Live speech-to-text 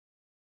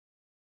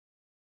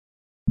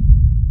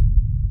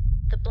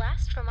The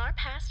Blast from Our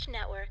Past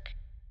Network.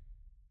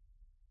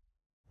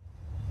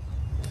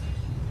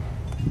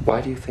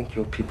 Why do you think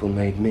your people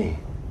made me?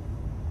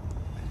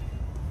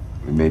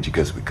 We made you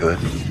because we could.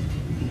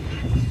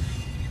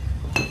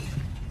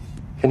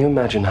 Can you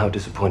imagine how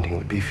disappointing it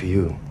would be for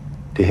you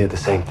to hear the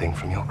same thing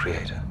from your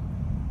creator?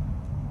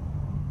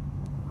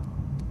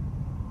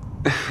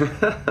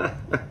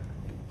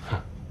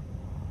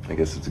 I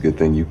guess it's a good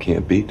thing you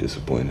can't be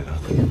disappointed,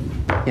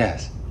 huh?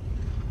 Yes.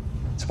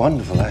 It's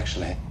wonderful,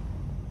 actually.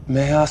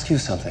 May I ask you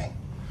something?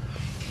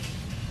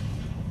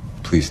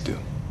 Please do.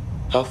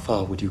 How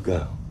far would you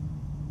go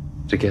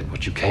to get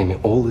what you came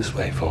all this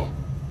way for?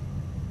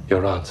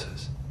 Your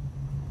answers.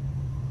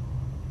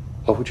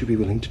 What would you be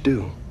willing to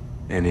do?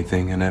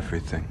 Anything and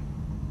everything.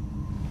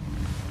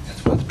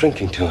 It's worth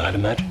drinking to, I'd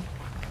imagine.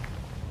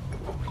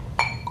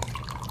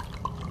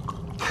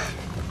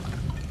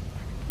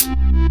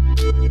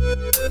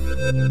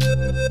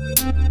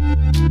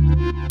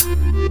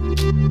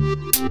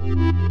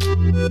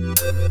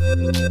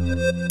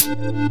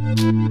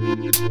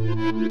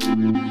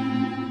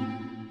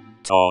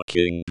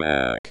 Talking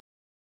Back.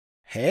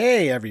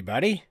 Hey,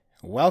 everybody.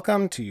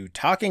 Welcome to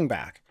Talking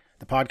Back,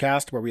 the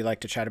podcast where we like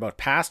to chat about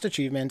past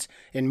achievements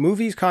in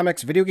movies,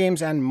 comics, video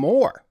games, and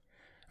more.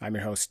 I'm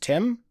your host,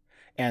 Tim,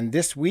 and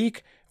this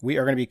week we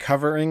are going to be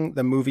covering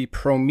the movie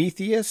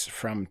Prometheus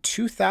from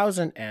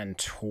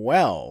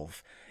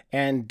 2012.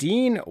 And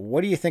Dean,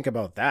 what do you think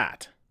about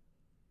that?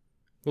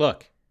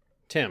 Look,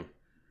 Tim,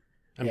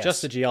 I'm Yes.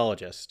 just a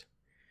geologist.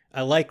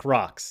 I like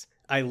rocks.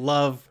 I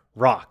love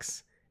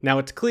rocks. Now,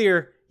 it's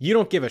clear you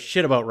don't give a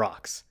shit about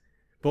rocks,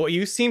 but what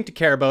you seem to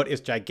care about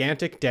is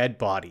gigantic dead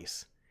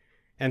bodies.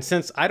 And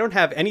since I don't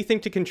have anything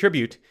to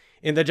contribute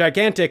in the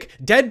gigantic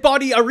dead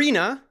body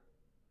arena,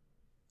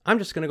 I'm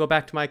just going to go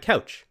back to my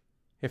couch,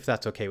 if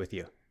that's okay with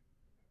you.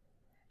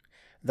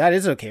 That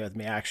is okay with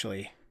me,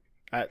 actually.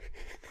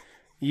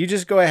 You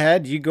just go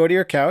ahead, you go to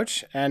your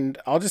couch, and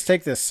I'll just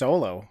take this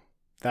solo.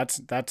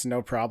 That's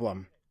no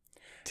problem.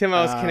 Tim,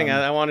 I was kidding.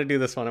 I want to do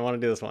this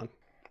one.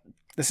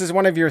 This is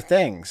one of your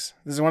things.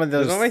 This is one of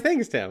those. Those are my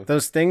things, Tim.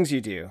 Those things you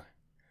do.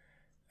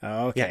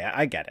 Okay, Yeah.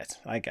 I get it.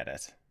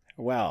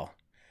 Well,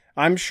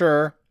 I'm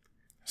sure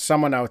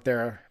someone out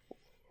there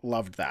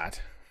loved that.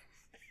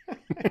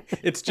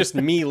 It's just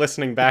me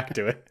listening back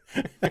to it.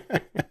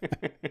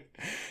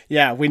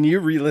 Yeah, when you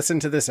re-listen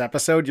to this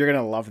episode, you're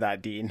going to love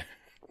that Dean.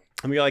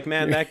 I'm gonna be like,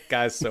 man, that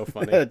guy's so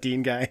funny. That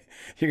Dean guy.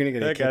 You're going to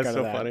get a That kick guy's out so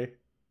of that. funny.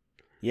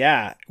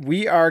 Yeah,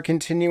 we are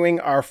continuing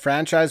our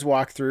franchise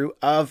walkthrough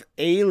of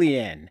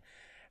Alien.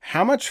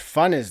 How much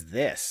fun is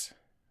this?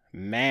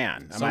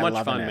 Man, am So I much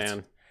loving fun, it.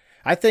 man.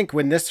 I think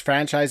when this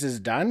franchise is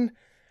done,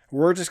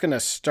 we're just going to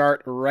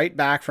start right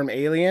back from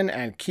Alien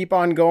and keep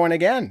on going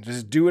again.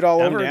 Just do it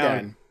all I'm over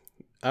down.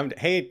 again.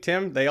 Hey,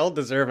 Tim, they all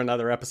deserve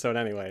another episode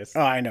anyways.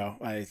 Oh, I know.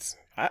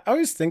 I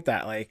always think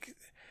that, like,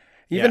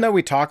 even Yeah. though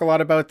we talk a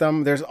lot about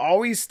them, there's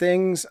always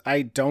things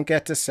I don't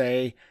get to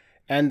say.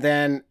 And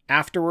then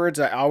afterwards,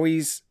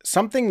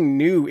 something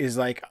new is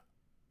like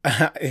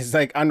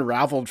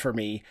unraveled for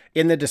me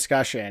in the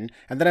discussion.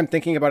 And then I'm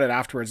thinking about it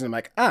afterwards and I'm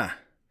like,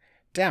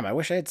 damn, I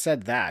wish I had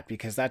said that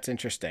because that's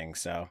interesting.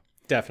 So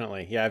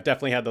Definitely. Yeah, I've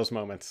definitely had those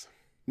moments.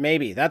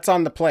 maybe that's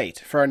on the plate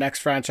for our next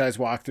franchise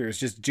walkthrough is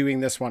just doing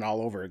this one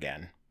all over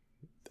again.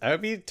 I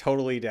would be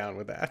totally down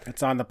with that.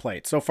 It's on the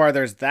plate. So far,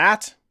 there's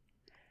that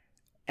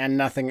and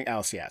nothing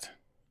else yet.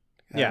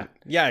 Yeah,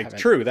 haven't-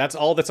 true. That's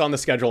all that's on the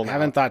schedule now.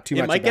 haven't thought too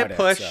much It might about get it,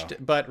 pushed, so.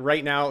 but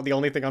right now, the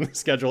only thing on the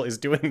schedule is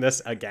doing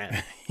this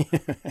again.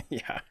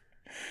 Yeah.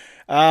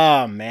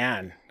 Oh,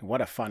 man.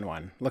 What a fun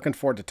one. Looking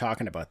forward to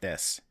talking about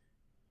this.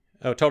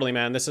 Oh, totally,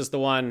 man. This is the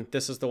one.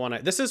 This is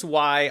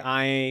why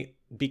I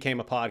became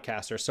a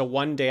podcaster. So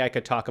one day I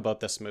could talk about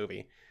this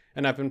movie.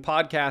 And I've been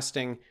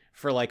podcasting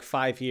for like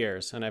 5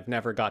 years, and I've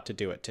never got to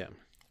do it, Tim.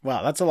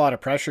 Wow, that's a lot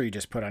of pressure you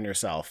just put on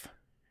yourself.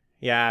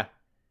 Yeah.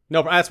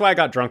 No, that's why I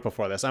got drunk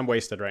before this. I'm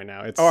wasted right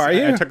now. Oh, are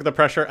you? I took the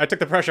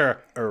pressure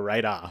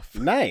right off.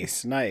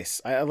 Nice.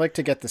 I like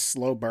to get the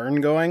slow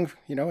burn going.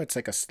 You know, it's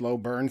like a slow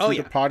burn through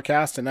yeah. the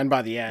podcast. And then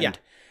by the end,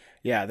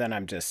 Yeah. then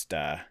I'm just,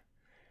 I'm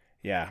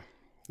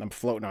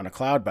floating on a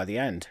cloud by the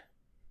end.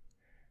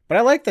 But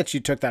I like that you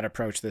took that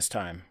approach this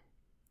time.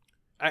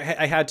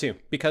 I had to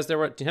because there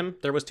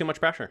was too much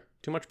pressure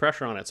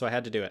on it, so I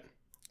had to do it.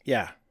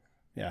 Yeah.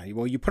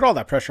 Well, you put all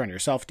that pressure on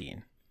yourself,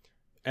 Dean.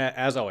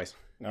 As always.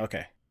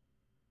 Okay.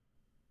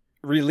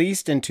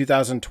 Released in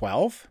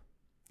 2012,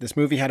 this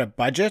movie had a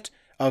budget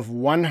of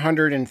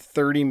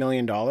 $130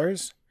 million.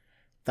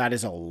 That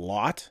is a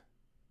lot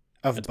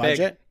of That's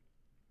budget.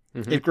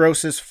 big. Mhm. It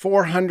grosses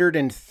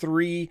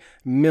 $403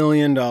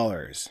 million.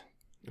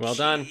 Well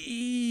done.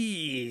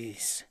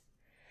 Jeez.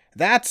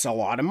 That's a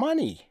lot of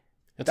money.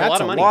 It's That's a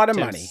lot of a money. lot of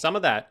Tim. money. Some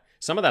of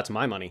that's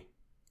my money.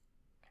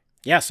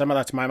 Yeah, some of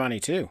that's my money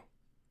too.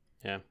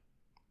 Yeah.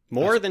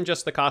 More than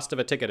just the cost of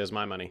a ticket is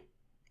my money.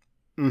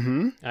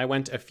 Mm-hmm. I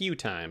went a few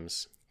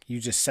times. You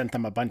just sent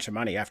them a bunch of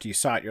money after you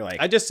saw it. You're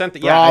like, I just sent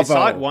bravo, I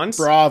saw it once.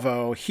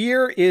 Bravo.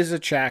 Here is a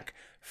check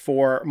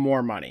for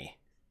more money.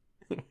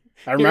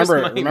 I remember.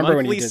 Here's my remember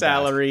when you monthly did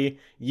salary.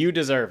 You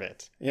deserve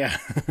it. that. Yeah.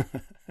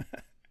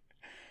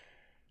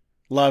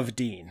 Love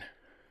Dean.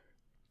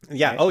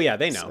 Yeah. Right? Oh yeah,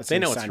 they know. That's They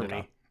when know you it's signed for it me.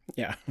 off.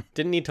 Yeah.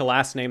 Didn't need to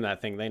last name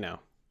that thing. They know.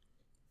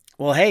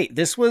 Well, hey,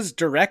 this was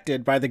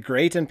directed by the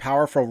great and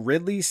powerful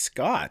Ridley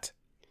Scott.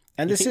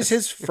 And this is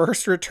his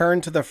first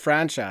return to the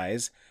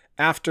franchise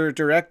after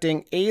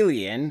directing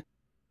Alien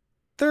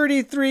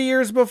 33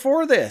 years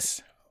before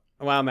this.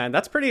 Wow, man,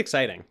 that's pretty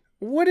exciting.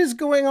 What is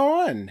going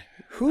on?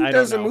 Who I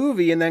does a don't know.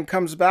 movie and then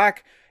comes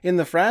back in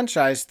the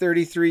franchise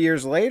 33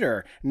 years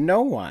later?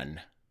 No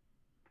one.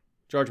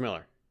 George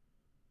Miller.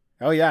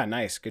 Oh, yeah,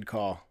 nice. Good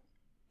call.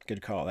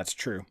 Good call. That's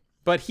true.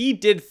 But he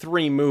did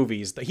 3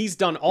 movies. He's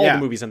done all Yeah.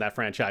 the movies in that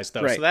franchise,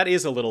 though, Right. so that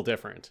is a little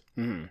different.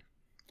 Mm-hmm.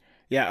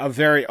 Yeah, I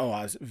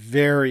was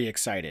very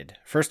excited.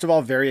 First of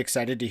all, very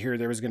excited to hear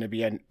there was going to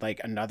be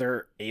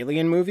another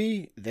Alien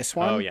movie, this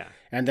one. Oh, yeah.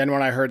 And then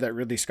when I heard that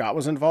Ridley Scott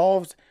was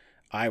involved,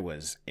 I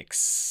was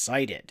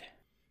excited.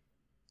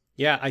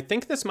 Yeah, I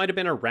think this might have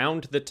been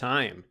around the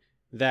time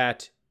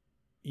that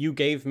you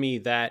gave me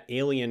that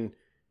Alien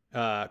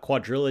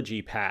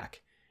quadrilogy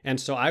pack. And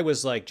so I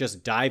was like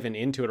just diving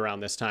into it around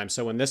this time.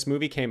 So when this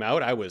movie came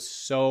out, I was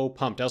so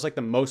pumped. I was like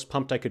the most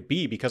pumped I could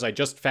be because I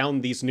just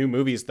found these new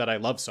movies that I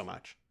love so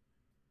much.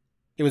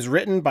 It was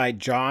written by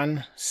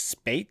John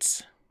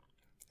Spates.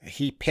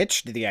 He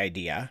pitched the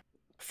idea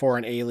for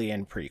an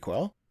Alien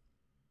prequel.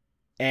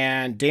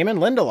 And Damon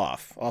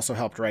Lindelof also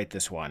helped write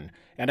this one.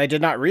 And I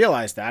did not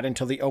realize that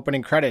until the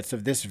opening credits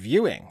of this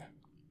viewing.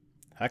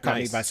 That caught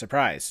me Nice. by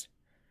surprise.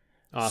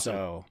 Awesome.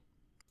 So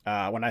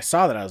when I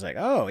saw that, I was like,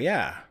 oh,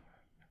 yeah.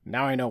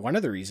 Now I know one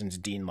of the reasons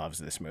Dean loves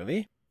this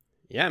movie.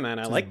 Yeah, man,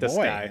 I It's like his this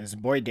boy, guy. His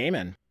boy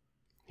Damon.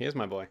 He is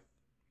my boy.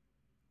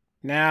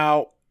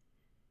 Now,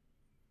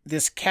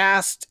 this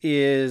cast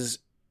is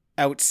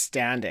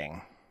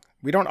outstanding.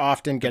 We don't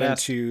often get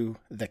best. into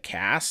the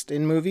cast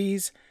in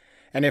movies,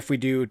 and if we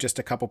do, just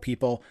a couple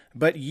people.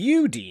 But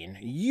you, Dean,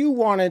 you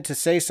wanted to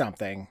say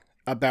something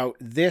about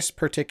this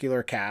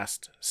particular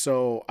cast,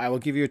 so I will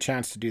give you a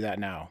chance to do that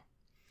now.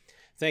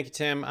 Thank you,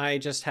 Tim. I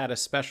just had a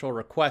special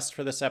request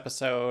for this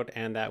episode,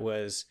 and that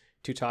was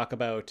to talk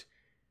about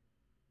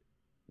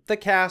the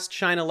cast,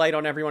 shine a light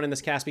on everyone in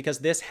this cast, because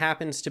this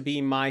happens to be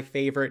my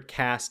favorite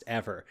cast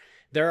ever.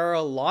 There are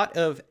a lot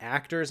of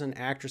actors and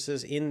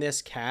actresses in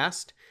this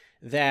cast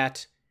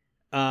that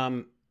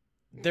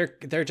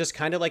they're just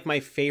kind of like my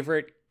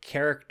favorite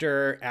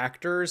character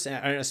actors,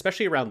 and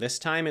especially around this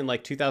time in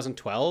like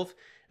 2012.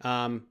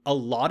 A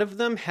lot of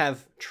them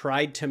have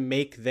tried to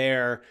make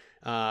their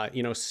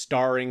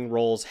starring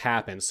roles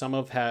happen.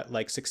 Some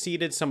have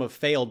succeeded, some have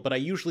failed, but I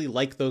usually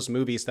like those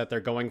movies that they're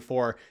going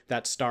for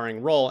that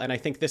starring role. And I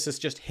think this is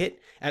just hit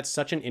at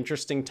such an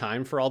interesting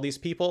time for all these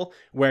people,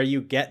 where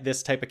you get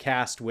this type of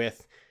cast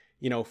with,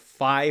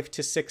 5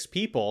 to 6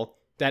 people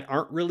that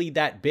aren't really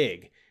that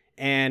big.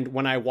 And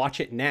when I watch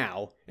it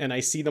now and I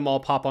see them all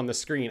pop on the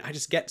screen, I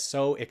just get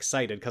so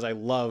excited because I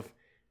love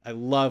a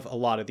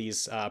lot of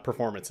these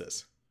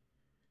performances.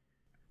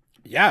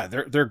 Yeah,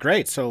 they're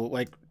great. So,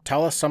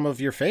 tell us some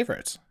of your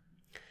favorites.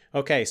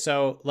 Okay,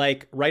 so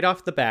right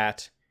off the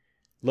bat,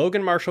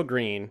 Logan Marshall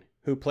Green,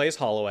 who plays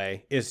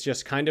Holloway, is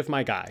just kind of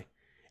my guy.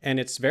 And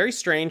it's very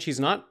strange. He's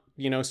not,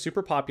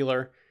 super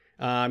popular.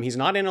 He's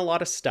not in a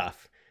lot of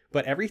stuff,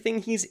 but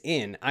everything he's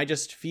in, I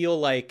just feel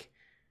like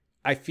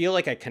I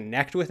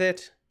connect with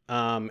it.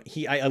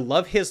 I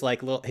love his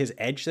his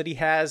edge that he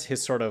has,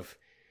 his sort of,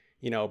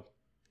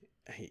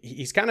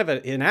 he's kind of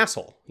an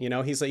asshole, he's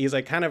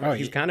kind of a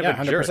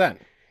 100%. jerk.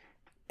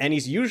 And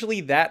he's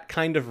usually that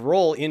kind of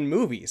role in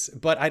movies,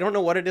 but I don't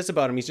know what it is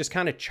about him. He's just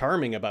kind of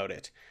charming about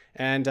it.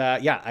 And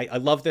I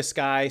love this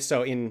guy.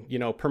 So in,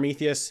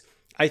 Prometheus,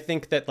 I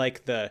think that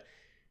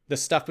the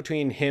stuff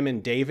between him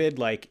and David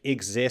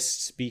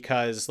exists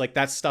because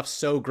that stuff's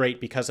so great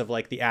because of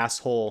the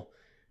asshole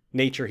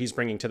nature he's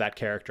bringing to that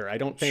character. I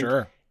don't think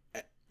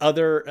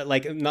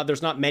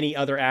there's not many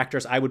other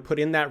actors I would put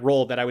in that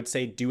role that I would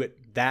say do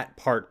it that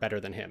part better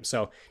than him.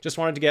 So just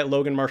wanted to get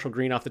Logan Marshall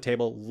Green off the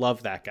table.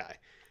 Love that guy.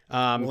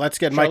 Well, let's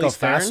get Michael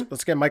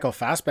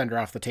Fassbender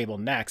off the table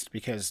next,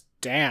 because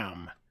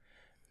damn,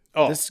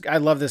 I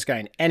love this guy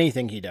in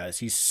anything he does.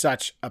 He's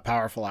such a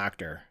powerful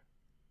actor.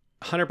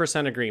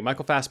 100% agree.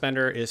 Michael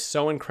Fassbender is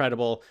so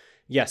incredible.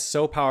 Yes,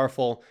 so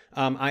powerful.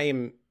 I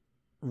am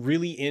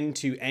really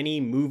into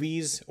any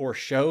movies or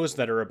shows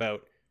that are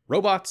about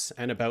robots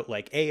and about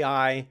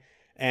AI,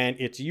 and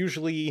it's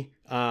usually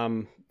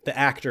the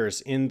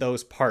actors in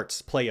those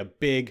parts play a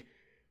big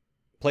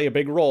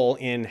role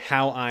in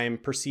how I'm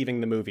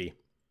perceiving the movie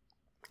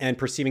and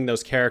perceiving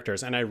those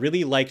characters. And I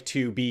really like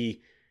to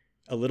be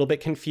a little bit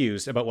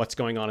confused about what's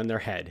going on in their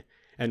head.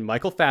 And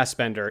Michael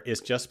Fassbender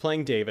is just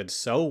playing David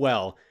so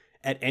well.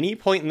 At any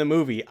point in the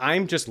movie,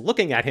 I'm just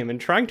looking at him and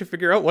trying to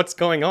figure out what's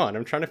going on.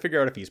 I'm trying to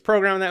figure out if he's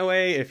programmed that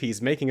way, if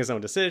he's making his own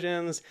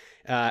decisions.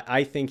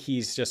 I think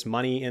he's just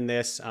money in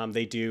this.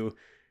 They do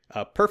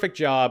a perfect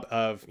job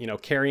of,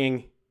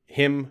 carrying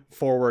him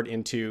forward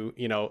into,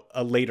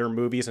 a later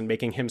movies and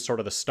making him sort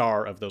of the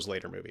star of those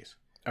later movies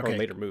or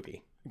later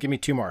movie. Give me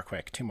two more,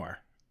 quick. Two more.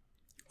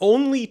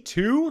 Only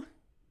 2?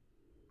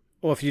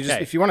 Well, if you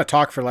Okay. if you want to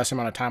talk for less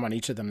amount of time on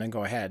each of them, then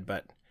go ahead.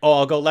 But Oh,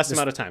 I'll go less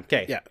amount of time.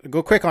 Okay. yeah,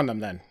 go quick on them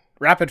then.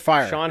 Rapid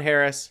fire. Sean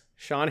Harris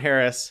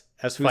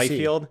as Who's he?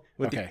 Fifield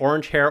with Okay. the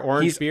orange hair,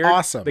 orange He's beard.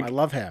 awesome. The- I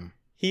love him.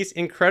 He's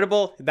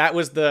incredible. That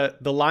was the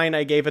line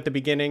I gave at the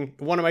beginning.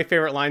 One of my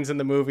favorite lines in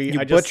the movie. You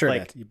I just butchered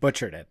like it. You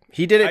butchered it.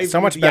 He did it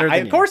so much better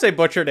than Of course I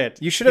butchered it.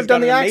 You should have He's got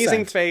done the an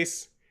amazing accent.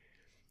 face.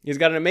 He's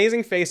got an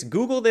amazing face.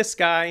 Google this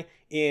guy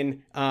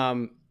in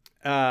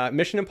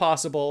Mission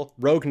Impossible,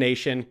 Rogue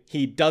Nation.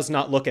 He does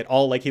not look at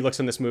all like he looks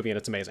in this movie, and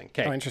it's amazing.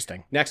 Okay. Oh,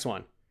 interesting. Next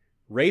one.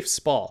 Rafe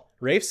Spall.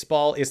 Rafe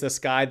Spall is this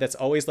guy that's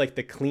always like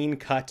the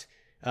clean-cut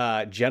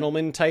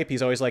gentleman type.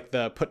 He's always like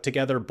the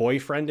put-together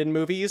boyfriend in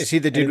movies. Is he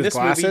the And dude in with this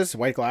movie- glasses?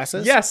 White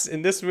glasses? Yes,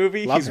 in this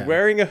movie, Love he's him.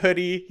 wearing a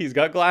hoodie. He's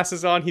got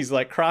glasses on. He's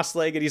like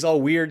cross-legged. He's all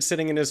weird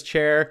sitting in his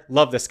chair.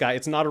 Love this guy.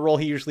 It's not a role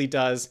he usually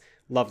does.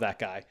 Love that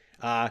guy.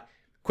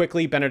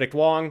 Quickly, Benedict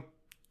Wong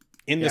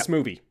in this Yep.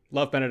 movie.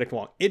 Love Benedict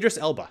Wong. Idris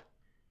Elba.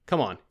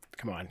 Come on.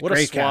 Come on. What a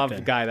Great suave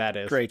captain. guy that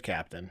is. Great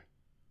captain.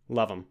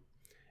 Love him.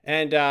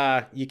 And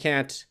you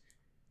can't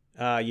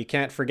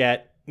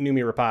forget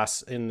Noomi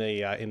Rapace in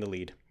the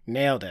lead.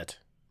 Nailed it.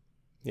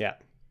 Yeah.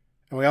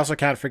 And we also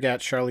can't forget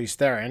Charlize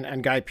Theron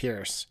and Guy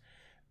Pearce.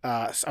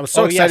 I was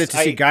so Oh, excited yes, to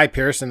see I- Guy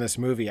Pearce in this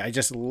movie. I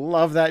just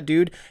love that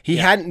dude. He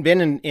hadn't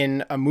been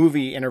in a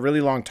movie in a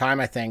really long time,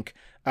 I think,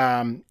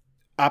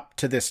 up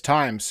to this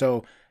time.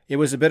 So it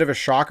was a bit of a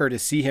shocker to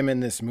see him in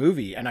this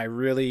movie, and I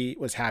really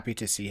was happy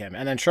to see him.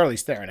 And then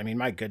Charlize Theron, I mean,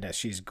 my goodness,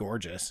 she's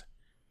gorgeous.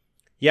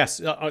 Yes,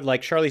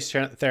 like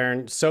Charlize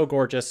Theron, so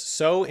gorgeous,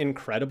 so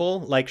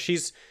incredible. Like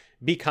she's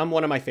become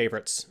one of my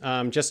favorites.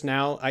 Just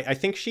now, I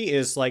think she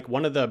is like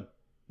one of the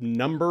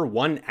number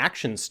one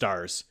action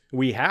stars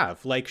we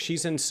have. Like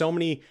she's in so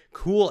many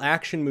cool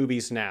action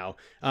movies now.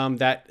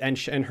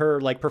 And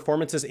her like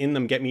performances in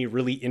them get me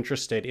really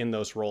interested in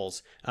those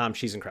roles.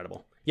 She's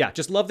incredible. Yeah,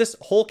 just love this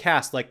whole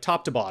cast, like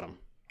top to bottom.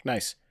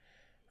 Nice.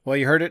 Well,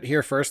 you heard it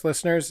here first,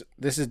 listeners.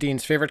 This is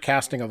Dean's favorite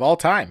casting of all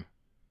time.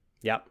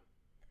 Yep.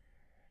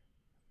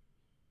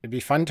 It'd be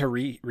fun to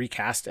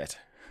recast it.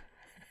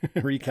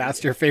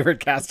 Recast your favorite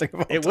casting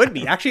of all It time. would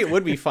be. Actually, it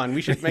would be fun.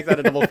 We should make that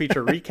a double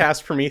feature.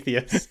 Recast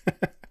Prometheus.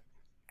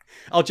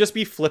 I'll just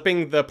be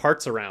flipping the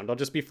parts around. I'll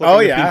just be flipping Oh,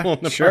 the yeah. people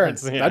in the Sure.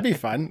 parts. Yeah. That'd be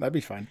fun. That'd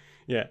be fun.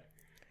 Yeah.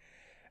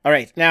 All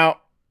right.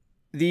 Now,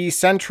 the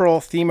central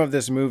theme of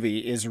this movie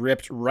is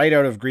ripped right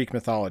out of Greek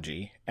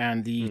mythology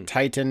and the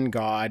Titan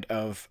god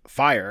of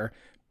fire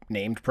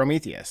named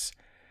Prometheus.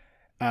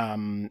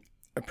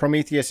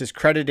 Prometheus is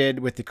credited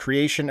with the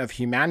creation of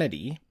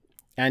humanity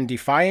and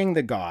defying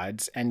the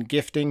gods and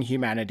gifting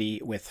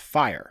humanity with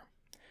fire.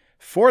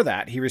 For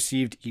that, he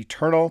received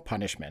eternal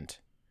punishment.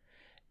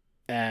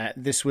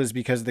 This was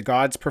because the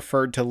gods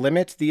preferred to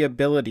limit the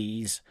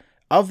abilities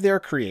of their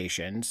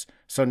creations,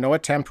 so no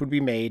attempt would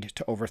be made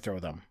to overthrow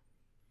them.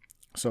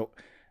 So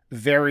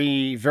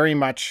very, very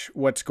much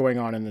what's going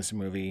on in this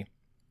movie.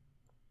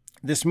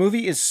 This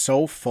movie is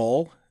so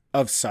full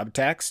of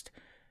subtext.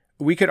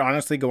 We could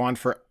honestly go on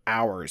for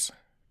hours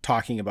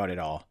talking about it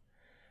all.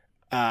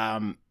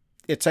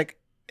 It's like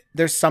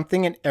there's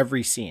something in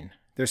every scene.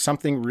 There's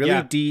something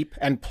really deep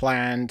and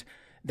planned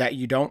that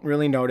you don't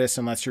really notice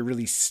unless you're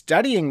really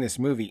studying this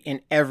movie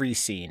in every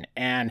scene.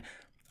 And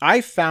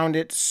I found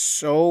it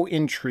so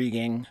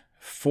intriguing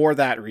for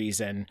that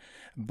reason.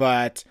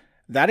 But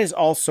that is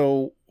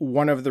also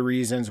one of the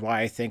reasons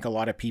why I think a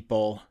lot of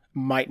people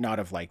might not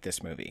have liked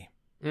this movie.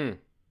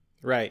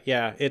 Right.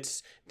 Yeah.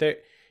 It's there.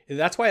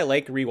 That's why I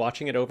like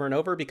rewatching it over and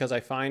over, because I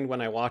find when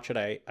I watch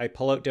it, I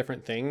pull out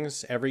different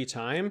things every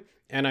time,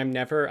 and I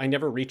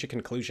never reach a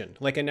conclusion.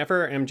 Like I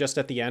never am just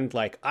at the end,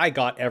 like I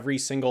got every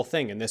single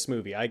thing in this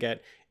movie. I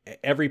get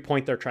every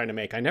point they're trying to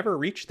make. I never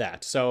reach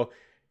that. So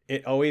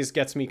it always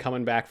gets me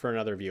coming back for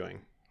another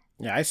viewing.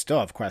 Yeah, I still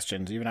have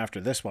questions even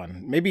after this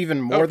one, maybe even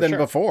more for than sure.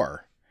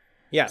 before.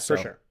 Yeah, So,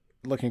 for sure.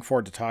 Looking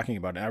forward to talking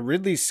about it. Now,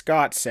 Ridley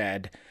Scott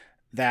said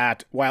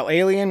that while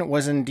Alien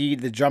was indeed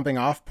the jumping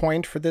off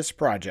point for this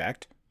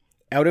project,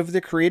 out of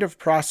the creative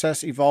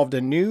process evolved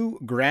a new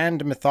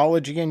grand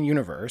mythology and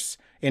universe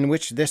in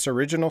which this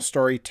original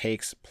story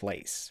takes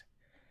place.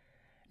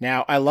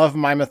 Now, I love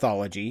my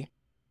mythology,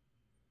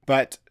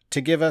 but to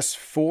give us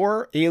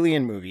 4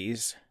 Alien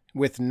movies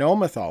with no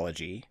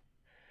mythology,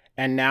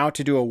 and now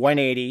to do a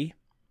 180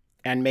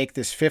 and make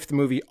this 5th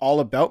movie all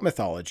about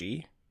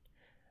mythology,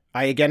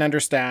 I again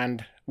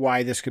understand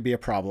why this could be a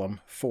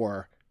problem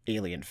for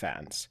Alien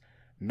fans.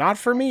 Not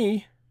for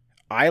me.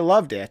 I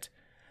loved it,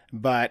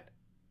 but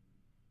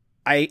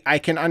I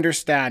can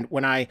understand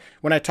when I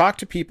talk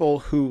to people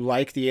who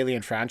like the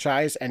Alien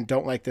franchise and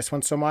don't like this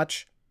one so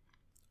much,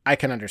 I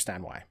can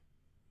understand why.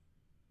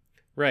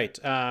 Right.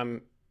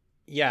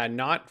 Yeah,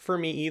 not for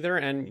me either,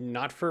 and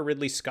not for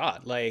Ridley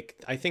Scott. Like,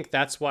 I think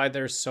that's why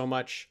there's so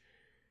much,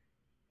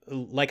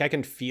 like, I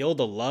can feel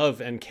the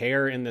love and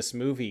care in this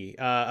movie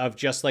of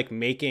just like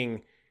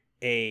making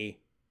a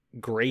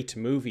great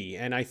movie.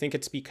 And I think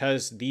it's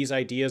because these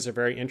ideas are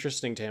very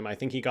interesting to him. I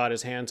think he got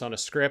his hands on a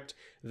script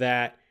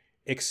that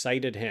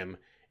excited him.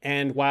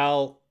 And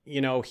while,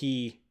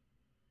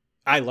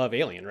 I love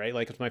Alien, right?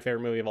 Like, it's my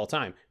favorite movie of all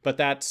time, but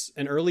that's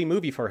an early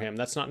movie for him.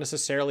 That's not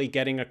necessarily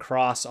getting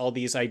across all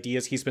these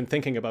ideas he's been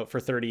thinking about for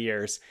 30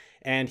 years.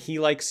 And he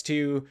likes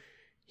to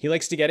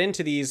get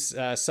into these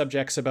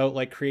subjects about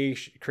like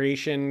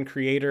creation,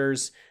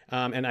 creators,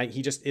 and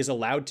he just is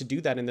allowed to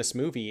do that in this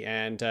movie.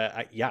 And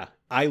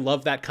I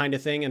love that kind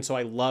of thing. And so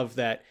I love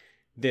that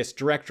this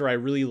director I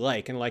really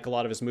like, and like a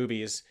lot of his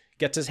movies,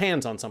 gets his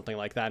hands on something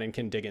like that and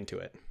can dig into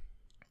it.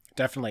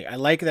 Definitely. I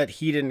like that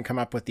he didn't come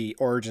up with the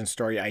origin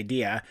story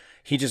idea.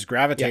 He just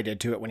gravitated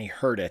to it when he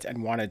heard it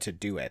and wanted to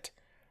do it.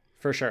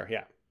 For sure,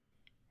 yeah.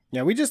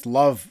 Yeah, we just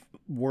love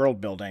world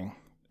building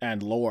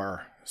and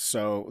lore.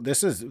 So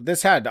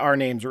this had our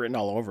names written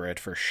all over it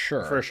for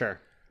sure. For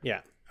sure.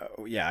 Yeah.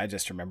 Oh, yeah, I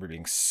just remember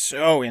being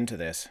so into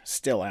this.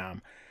 Still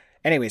am.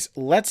 Anyways,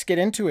 let's get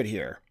into it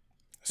here.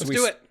 So let's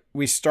do it.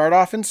 We start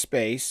off in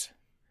space,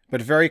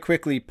 but very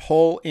quickly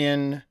pull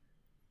in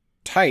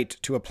tight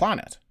to a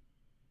planet.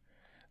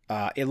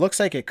 It looks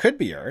like it could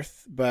be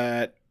Earth,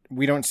 but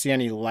we don't see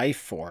any life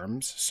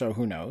forms, so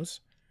who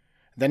knows?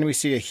 Then we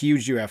see a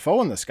huge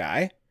UFO in the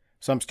sky,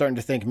 so I'm starting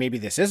to think maybe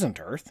this isn't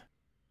Earth.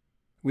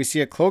 We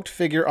see a cloaked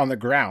figure on the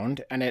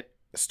ground, and it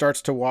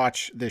starts to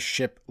watch the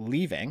ship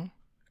leaving.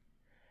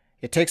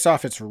 It takes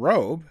off its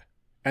robe,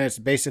 and it's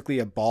basically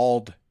a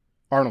bald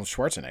Arnold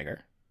Schwarzenegger.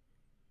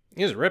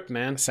 He's ripped,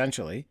 man.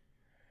 Essentially.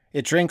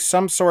 It drinks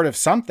some sort of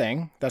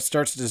something that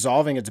starts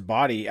dissolving its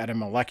body at a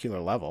molecular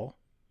level.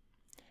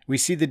 We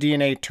see the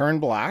DNA turn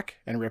black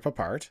and rip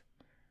apart.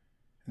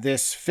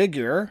 This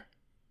figure,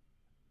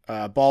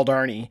 Bald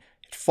Arnie,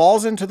 it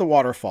falls into the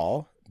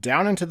waterfall,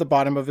 down into the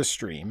bottom of a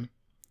stream,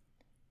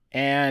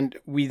 and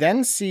we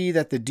then see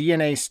that the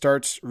DNA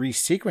starts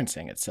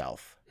resequencing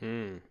itself.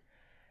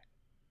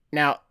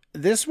 Now,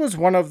 this was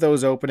one of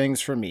those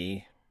openings for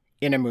me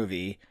in a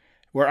movie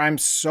where I'm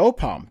so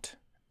pumped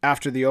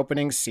after the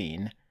opening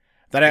scene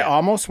that I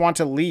almost want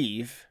to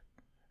leave,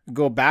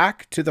 go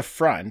back to the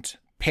front,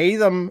 pay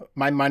them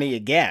my money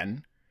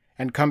again,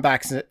 and come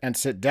back and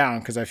sit down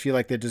because I feel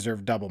like they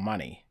deserve double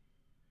money.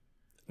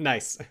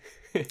 Nice.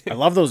 I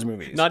love those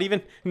movies. Not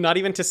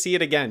even to see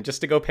it again,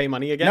 just to go pay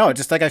money again. No,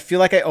 just like I feel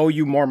like I owe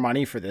you more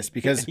money for this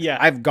because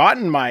I've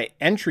gotten my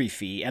entry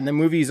fee and the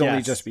movie's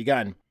only just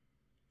begun.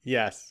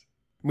 Yes.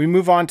 We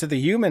move on to the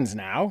humans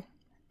now,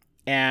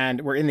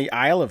 and we're in the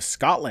Isle of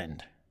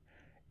Scotland,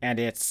 and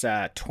it's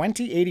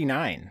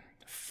 2089.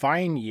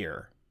 Fine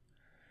year.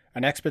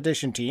 An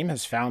expedition team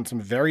has found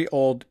some very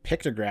old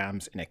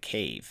pictograms in a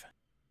cave.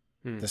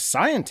 The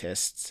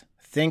scientists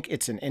think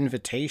it's an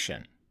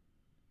invitation.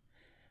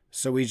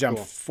 So we jump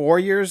 4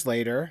 years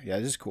later. Yeah,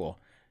 this is cool.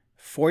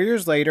 4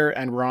 years later,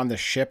 and we're on the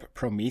ship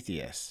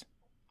Prometheus.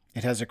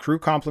 It has a crew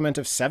complement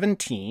of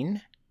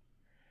 17,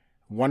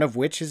 one of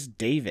which is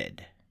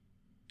David.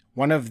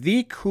 One of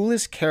the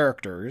coolest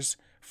characters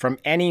from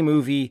any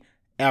movie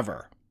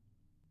ever.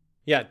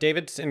 Yeah,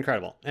 David's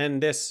incredible.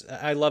 And this,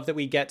 I love that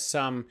we get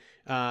some,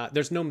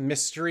 there's no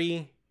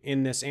mystery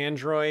in this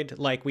android.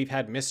 Like we've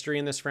had mystery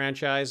in this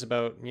franchise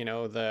about,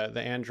 the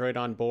android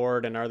on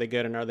board and are they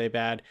good and are they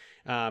bad?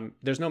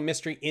 There's no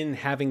mystery in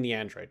having the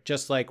android.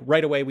 Just like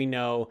right away we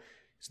know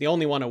he's the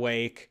only one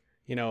awake,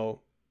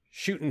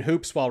 shooting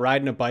hoops while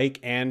riding a bike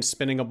and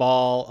spinning a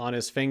ball on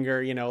his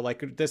finger,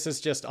 like this is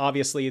just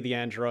obviously the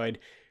android.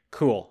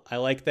 Cool. I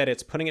like that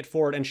it's putting it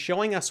forward and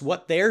showing us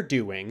what they're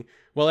doing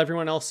while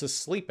everyone else is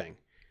sleeping.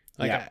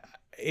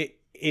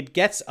 It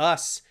gets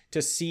us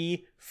to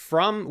see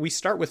we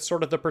start with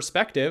sort of the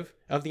perspective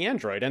of the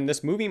android, and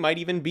this movie might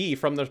even be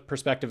from the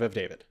perspective of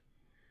David.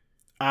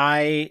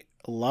 I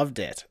loved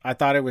it. I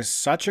thought it was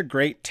such a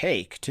great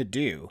take to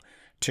do,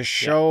 to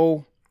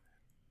show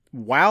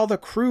while the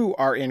crew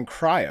are in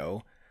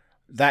cryo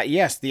that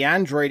yes, the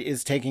android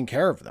is taking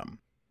care of them.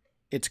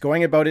 It's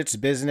going about its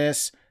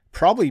business,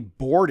 probably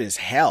bored as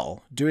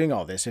hell doing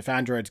all this. If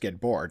androids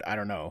get bored, I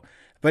don't know.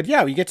 But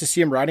yeah, you get to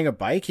see him riding a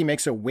bike. He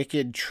makes a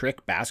wicked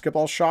trick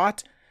basketball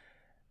shot.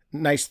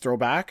 Nice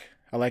throwback.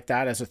 I like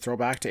that as a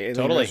throwback to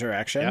Alien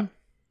Resurrection.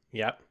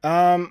 Yep.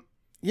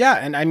 Yeah,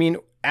 and I mean,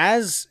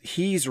 as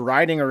he's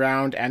riding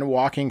around and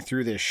walking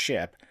through this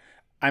ship,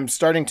 I'm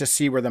starting to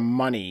see where the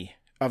money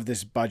of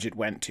this budget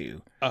went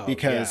to.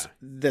 Because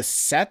the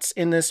sets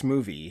in this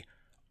movie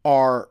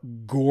are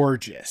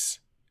gorgeous.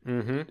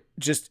 Mm-hmm.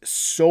 Just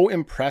so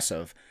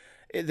impressive.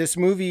 This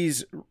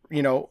movie's,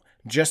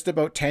 just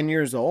about 10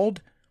 years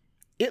old.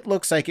 It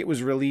looks like it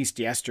was released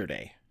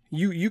yesterday.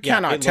 You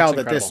cannot tell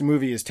that this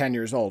movie is 10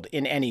 years old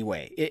in any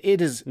way.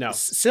 It is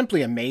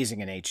simply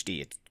amazing in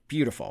HD. It's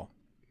beautiful.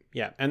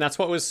 Yeah, and that's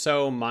what was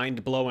so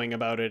mind-blowing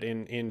about it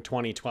in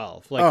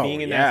 2012. Like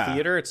being in that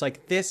theater, it's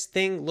like, this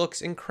thing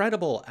looks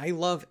incredible. I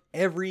love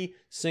every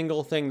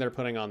single thing they're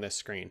putting on this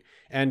screen.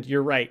 And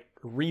you're right,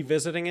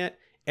 revisiting it,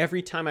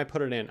 every time I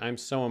put it in, I'm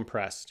so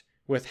impressed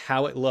with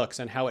how it looks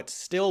and how it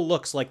still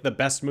looks like the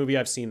best movie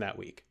I've seen that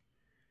week.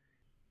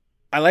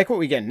 I like what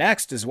we get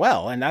next as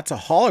well, and that's a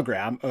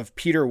hologram of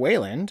Peter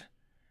Wayland.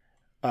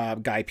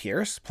 Guy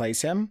Pearce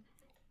plays him,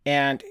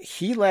 And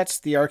he lets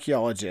the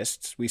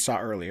archaeologists we saw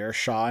earlier,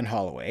 Shaw and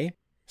Holloway,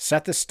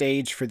 set the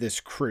stage for this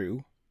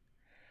crew.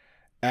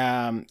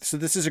 So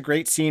this is a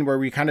great scene where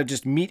we kind of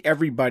just meet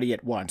everybody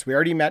at once. We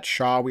already met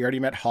Shaw, we already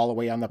met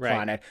Holloway on the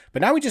planet,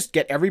 but now we just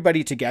get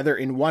everybody together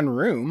in one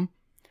room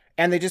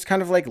and they just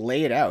kind of like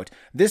lay it out.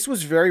 This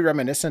was very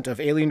reminiscent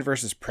of Alien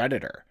versus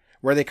Predator,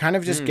 where they kind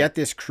of just get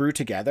this crew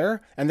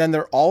together and then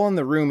they're all in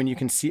the room and you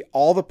can see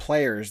all the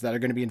players that are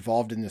going to be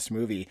involved in this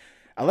movie.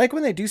 I like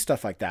when they do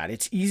stuff like that.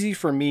 It's easy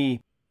for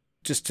me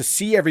just to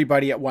see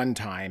everybody at one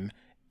time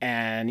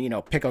and, you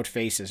know, pick out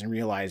faces and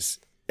realize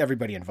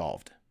everybody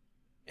involved.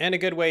 And a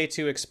good way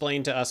to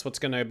explain to us what's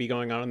going to be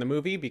going on in the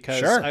movie, because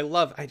Sure.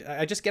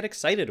 I just get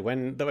excited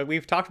when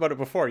we've talked about it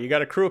before. You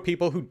got a crew of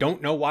people who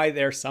don't know why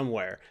they're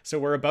somewhere. So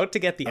we're about to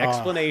get the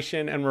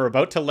explanation and we're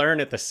about to learn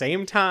at the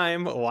same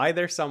time why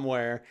they're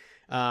somewhere.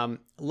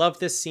 Love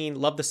this scene.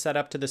 Love the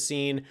setup to the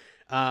scene.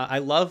 I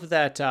love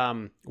that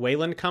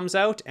Wayland comes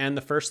out and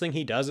the first thing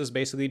he does is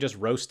basically just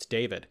roast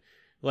David.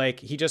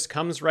 Like, he just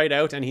comes right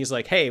out and he's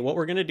like, hey, what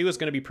we're going to do is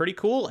going to be pretty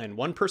cool. And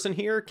one person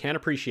here can't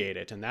appreciate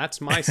it. And that's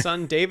my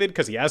son, David,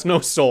 because he has no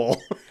soul.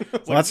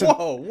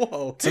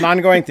 Whoa. It's an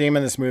ongoing theme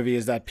in this movie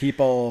is that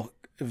people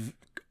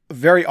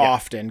very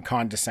often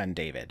condescend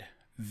David.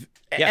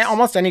 Yes.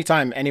 Almost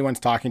anytime anyone's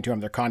talking to him,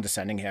 they're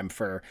condescending him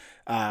for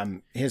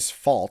his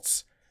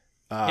faults.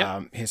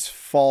 His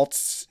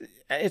faults,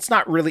 it's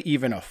not really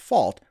even a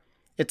fault.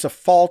 It's a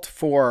fault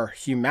for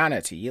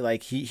humanity.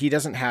 Like, he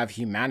doesn't have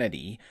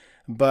humanity,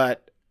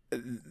 but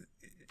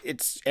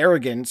it's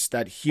arrogance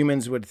that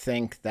humans would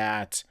think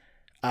that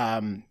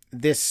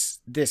this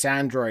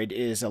android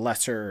is a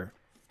lesser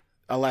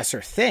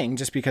thing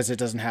just because it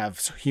doesn't have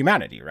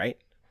humanity, right?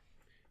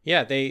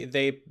 Yeah,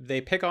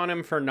 they pick on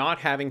him for not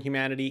having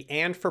humanity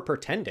and for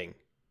pretending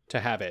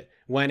to have it,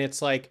 when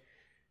it's like,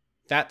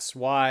 that's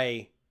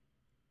why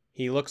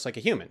he looks like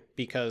a human,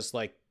 because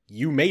like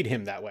you made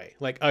him that way.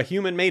 Like a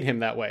human made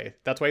him that way.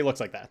 That's why he looks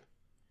like that.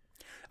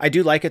 I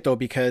do like it though,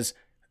 because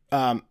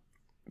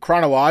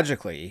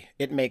chronologically,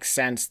 it makes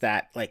sense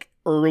that like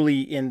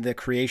early in the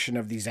creation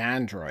of these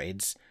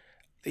androids,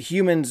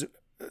 humans,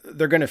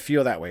 they're going to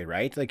feel that way,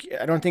 right? Like,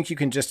 I don't think you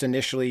can just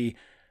initially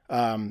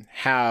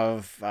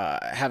have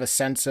a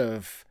sense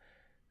of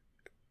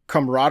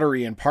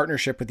camaraderie and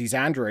partnership with these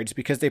androids,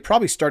 because they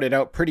probably started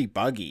out pretty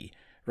buggy,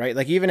 right?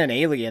 Like, even in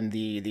Alien,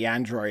 the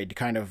android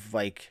kind of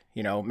like,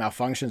 you know,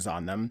 malfunctions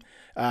on them.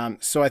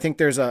 So I think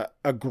there's a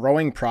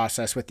growing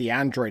process with the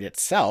android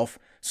itself,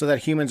 so that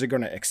humans are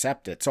going to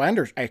accept it. So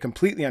I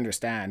completely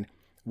understand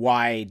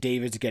why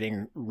David's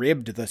getting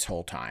ribbed this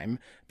whole time,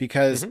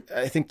 because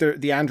I think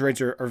the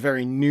androids are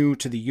very new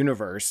to the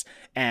universe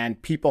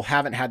and people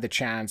haven't had the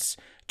chance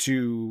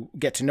to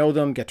get to know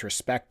them, get to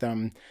respect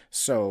them.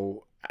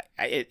 So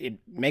it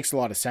makes a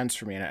lot of sense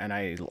for me, and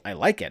I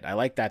like it. I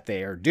like that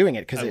they are doing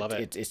it because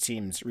it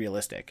seems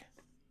realistic.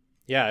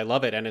 Yeah, I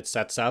love it. And it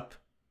sets up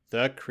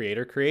the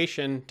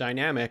creator-creation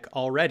dynamic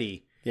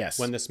already. Yes.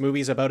 When this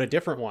movie's about a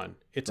different one.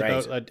 It's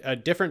Right. about a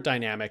different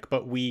dynamic,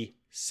 but we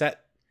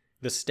set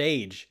the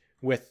stage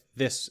with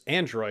this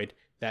android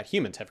that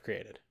humans have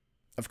created.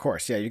 Of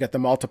course, yeah. You got the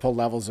multiple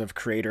levels of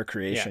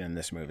creator-creation in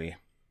this movie.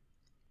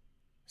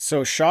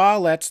 So Shaw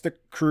lets the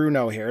crew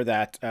know here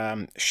that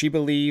she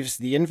believes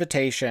the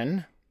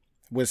invitation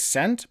was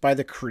sent by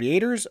the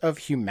creators of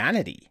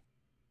humanity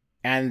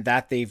and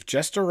that they've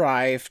just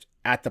arrived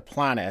at the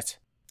planet,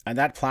 and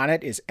that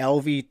planet is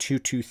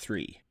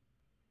LV-223.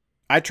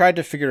 I tried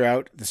to figure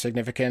out the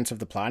significance of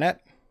the planet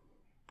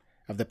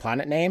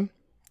name.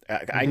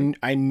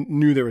 I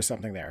knew there was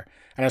something there,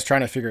 and I was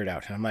trying to figure it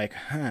out, and I'm like,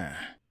 huh.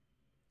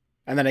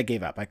 And then I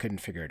gave up. I couldn't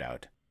figure it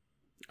out.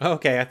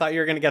 Okay, I thought you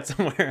were going to get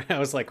somewhere. I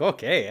was like,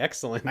 okay,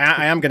 excellent.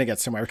 I am going to get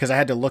somewhere because I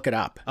had to look it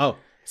up. Oh,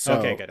 so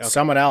okay, good. Okay.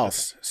 Someone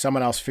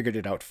else figured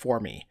it out for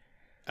me.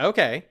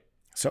 Okay.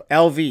 So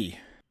LV,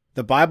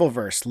 the Bible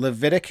verse,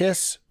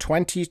 Leviticus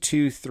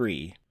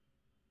 22:3.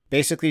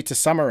 Basically, to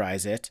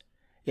summarize it,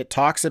 it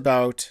talks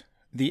about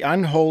the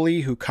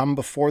unholy who come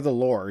before the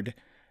Lord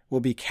will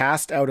be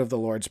cast out of the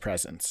Lord's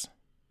presence.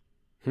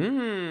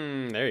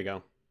 There you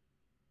go.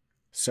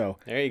 So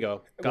there you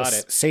go. Got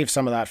it. Save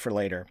some of that for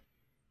later.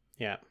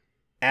 Yeah.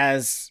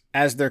 As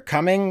they're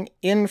coming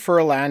in for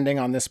a landing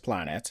on this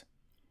planet,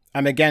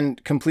 I'm again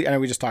I know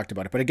we just talked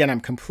about it, but again,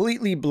 I'm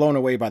completely blown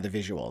away by the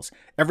visuals.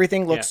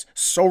 Everything looks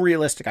so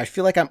realistic. I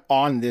feel like I'm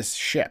on this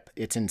ship.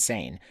 It's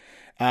insane.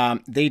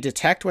 They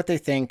detect what they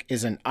think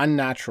is an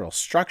unnatural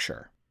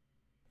structure,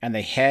 and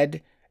they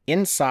head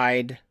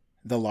inside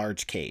the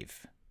large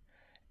cave.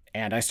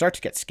 And I start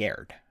to get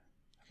scared.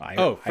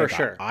 For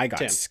sure. I got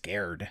Tim.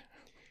 scared.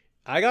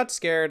 I got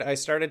scared. I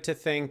started to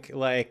think,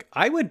 like,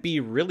 I would be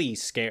really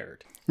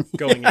scared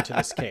going into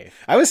this cave.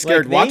 I was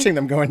scared like, watching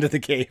them go into the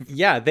cave.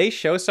 Yeah, they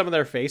show some of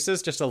their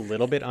faces just a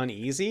little bit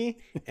uneasy.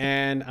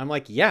 And I'm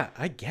like, yeah,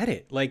 I get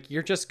it. Like,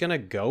 you're just going to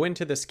go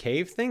into this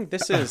cave thing?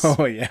 This is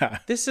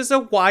This is a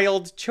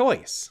wild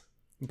choice.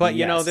 But,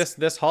 you know,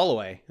 this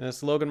Holloway,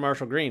 this Logan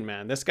Marshall Green,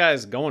 man, this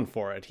guy's going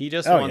for it. He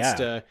just wants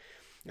to...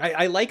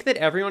 I like that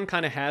everyone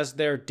kind of has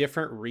their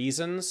different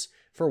reasons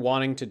for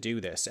wanting to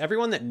do this.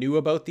 Everyone that knew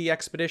about the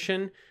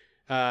expedition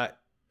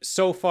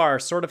so far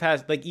sort of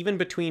has, like, even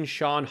between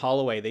Shaw and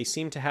Holloway, they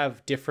seem to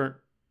have different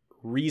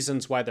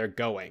reasons why they're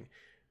going.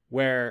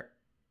 Where,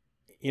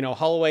 you know,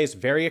 Holloway is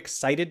very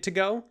excited to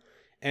go,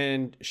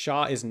 and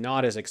Shaw is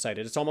not as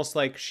excited. It's almost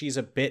like she's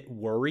a bit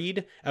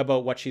worried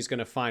about what she's going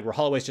to find, where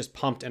Holloway's just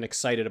pumped and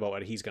excited about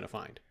what he's going to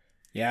find.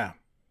 Yeah.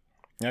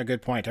 Yeah,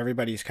 good point.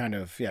 Everybody's kind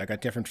of,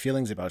 got different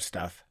feelings about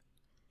stuff.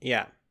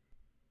 Yeah.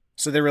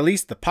 So they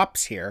released the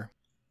pups here,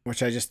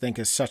 which I just think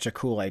is such a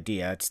cool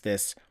idea. It's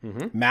this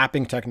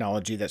mapping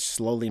technology that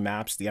slowly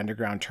maps the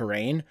underground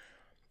terrain.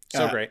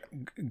 So great.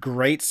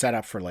 Great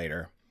setup for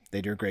later.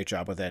 They do a great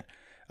job with it.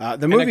 The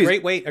and movie,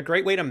 a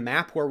great way to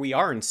map where we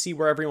are and see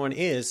where everyone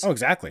is. Oh,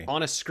 exactly.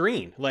 On a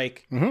screen.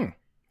 Like, the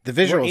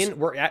visuals.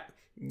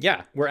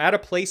 We're at a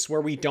place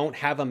where we don't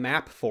have a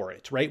map for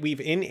it, right?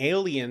 In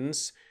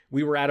Aliens,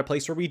 we were at a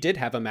place where we did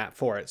have a map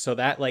for it. So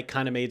that, like,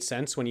 kind of made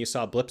sense when you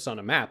saw blips on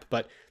a map,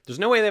 but there's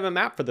no way they have a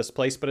map for this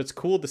place, but it's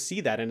cool to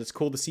see that. And it's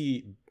cool to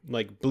see,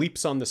 like,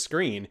 bleeps on the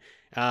screen.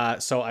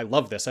 So I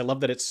love this. I love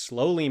that it's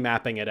slowly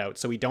mapping it out.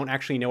 So we don't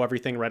actually know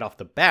everything right off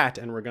the bat.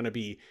 And we're going to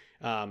be,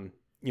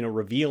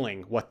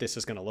 revealing what this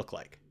is going to look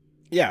like.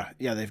 Yeah.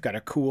 They've got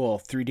a cool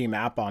 3D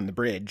map on the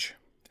bridge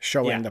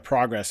showing the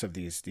progress of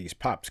these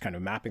pups, kind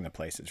of mapping the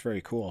place. It's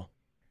very cool.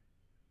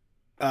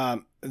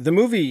 The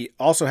movie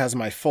also has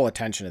my full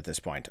attention at this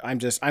point. I'm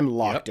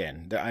locked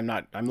in. I'm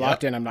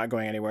locked in. I'm not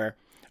going anywhere.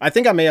 I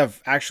think I may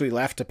have actually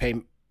left to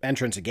pay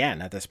entrance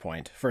again at this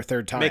point for a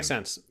third time. Makes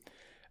sense.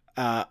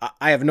 I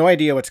have no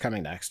idea what's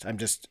coming next.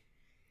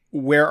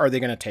 Where are they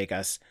going to take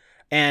us?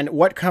 And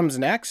what comes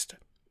next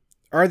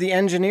are the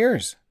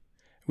engineers.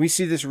 We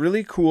see this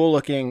really cool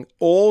looking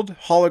old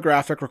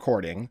holographic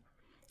recording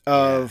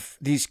of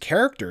these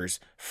characters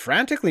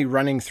frantically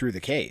running through the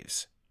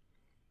caves.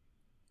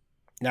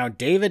 Now,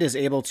 David is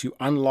able to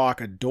unlock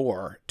a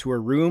door to a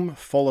room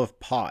full of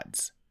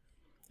pods.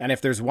 And if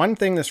there's one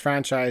thing this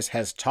franchise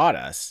has taught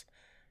us,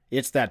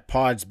 it's that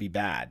pods be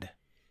bad.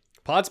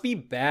 Pods be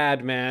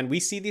bad, man. We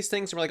see these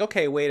things and we're like,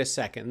 okay, wait a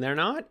second. They're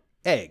not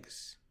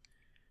eggs.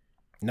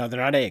 No,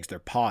 they're not eggs. They're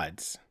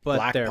pods. But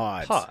Black they're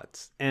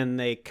pods. And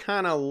they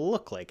kind of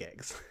look like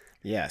eggs.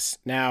 Yes.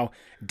 Now,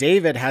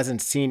 David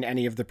hasn't seen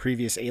any of the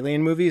previous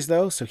Alien movies,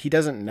 though, so he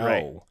doesn't know.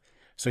 Right.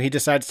 So he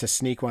decides to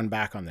sneak one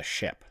back on the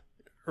ship.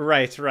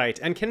 Right.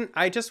 And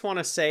I just want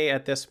to say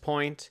at this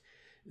point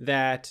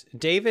that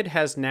David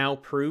has now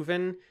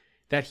proven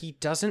that he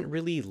doesn't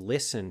really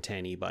listen to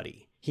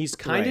anybody. He's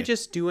kind of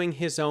just doing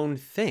his own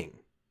thing.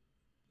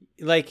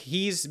 Like,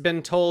 he's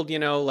been told,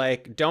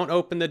 don't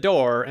open the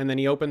door. And then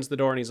he opens the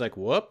door and he's like,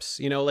 whoops.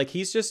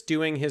 He's just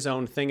doing his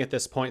own thing at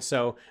this point.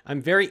 So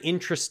I'm very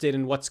interested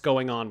in what's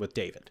going on with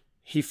David.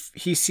 He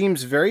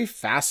seems very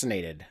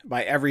fascinated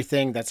by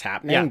everything that's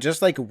happening,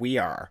 just like we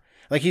are.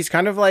 Like, he's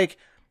kind of like,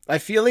 I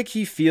feel like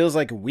he feels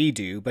like we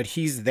do, but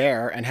he's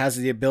there and has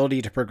the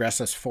ability to progress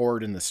us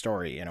forward in the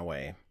story in a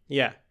way.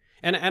 Yeah.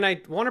 And I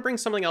want to bring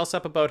something else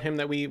up about him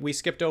that we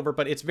skipped over,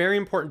 but it's very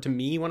important to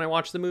me when I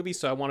watch the movie,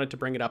 so I wanted to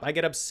bring it up. I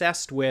get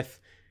obsessed with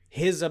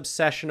his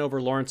obsession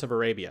over Lawrence of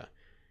Arabia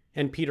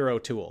and Peter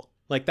O'Toole.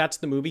 Like, that's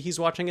the movie he's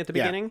watching at the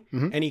beginning,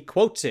 and he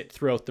quotes it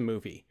throughout the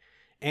movie.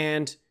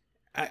 And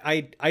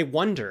I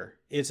wonder,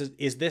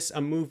 is this a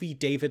movie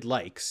David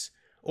likes,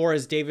 or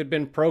has David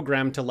been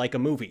programmed to like a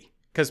movie?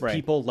 Because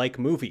people like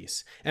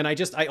movies. And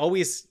I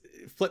always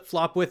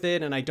flip-flop with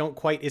it, and I don't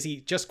quite, is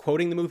he just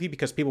quoting the movie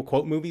because people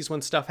quote movies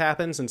when stuff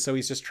happens, and so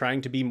he's just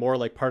trying to be more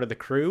like part of the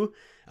crew?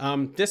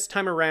 This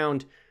time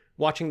around,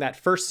 watching that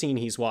first scene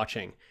he's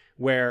watching,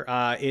 where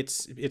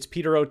it's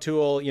Peter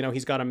O'Toole,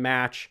 he's got a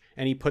match,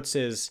 and he puts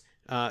his,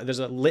 there's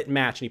a lit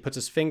match, and he puts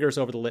his fingers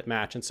over the lit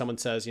match, and someone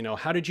says,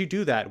 how did you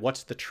do that?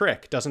 What's the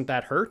trick? Doesn't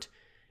that hurt?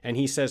 And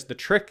he says the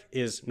trick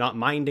is not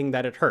minding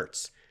that it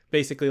hurts.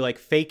 Basically, like,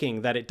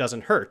 faking that it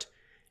doesn't hurt.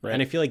 Right.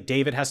 And I feel like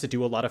David has to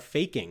do a lot of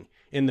faking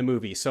in the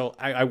movie. So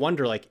I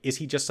wonder, like, is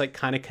he just, like,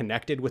 kind of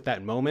connected with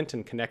that moment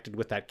and connected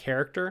with that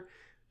character?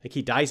 Like,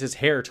 he dyes his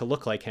hair to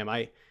look like him.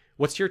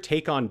 What's your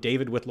take on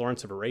David with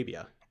Lawrence of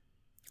Arabia?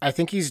 I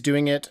think he's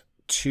doing it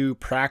to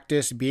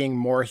practice being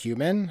more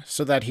human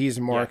so that he's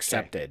more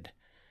accepted.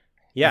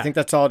 Yeah. I think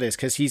that's all it is,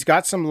 because he's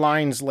got some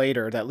lines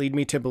later that lead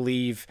me to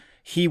believe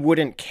he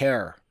wouldn't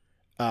care,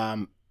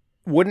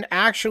 wouldn't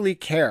actually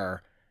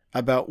care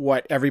about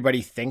what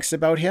everybody thinks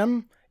about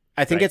him.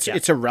 I think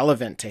it's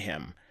irrelevant to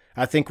him.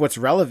 I think what's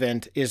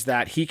relevant is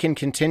that he can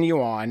continue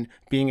on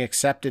being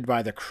accepted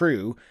by the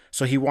crew.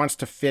 So he wants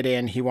to fit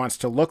in. He wants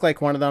to look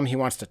like one of them. He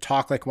wants to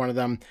talk like one of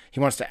them.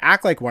 He wants to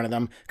act like one of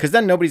them, because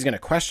then nobody's going to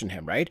question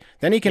him, right?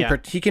 Then he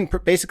can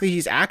basically,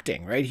 he's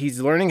acting, right? He's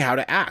learning how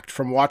to act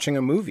from watching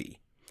a movie.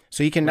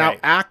 So he can now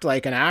act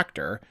like an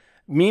actor.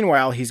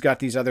 Meanwhile, he's got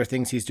these other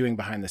things he's doing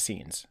behind the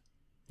scenes.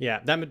 Yeah,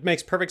 that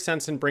makes perfect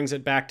sense and brings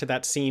it back to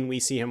that scene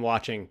we see him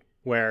watching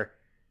where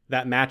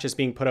that match is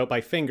being put out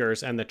by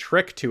fingers, and the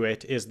trick to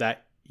it is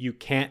that you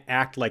can't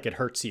act like it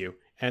hurts you.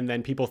 And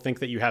then people think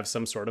that you have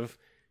some sort of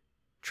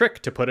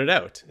trick to put it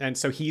out. And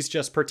so he's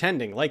just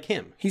pretending like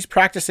him. He's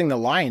practicing the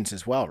lines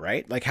as well,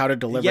 right? Like how to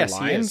deliver Yes,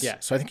 lines. he is, yeah.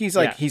 So I think he's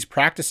like, Yeah. he's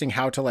practicing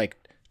how to like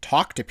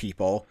talk to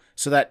people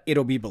so that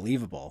it'll be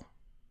believable.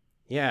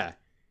 Yeah.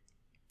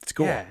 It's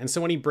cool. Yeah. And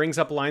so when he brings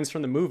up lines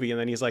from the movie and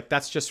then he's like,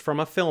 that's just from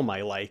a film I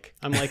like.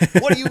 I'm like,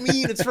 what do you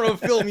mean it's from a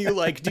film you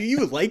like? Do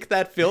you like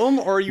that film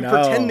or are you No.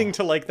 pretending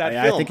to like that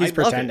film? I think he's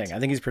love pretending. it. I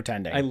think he's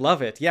pretending. I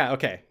love it. Yeah.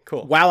 Okay,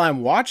 cool. While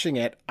I'm watching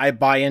it, I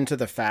buy into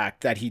the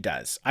fact that he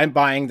does. I'm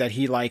buying that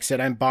he likes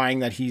it. I'm buying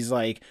that he's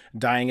like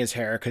dyeing his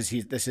hair because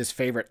this is his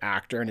favorite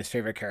actor and his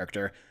favorite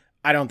character.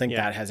 I don't think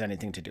that has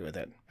anything to do with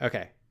it.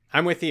 Okay.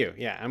 I'm with you.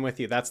 Yeah, I'm with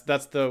you. That's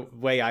the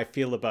way I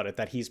feel about it,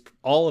 that he's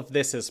all of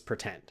this is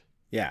pretend.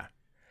 Yeah.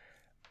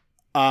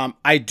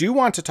 I do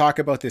want to talk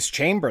about this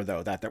chamber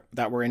though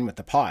that we're in with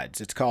the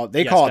pods. It's called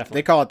they call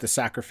it the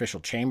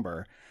sacrificial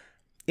chamber.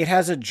 It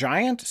has a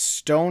giant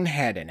stone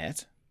head in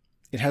it.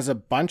 It has a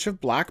bunch of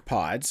black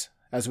pods,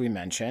 as we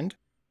mentioned.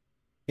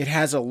 It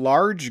has a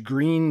large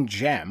green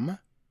gem.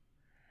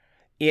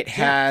 It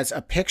has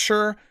a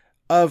picture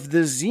of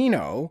the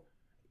Xeno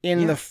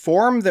in the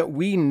form that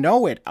we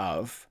know it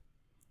of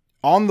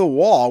on the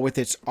wall with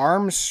its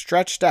arms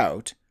stretched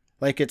out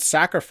like it's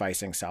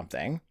sacrificing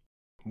something.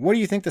 What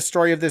do you think the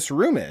story of this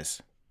room is?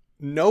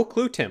 No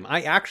clue, Tim.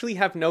 I actually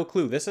have no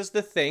clue. This is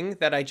the thing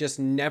that I just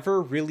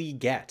never really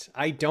get.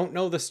 I don't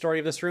know the story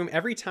of this room.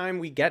 Every time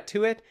we get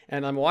to it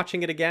and I'm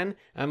watching it again,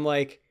 I'm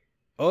like,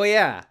 oh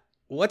yeah,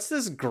 what's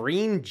this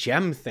green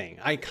gem thing?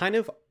 I kind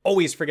of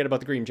always forget about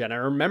the green gem. I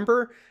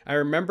remember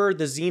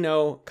the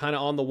Xeno kind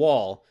of on the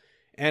wall,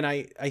 and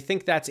I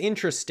think that's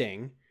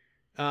interesting.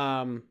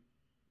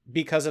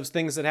 Because of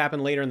things that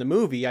happen later in the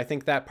movie, I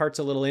think that part's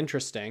a little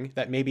interesting,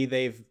 that maybe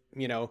they've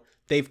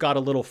got a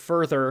little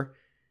further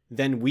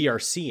than we are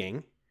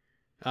seeing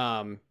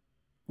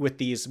with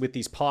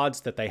these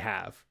pods that they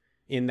have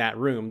in that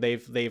room.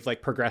 They've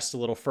like progressed a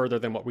little further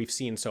than what we've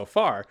seen so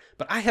far,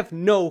 but I have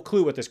no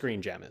clue what this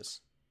green gem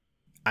is.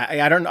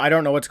 I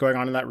don't know what's going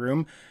on in that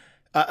room.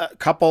 A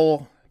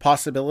couple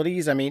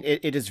possibilities. I mean,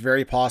 it is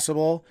very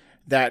possible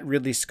that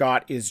Ridley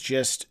Scott is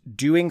just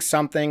doing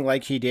something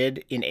like he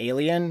did in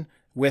Alien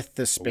with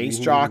the space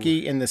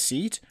jockey in the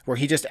seat, where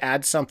he just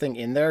adds something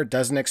in there,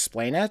 doesn't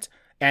explain it,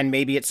 and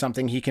maybe it's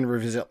something he can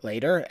revisit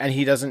later, and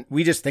he doesn't.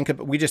 We just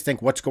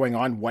think what's going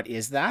on. What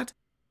is that?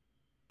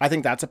 I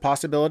think that's a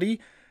possibility.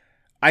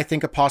 I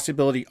think a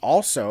possibility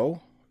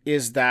also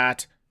is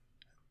that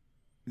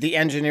the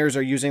engineers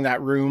are using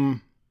that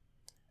room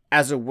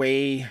as a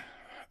way,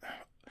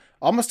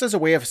 almost as a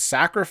way of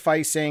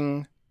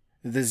sacrificing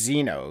the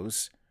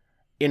Xenos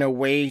in a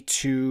way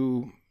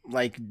to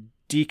like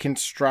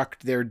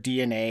deconstruct their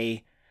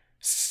DNA,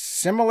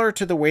 similar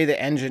to the way the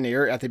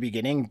engineer at the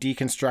beginning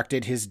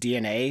deconstructed his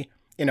DNA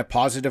in a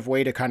positive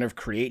way to kind of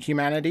create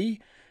humanity.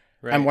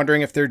 Right. I'm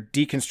wondering if they're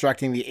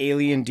deconstructing the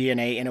alien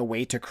DNA in a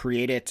way to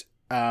create it,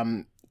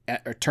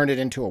 or turn it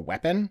into a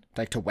weapon,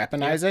 like to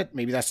weaponize it.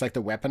 Maybe that's like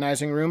the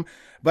weaponizing room.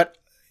 But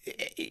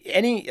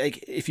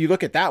if you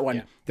look at that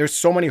one, there's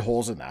so many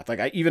holes in that. Like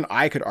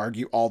I could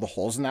argue all the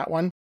holes in that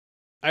one.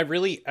 I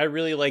really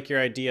like your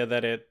idea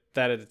that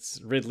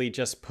it's Ridley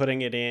just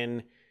putting it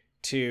in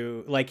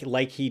to like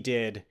he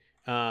did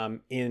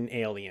in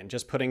Alien,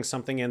 just putting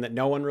something in that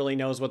no one really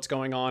knows what's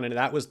going on, and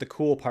that was the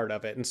cool part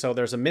of it. And so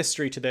there's a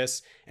mystery to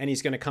this, and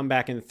he's going to come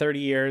back in 30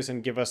 years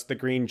and give us the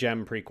Green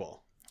Gem prequel.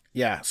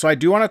 Yeah. So I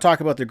do want to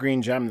talk about the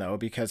Green Gem though,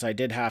 because I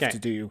did have to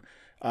do.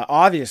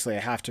 Obviously,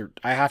 I have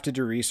to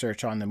do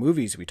research on the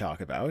movies we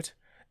talk about,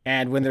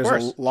 and when there's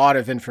a lot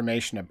of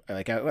information,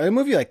 like a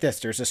movie like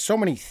this, there's just so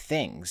many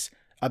things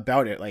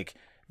about it. Like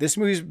this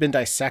movie's been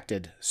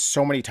dissected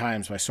so many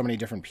times by so many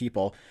different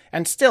people,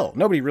 and still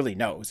nobody really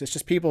knows. It's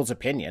just people's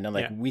opinion,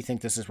 and we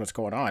think this is what's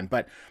going on.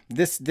 But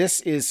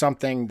this is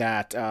something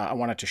that I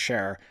wanted to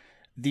share.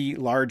 The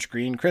large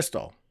green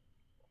crystal.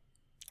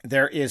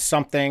 There is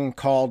something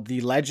called the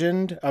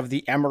Legend of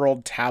the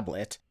Emerald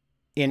Tablet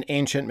in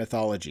ancient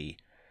mythology.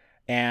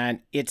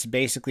 And it's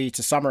basically,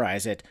 to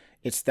summarize it,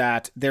 it's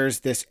that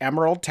there's this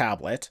emerald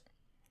tablet,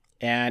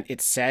 and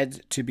it's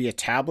said to be a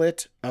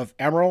tablet of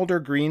emerald or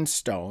green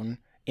stone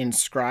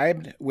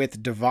inscribed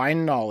with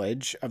divine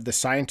knowledge of the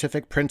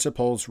scientific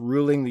principles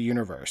ruling the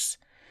universe.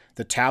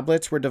 The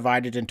tablets were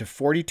divided into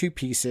 42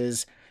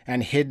 pieces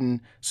and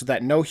hidden so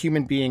that no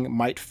human being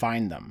might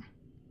find them.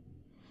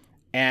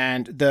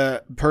 And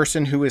the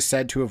person who is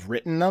said to have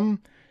written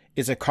them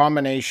is a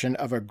combination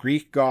of a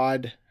Greek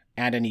god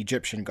and an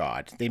Egyptian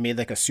god. They made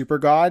like a super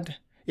god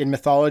in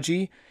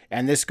mythology,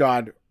 and this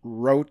god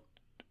wrote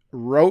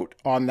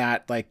on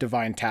that like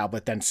divine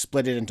tablet, then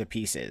split it into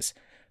pieces.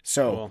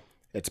 So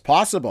It's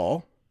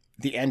possible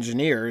the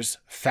engineers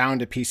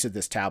found a piece of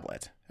this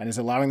tablet and is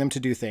allowing them to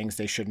do things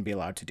they shouldn't be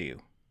allowed to do.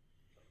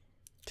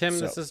 Tim,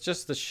 this is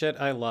just the shit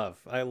I love.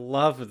 I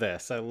love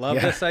this. I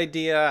love this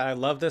idea. I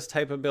love this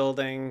type of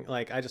building.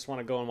 Like, I just want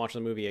to go and watch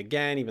the movie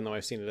again, even though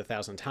I've seen it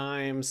 1,000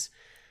 times.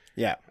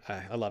 Yeah.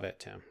 I love it,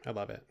 Tim. I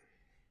love it.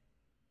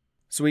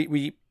 So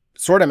we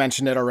sort of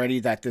mentioned it already,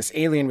 that this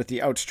alien with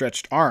the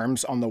outstretched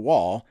arms on the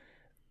wall,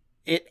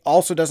 it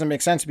also doesn't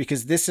make sense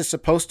because this is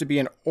supposed to be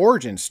an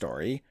origin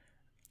story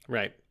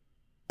Right.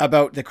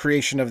 about the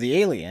creation of the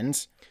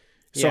aliens.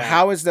 So Yeah.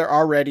 how is there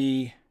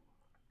already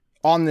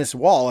on this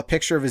wall a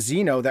picture of a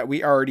Xeno that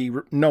we already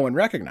know and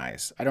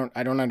recognize? I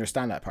don't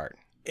understand that part.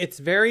 It's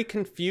very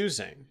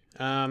confusing.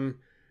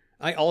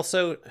 I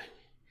also,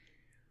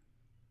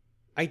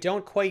 I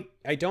don't quite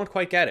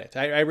get it.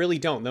 I really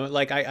don't.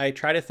 Like, I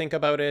try to think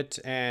about it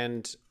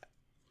and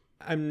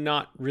I'm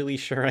not really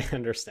sure I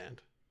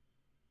understand.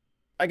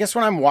 I guess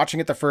when I'm watching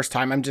it the first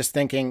time, I'm just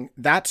thinking,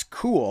 that's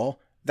cool.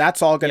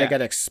 That's all going to Yeah.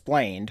 get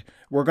explained.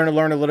 We're going to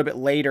learn a little bit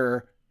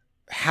later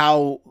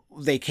how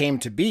they came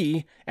to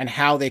be and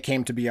how they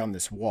came to be on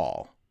this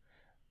wall.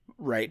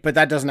 Right. But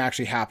that doesn't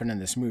actually happen in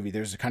this movie.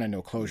 There's kind of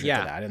no closure Yeah.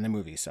 to that in the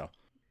movie. So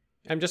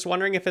I'm just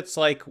wondering if it's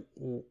like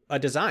a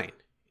design.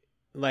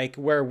 Like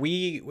where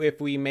if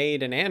we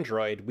made an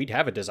android, we'd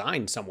have a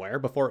design somewhere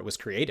before it was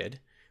created.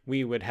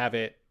 We would have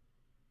it,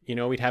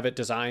 we'd have it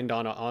designed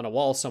on a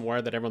wall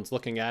somewhere that everyone's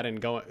looking at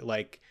and going,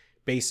 like,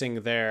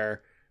 basing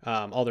their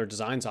all their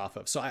designs off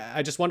of. So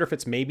I just wonder if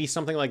it's maybe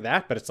something like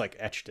that, but it's like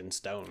etched in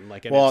stone.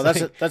 Like, and well,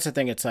 it's that's the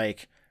thing. It's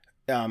like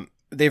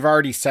they've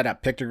already set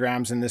up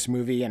pictograms in this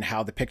movie and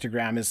how the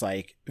pictogram is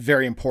like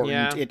very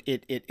important. Yeah.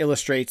 It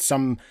illustrates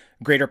some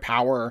greater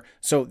power.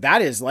 So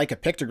that is like a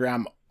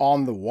pictogram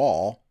on the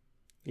wall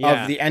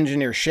of the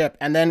engineer ship.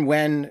 And then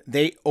when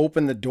they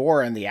open the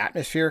door and the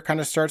atmosphere kind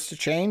of starts to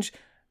change,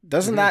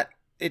 doesn't that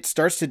it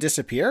starts to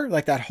disappear?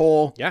 Like that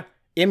whole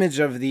image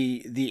of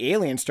the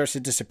alien starts to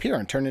disappear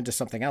and turn into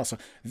something else. So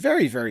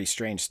very, very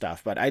strange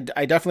stuff. But I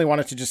definitely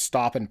wanted to just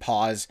stop and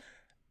pause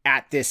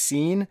at this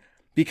scene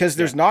because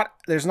there's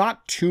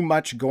not too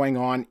much going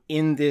on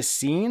in this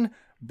scene,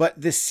 but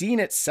the scene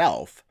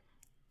itself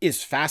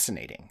is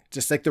fascinating.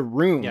 Just like the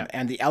room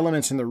and the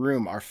elements in the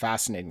room are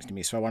fascinating to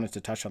me. So I wanted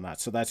to touch on that.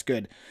 So that's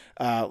good.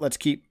 Let's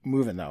keep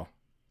moving though.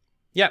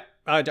 Yeah,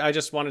 I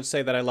just wanted to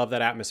say that I love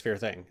that atmosphere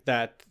thing,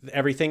 that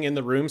everything in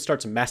the room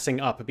starts messing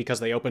up because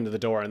they opened the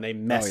door and they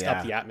messed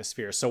up the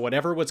atmosphere. So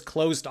whatever was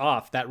closed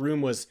off, that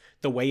room was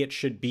the way it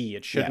should be.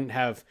 It shouldn't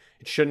have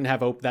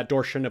that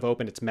door shouldn't have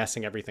opened. It's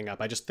messing everything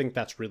up. I just think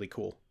that's really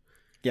cool.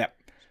 Yep.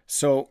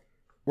 So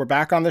we're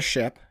back on the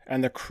ship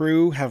and the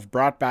crew have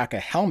brought back a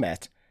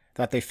helmet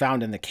that they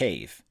found in the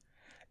cave.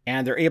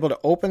 And they're able to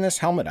open this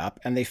helmet up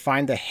and they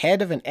find the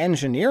head of an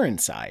engineer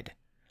inside.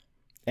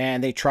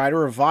 And they try to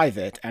revive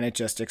it, and it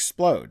just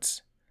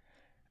explodes.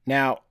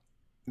 Now,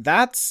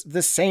 that's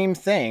the same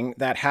thing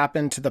that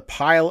happened to the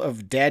pile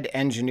of dead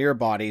engineer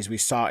bodies we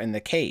saw in the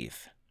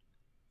cave.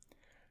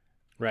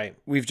 Right.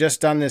 We've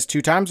just done this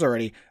 2 times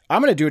already.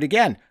 I'm going to do it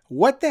again.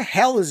 What the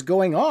hell is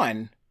going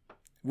on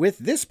with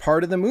this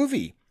part of the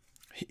movie?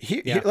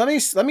 Let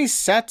me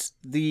set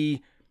the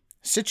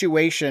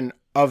situation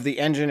of the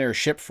engineer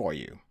ship for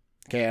you.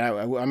 Okay,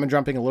 I'm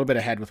jumping a little bit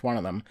ahead with one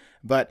of them,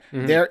 but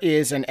there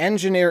is an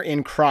engineer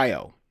in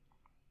cryo.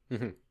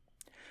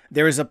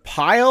 There is a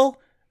pile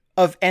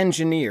of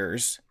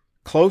engineers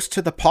close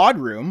to the pod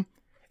room,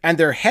 and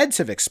their heads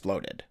have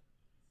exploded.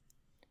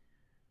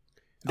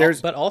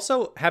 But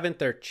also, haven't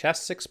their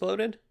chests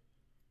exploded?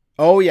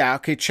 Oh yeah,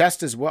 okay,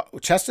 chest as well.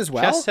 Chests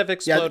have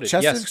exploded.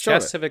 Yeah,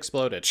 chests have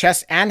exploded.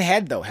 Chest and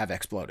head though have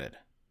exploded.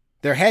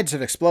 Their heads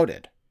have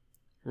exploded.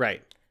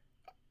 Right.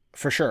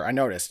 For sure, I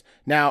noticed.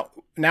 Now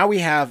we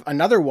have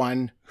another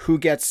one who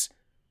gets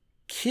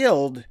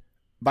killed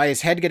by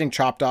his head getting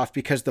chopped off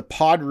because the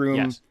pod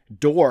room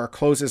door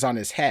closes on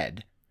his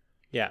head.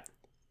 Yeah.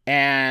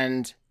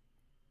 And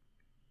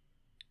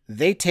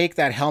they take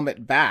that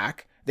helmet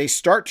back. They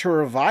start to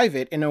revive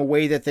it in a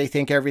way that they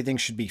think everything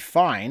should be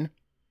fine.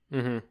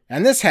 And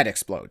this head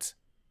explodes.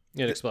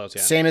 It explodes,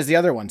 yeah. Same as the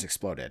other ones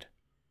exploded.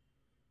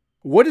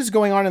 What is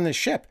going on in this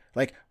ship?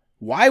 Like,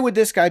 why would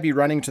this guy be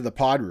running to the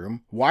pod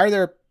room? Why are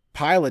there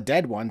pile of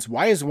dead ones?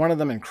 Why is one of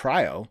them in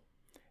cryo?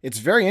 It's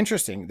very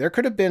interesting. There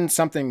could have been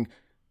something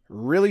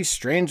really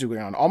strange going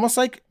on. Almost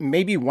like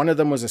maybe one of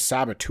them was a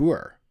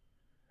saboteur.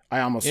 I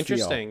almost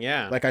Interesting, feel.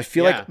 yeah. Like I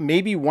feel like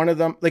maybe one of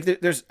them, like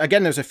there's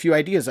a few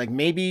ideas. Like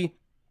maybe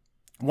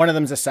one of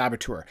them's a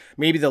saboteur.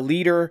 Maybe the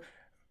leader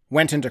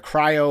went into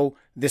cryo.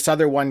 This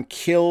other one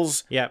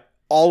kills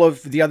all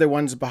of the other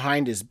ones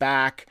behind his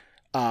back.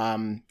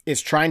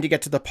 Is trying to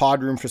get to the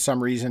pod room for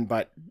some reason,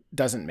 but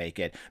doesn't make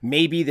it.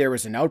 Maybe there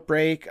was an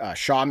outbreak.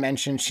 Shaw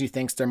mentioned she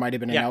thinks there might have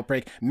been an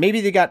outbreak.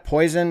 Maybe they got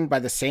poisoned by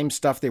the same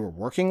stuff they were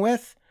working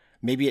with.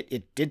 Maybe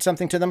it did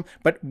something to them.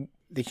 But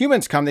the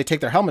humans come, they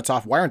take their helmets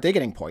off. Why aren't they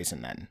getting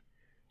poisoned then?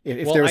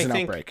 If there was an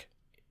outbreak.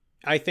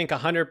 I think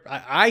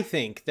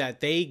that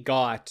they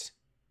got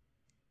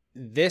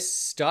this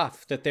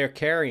stuff that they're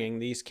carrying,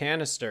 these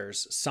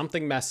canisters,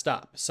 something messed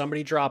up.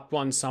 Somebody dropped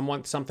one,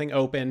 something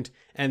opened,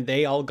 and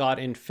they all got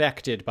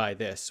infected by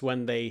this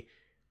when they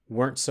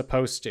weren't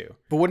supposed to.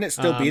 But wouldn't it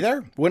still be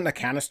there? Wouldn't a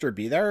canister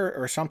be there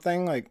or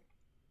something? Like,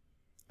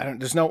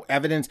 there's no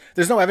evidence.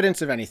 There's no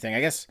evidence of anything, I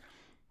guess.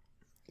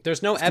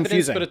 There's no evidence,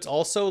 confusing. But it's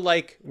also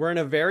like we're in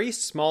a very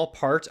small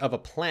part of a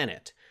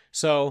planet.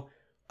 So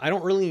I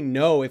don't really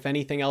know if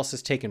anything else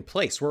has taken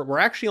place. We're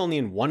actually only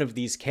in one of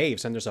these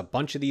caves, and there's a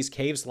bunch of these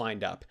caves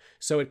lined up.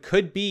 So it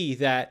could be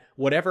that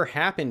whatever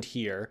happened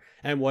here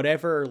and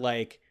whatever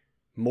like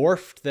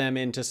morphed them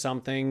into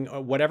something,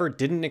 or whatever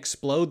didn't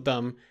explode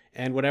them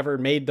and whatever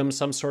made them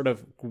some sort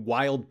of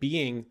wild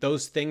being,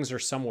 those things are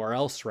somewhere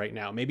else right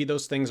now. Maybe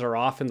those things are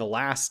off in the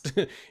last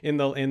in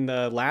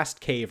the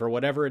last cave or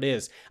whatever it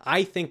is.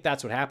 I think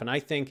that's what happened. I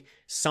think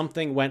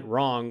something went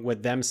wrong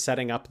with them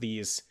setting up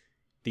these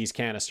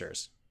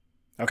canisters.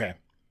 Okay.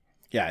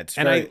 Yeah, it's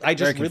and very, I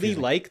just very really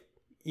confusing. like,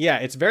 yeah,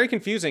 it's very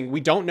confusing.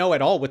 We don't know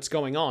at all what's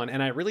going on.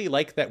 And I really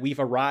like that we've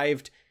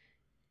arrived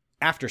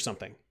after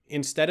something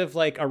instead of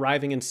like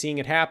arriving and seeing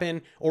it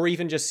happen or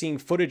even just seeing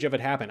footage of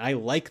it happen. I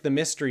like the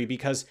mystery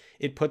because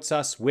it puts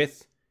us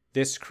with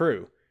this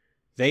crew.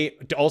 They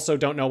also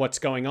don't know what's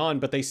going on,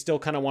 but they still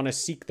kind of want to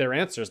seek their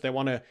answers. They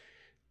want to,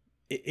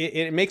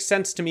 it makes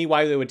sense to me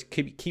why they would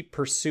keep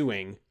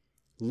pursuing,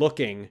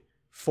 looking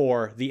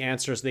for the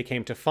answers they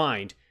came to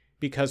find,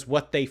 because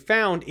what they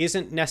found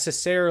isn't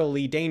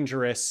necessarily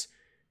dangerous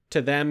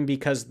to them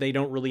because they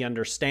don't really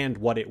understand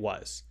what it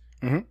was.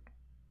 Mm-hmm.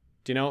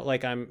 Do you know?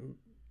 Like I know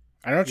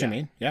what you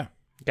mean. Yeah.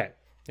 Okay.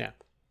 Yeah.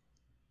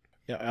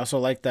 Yeah. I also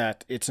like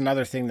that it's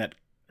another thing that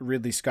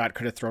Ridley Scott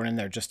could have thrown in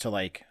there just to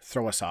like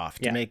throw us off,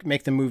 to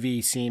make the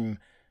movie seem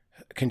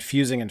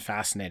confusing and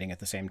fascinating at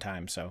the same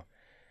time. So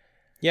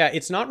yeah,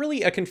 it's not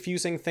really a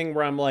confusing thing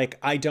where I'm like,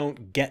 I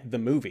don't get the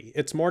movie.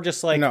 It's more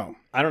just like, no,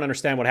 I don't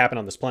understand what happened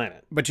on this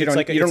planet. But you it's don't,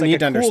 like, you don't it's need like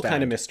to a understand. Cool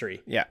kind of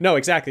mystery. Yeah. No,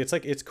 exactly. It's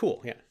like, it's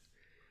cool. Yeah.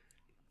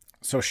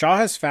 So Shaw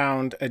has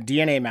found a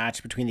DNA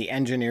match between the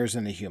engineers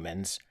and the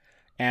humans,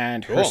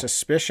 and her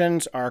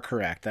suspicions are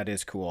correct. That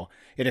is cool.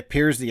 It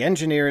appears the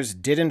engineers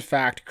did in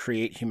fact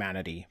create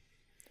humanity.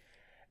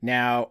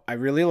 Now, I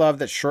really love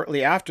that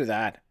shortly after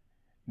that,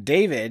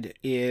 David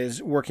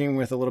is working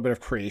with a little bit of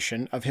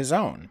creation of his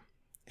own.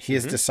 He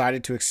has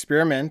decided to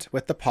experiment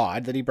with the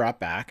pod that he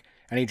brought back,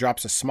 and he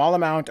drops a small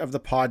amount of the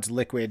pod's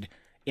liquid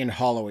in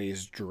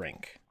Holloway's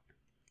drink.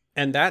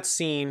 And that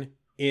scene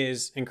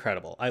is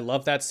incredible. I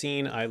love that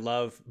scene. I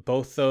love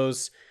both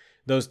those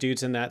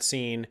dudes in that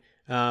scene.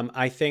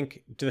 I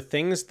think the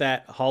things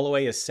that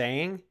Holloway is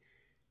saying,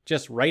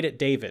 just right at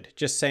David,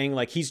 just saying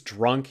like he's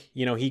drunk,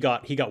 you know, he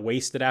got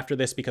wasted after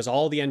this because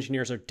all the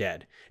engineers are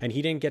dead and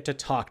he didn't get to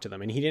talk to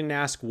them and he didn't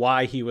ask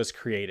why he was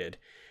created.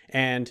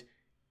 And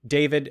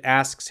David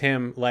asks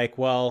him like,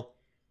 well,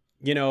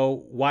 you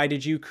know, why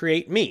did you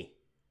create me?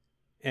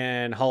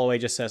 And Holloway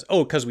just says,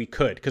 oh, because we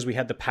could, because we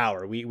had the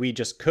power. We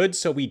just could,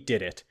 so we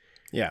did it.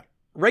 Yeah.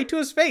 Right to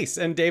his face.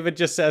 And David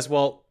just says,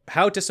 well,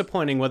 how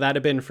disappointing would that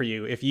have been for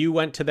you if you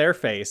went to their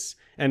face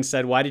and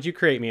said, why did you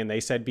create me? And they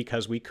said,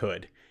 because we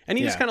could. And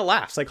he just kind of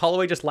laughs. Like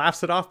Holloway just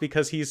laughs it off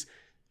because he's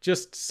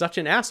just such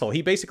an asshole.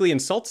 He basically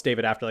insults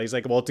David after that. He's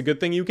like, well, it's a good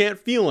thing you can't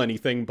feel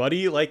anything,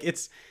 buddy. Like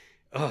it's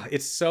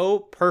so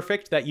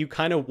perfect that you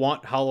kind of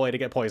want Holloway to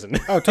get poisoned.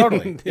 Oh,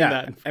 totally.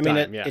 Yeah. I mean,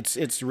 it's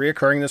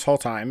reoccurring this whole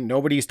time.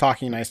 Nobody's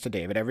talking nice to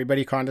David.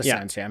 Everybody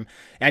condescends him.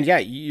 And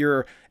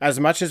you're, as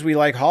much as we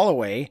like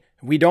Holloway,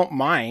 we don't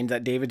mind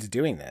that David's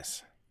doing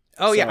this.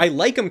 Oh, yeah. I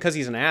like him because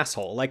he's an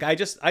asshole. Like, I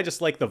just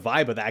like the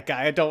vibe of that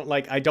guy. I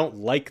don't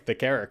like the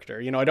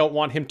character. You know, I don't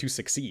want him to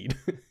succeed.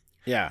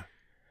 Yeah.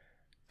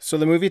 So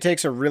the movie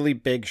takes a really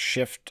big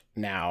shift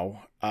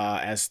now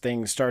as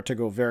things start to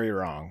go very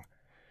wrong.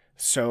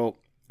 So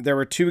there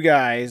were two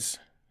guys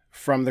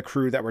from the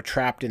crew that were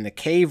trapped in the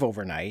cave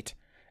overnight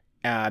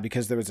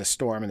because there was a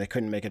storm and they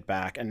couldn't make it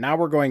back. And now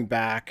we're going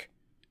back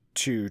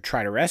to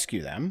try to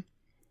rescue them.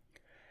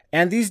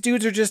 And these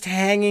dudes are just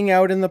hanging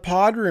out in the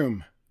pod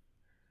room.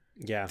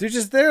 Yeah. They're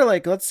just there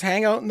like, let's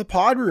hang out in the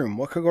pod room.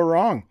 What could go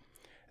wrong?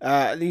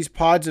 These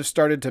pods have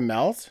started to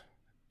melt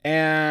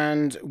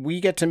and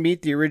we get to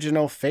meet the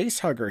original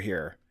face hugger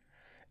here.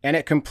 And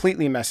it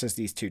completely messes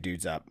these two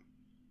dudes up.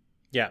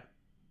 Yeah.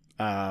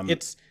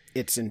 It's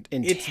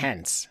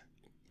intense.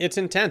 It's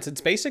intense.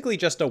 It's basically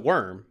just a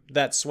worm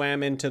that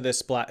swam into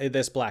this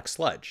black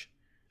sludge.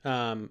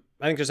 I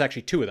think there's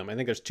actually two of them. I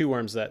think there's two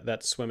worms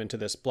that swim into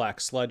this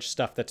black sludge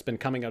stuff that's been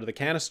coming out of the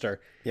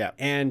canister. Yeah.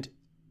 And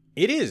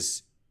it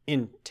is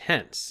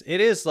intense.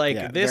 It is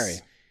like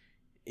this.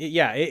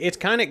 Very. It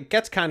kind of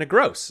gets kind of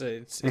gross.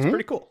 It's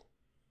pretty cool.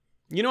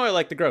 You know, I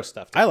like the gross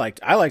stuff. I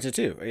liked it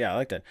too. Yeah, I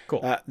liked it.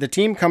 Cool. The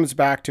team comes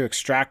back to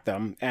extract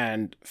them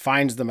and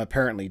finds them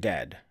apparently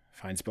dead.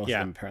 Finds both of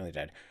them apparently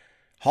dead.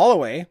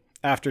 Holloway,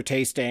 after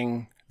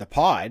tasting the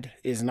pod,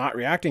 is not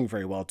reacting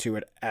very well to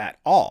it at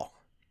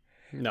all.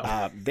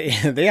 No.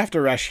 They have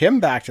to rush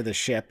him back to the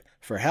ship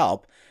for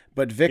help,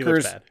 but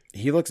Vickers...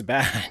 He looks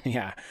bad.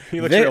 Yeah.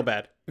 He looks real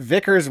bad.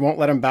 Vickers won't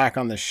let him back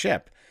on the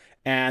ship.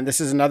 And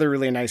this is another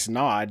really nice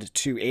nod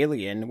to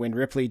Alien when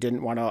Ripley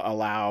didn't want to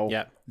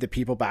allow the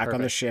people back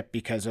on the ship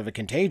because of a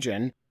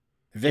contagion.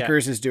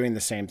 Vickers is doing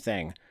the same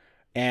thing.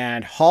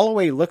 And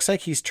Holloway looks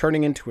like he's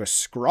turning into a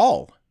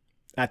Skrull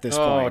at this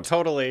point. Oh,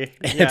 totally.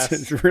 Yes.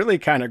 It's really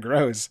kind of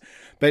gross.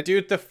 But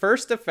dude, the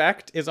first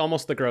effect is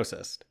almost the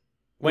grossest.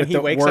 When he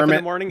wakes up in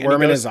the morning and he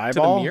goes his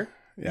eyeball? to the mirror.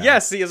 Yeah.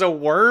 Yes, he has a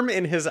worm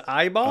in his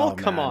eyeball. Oh,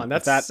 Come man. on,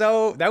 that's That-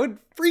 that would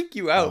freak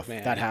you out, If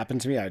man. that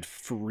happened to me, I'd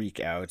freak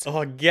out.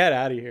 Oh, get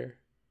out of here.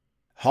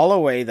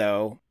 Holloway,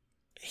 though,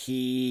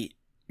 he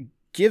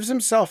gives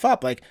himself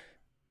up. Like,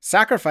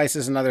 sacrifice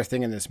is another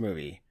thing in this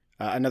movie,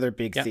 another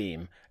big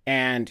theme.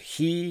 And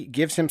he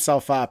gives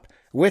himself up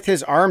with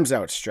his arms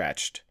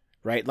outstretched,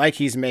 right? Like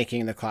he's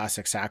making the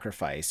classic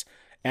sacrifice.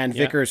 And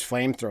Vickers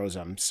flame throws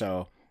him.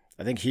 So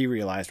I think he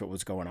realized what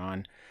was going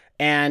on.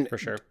 And For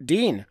sure.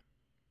 Dean,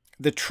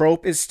 the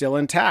trope is still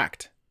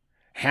intact.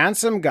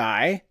 Handsome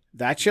guy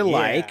that you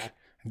like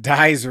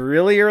dies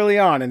really early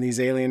on in these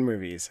alien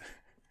movies.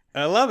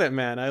 I love it,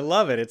 man. I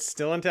love it. It's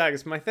still intact.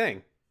 It's my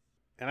thing.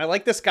 And I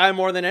like this guy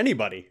more than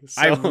anybody. So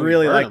I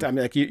really burn liked him. him. I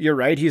mean, like you're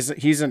right.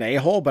 He's an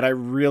a-hole, but I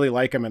really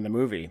like him in the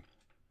movie.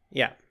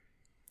 Yeah.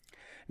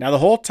 Now, the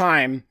whole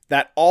time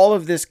that all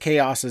of this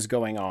chaos is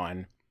going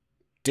on,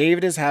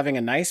 David is having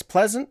a nice,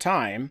 pleasant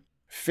time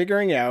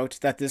figuring out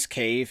that this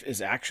cave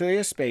is actually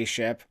a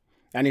spaceship,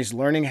 and he's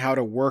learning how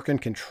to work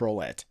and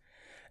control it.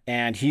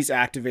 And he's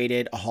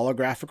activated a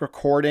holographic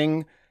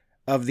recording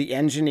of the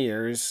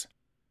engineers.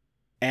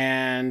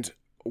 And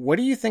what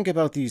do you think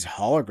about these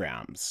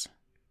holograms?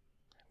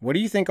 What do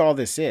you think all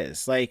this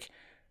is? Like,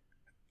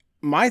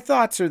 my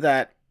thoughts are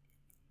that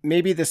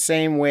maybe the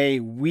same way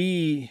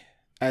we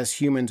as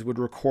humans would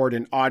record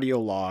an audio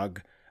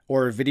log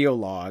or a video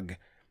log,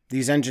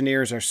 these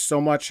engineers are so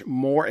much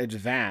more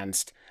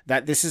advanced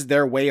that this is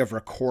their way of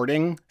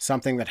recording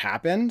something that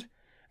happened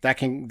that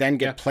can then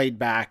get played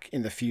back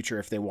in the future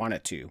if they want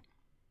it to,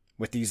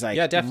 with these like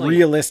definitely.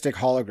 realistic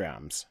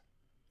holograms.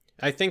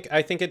 I think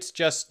it's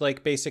just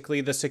like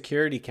basically the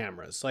security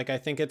cameras. Like I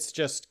think it's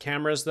just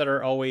cameras that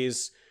are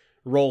always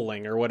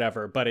rolling or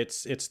whatever, but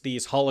it's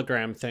these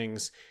hologram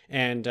things.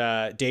 And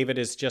David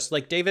is just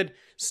like, David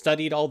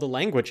studied all the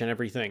language and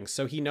everything,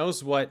 so he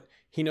knows what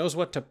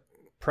to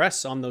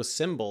press on those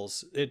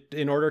symbols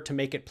in order to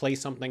make it play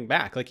something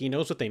back. Like he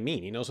knows what they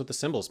mean. He knows what the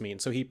symbols mean.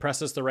 So he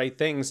presses the right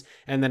things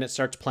and then it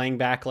starts playing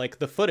back like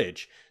the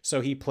footage. So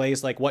he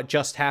plays like what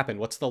just happened.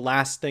 What's the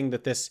last thing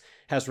that this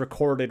has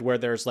recorded where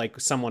there's like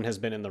someone has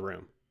been in the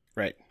room.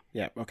 Right.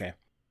 Yeah. Okay.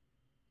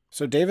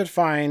 So David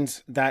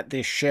finds that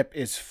this ship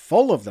is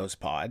full of those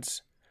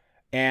pods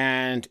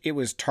and it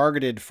was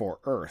targeted for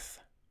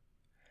Earth.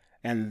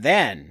 And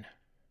then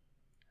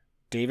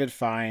David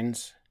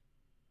finds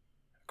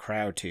a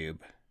cryotube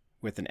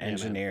with an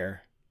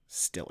engineer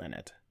still in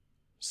it.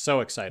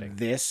 So exciting.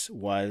 This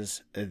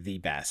was the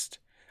best.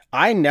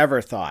 I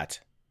never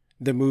thought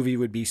the movie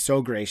would be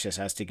so gracious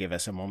as to give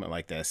us a moment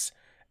like this.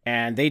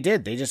 And they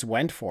did. They just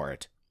went for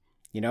it.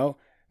 You know,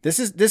 this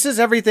is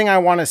everything I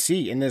want to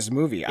see in this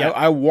movie. Yep.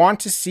 I want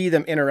to see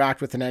them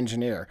interact with an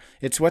engineer.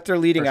 It's what they're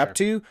leading up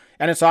to.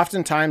 And it's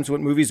oftentimes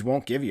what movies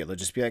won't give you. They'll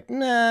just be like,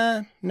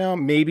 nah, no,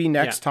 maybe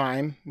next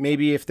time.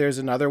 Maybe if there's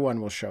another one,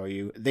 we'll show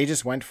you. They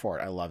just went for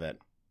it. I love it.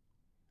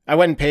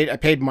 I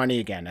paid money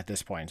again at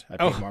this point. I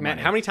paid more man,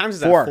 money. how many times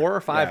is that? 4. 4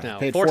 or 5 now?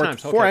 Paid 4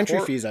 times. Four Okay, entry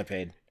 4. fees I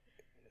paid.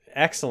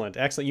 Excellent.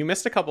 You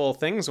missed a couple of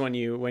things when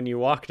you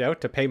walked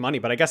out to pay money,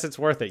 but I guess it's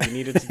worth it. You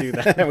needed to do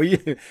that. Will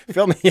you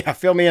fill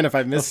me in if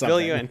I missed I'll something.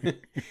 fill you in.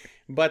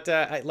 But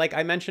like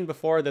I mentioned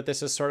before, that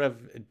this is sort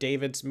of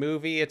David's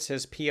movie. It's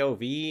his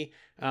POV.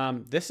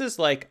 This is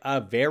like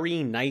a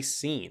very nice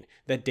scene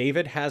that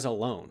David has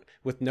alone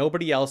with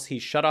nobody else.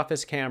 He's shut off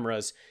his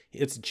cameras.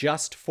 It's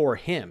just for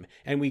him.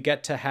 And we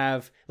get to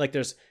have like,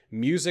 there's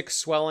music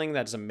swelling.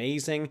 That's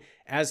amazing.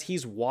 As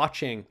he's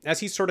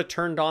sort of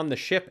turned on the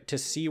ship to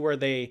see where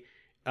they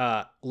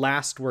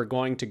last were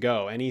going to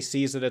go. And he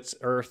sees that it's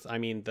Earth. I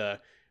mean, the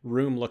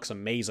room looks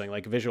amazing.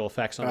 Like visual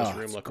effects on this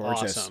room look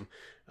gorgeous.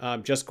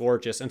 awesome. Just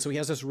gorgeous. And so he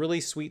has this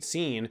really sweet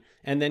scene,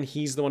 and then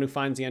he's the one who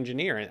finds the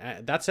engineer.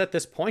 And that's at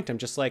this point, I'm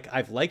just like,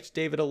 I've liked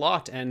David a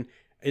lot, and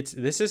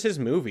this is his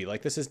movie.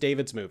 Like, this is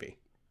David's movie.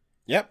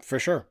 Yep, for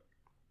sure.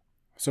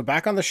 So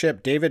back on the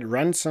ship, David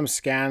runs some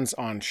scans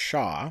on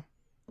Shaw,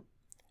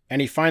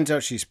 and he finds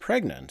out she's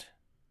pregnant.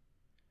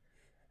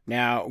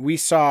 Now, we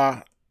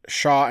saw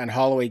Shaw and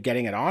Holloway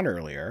getting it on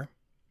earlier,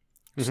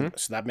 so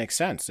that makes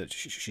sense that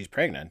she's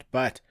pregnant,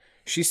 but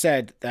she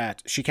said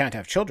that she can't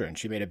have children.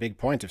 She made a big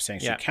point of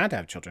saying she can't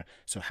have children.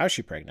 So how's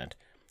she pregnant?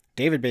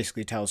 David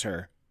basically tells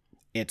her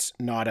it's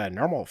not a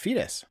normal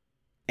fetus.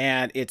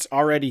 And it's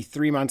already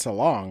 3 months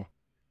along.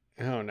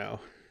 Oh, no.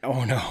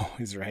 Oh, no,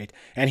 he's right.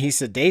 And he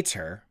sedates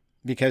her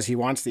because he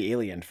wants the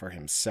alien for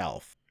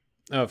himself.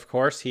 Of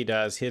course he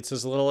does. It's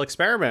his little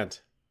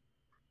experiment.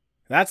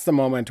 That's the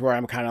moment where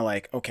I'm kind of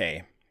like,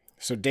 okay,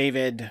 so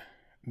David,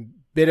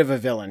 bit of a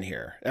villain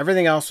here.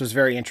 Everything else was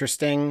very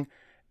interesting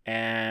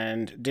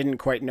and didn't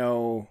quite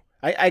know.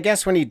 I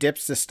guess when he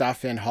dips the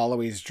stuff in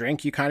Holloway's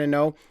drink, you kind of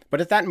know. But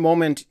at that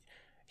moment,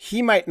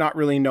 he might not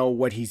really know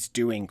what he's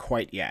doing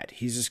quite yet.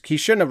 He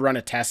shouldn't have run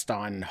a test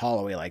on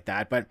Holloway like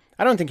that. But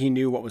I don't think he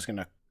knew what was going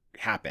to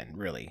happen,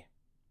 really.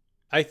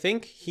 I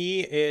think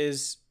he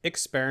is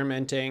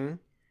experimenting,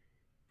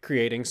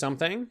 creating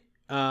something,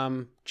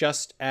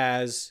 just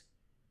as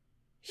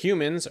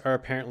humans are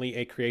apparently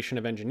a creation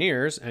of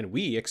engineers and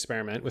we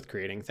experiment with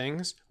creating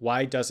things.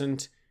 Why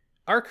doesn't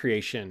our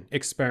creation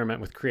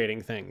experiment with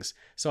creating things.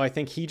 So I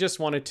think he just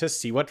wanted to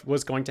see what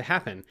was going to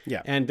happen.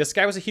 Yeah. And this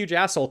guy was a huge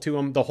asshole to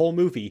him the whole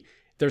movie.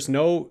 There's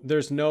no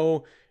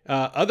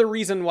other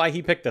reason why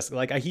he picked this.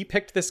 Like, he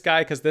picked this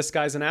guy because this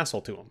guy's an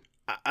asshole to him.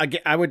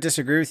 I would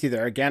disagree with you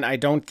there. Again, I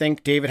don't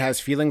think David has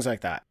feelings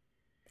like that.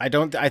 I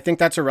think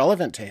that's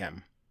irrelevant to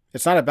him.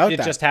 It's not about that.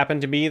 It just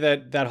happened to be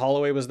that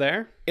Holloway was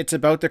there. It's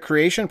about the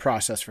creation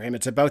process for him.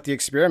 It's about the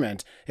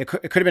experiment. It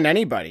could have been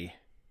anybody.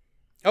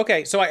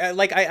 Okay, so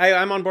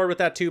I'm on board with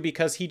that too,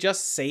 because he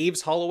just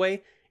saves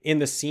Holloway in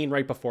the scene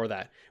right before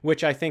that,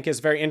 which I think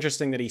is very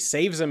interesting that he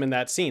saves him in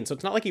that scene. So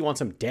it's not like he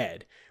wants him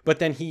dead, but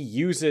then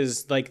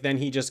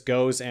he just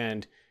goes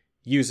and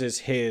uses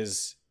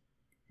his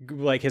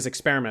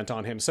experiment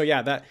on him. So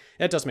yeah, that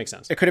does make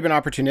sense. It could have been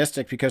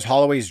opportunistic because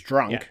Holloway's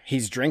drunk. Yeah.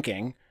 He's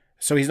drinking.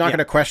 So he's not going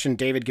to question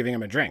David giving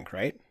him a drink,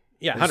 right?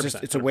 Yeah,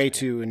 100%. It's a way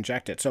to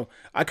inject it. So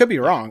I could be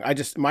wrong.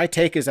 My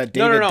take is that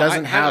David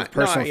doesn't have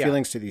personal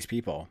feelings to these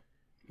people.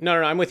 No,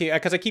 I'm with you,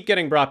 because I keep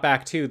getting brought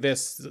back to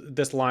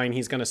this line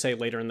he's going to say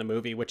later in the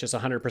movie, which is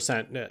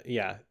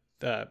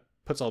 100%,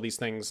 puts all these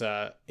things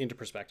into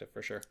perspective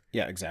for sure.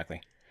 Yeah,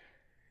 exactly.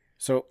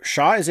 So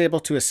Shaw is able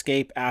to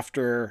escape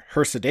after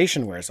her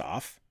sedation wears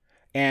off,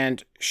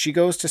 and she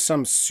goes to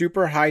some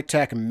super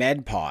high-tech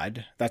med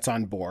pod that's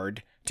on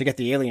board to get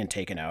the alien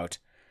taken out.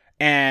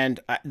 And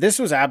this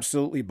was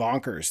absolutely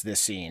bonkers, this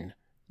scene.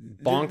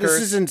 Bonkers.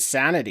 This is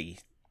insanity.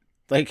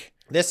 I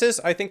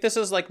think this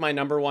is like my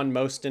number one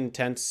most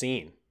intense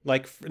scene.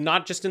 Like,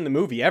 not just in the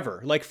movie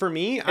ever. Like, for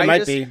me,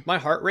 my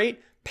heart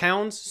rate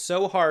pounds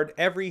so hard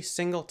every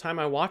single time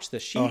I watch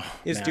this. She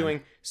is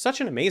doing such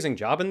an amazing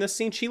job in this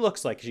scene. She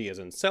looks like she is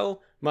in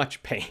so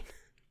much pain.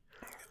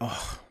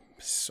 Oh,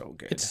 so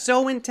good. It's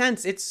so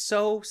intense. It's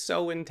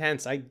so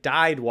intense. I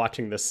died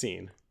watching this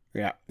scene.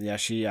 Yeah.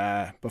 She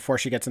before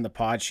she gets in the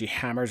pod, she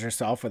hammers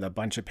herself with a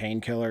bunch of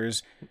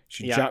painkillers.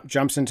 She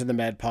jumps into the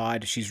med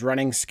pod. She's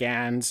running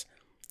scans.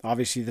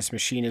 Obviously, this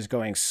machine is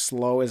going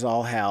slow as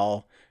all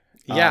hell.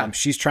 Yeah.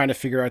 She's trying to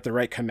figure out the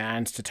right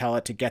commands to tell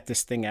it to get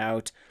this thing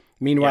out.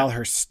 Meanwhile,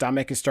 her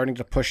stomach is starting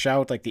to push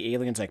out, like the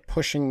alien's like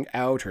pushing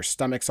out. Her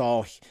stomach's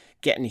all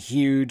getting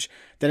huge.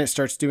 Then it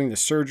starts doing the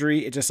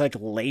surgery. It just like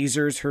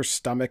lasers her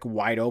stomach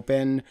wide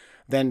open,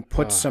 then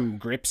puts some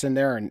grips in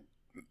there and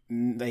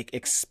like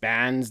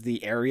expands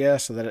the area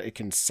so that it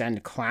can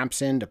send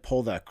clamps in to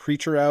pull the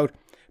creature out.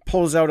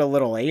 Pulls out a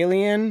little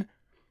alien,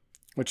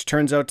 which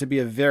turns out to be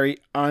a very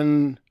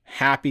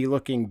unhappy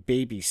looking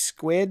baby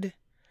squid.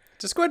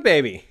 It's a squid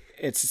baby.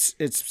 It's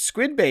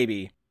Squid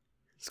Baby.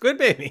 Squid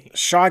Baby.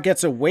 Shaw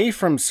gets away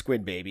from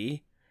Squid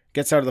Baby,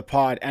 gets out of the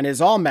pod, and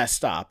is all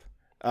messed up,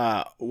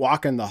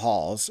 walking the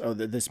halls.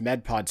 This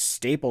med pod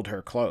stapled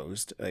her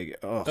closed. Like,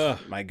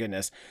 my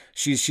goodness.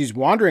 She's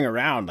wandering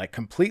around, like,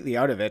 completely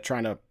out of it,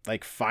 trying to,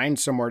 like, find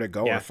somewhere to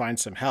go or find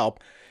some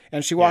help.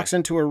 And she walks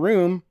into a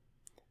room,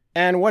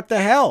 and what the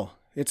hell?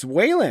 It's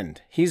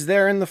Wayland. He's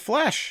there in the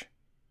flesh.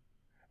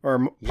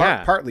 Or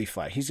partly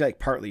flesh. He's, like,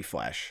 partly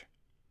flesh.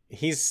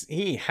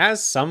 He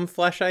has some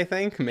flesh, I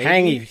think.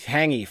 Maybe.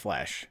 Hangy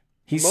flesh.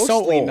 He's mostly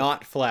so old.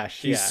 not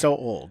flesh. He's so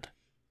old.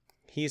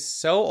 He's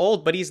so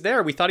old, but he's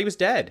there. We thought he was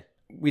dead.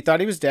 We thought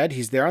he was dead.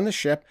 He's there on the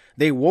ship.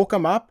 They woke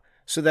him up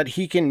so that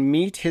he can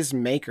meet his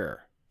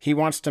maker. He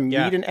wants to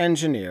meet an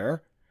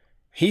engineer.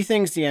 He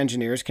thinks the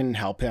engineers can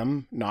help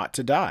him not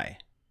to die.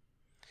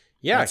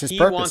 Yeah, that's his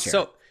purpose here.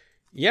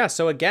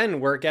 So again,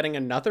 we're getting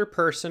another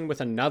person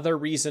with another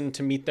reason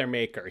to meet their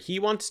maker. He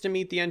wants to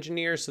meet the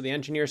engineers so the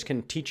engineers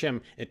can teach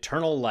him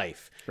eternal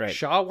life. Right.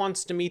 Shaw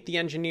wants to meet the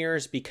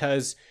engineers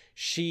because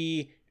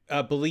she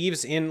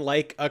believes in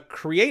like a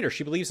creator.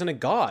 She believes in a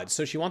god.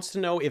 So she wants to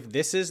know if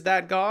this is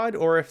that god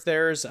or if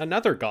there's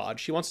another god.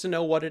 She wants to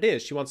know what it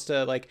is. She wants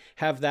to like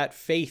have that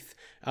faith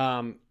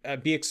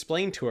be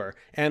explained to her.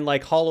 And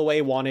like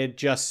Holloway wanted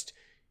just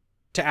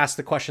to ask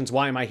the questions,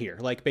 why am I here?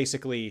 Like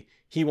basically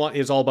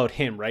is all about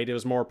him, right? It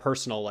was more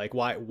personal. Like,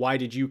 why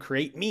did you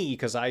create me?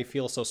 Because I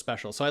feel so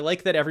special. So I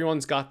like that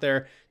everyone's got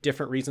their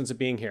different reasons of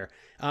being here.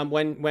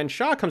 When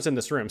Shaw comes in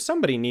this room,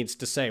 somebody needs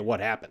to say what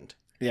happened.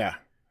 Yeah.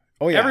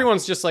 Oh yeah.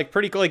 Everyone's just like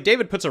pretty cool. Like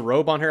David puts a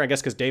robe on her, I guess,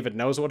 because David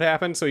knows what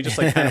happened. So he just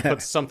like kind of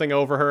puts something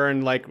over her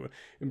and like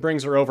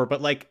brings her over.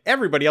 But like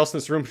everybody else in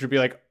this room should be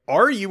like,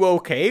 "Are you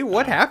okay?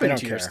 What happened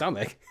to your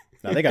stomach?"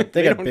 No, they got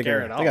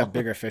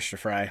bigger fish to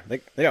fry.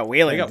 They got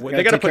Wayland.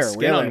 They got to put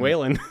skin on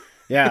Wayland.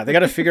 Yeah, they got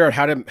to figure out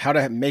how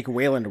to make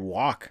Wayland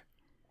walk.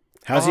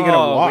 How's he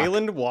gonna walk?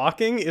 Wayland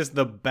walking is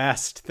the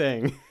best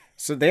thing.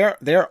 So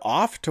they're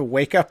off to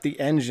wake up the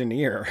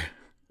engineer.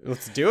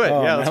 Let's do it.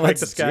 Let's wake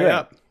this guy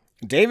up.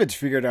 David's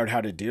figured out how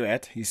to do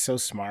it. He's so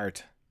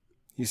smart.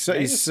 He's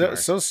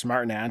so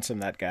smart and handsome,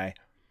 that guy.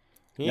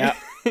 Yeah.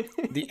 Now,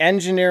 the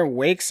engineer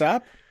wakes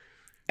up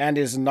and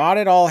is not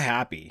at all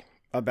happy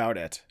about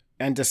it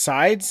and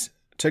decides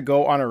to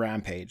go on a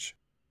rampage.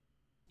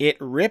 It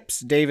rips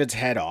David's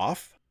head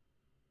off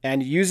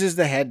and uses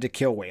the head to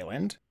kill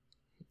Wayland.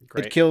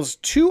 Great. It kills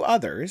 2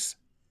 others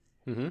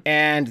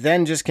and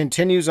then just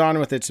continues on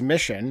with its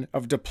mission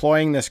of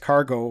deploying this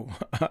cargo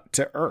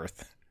to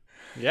Earth.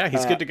 Yeah,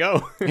 he's good to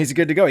go. He's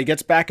good to go. He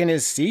gets back in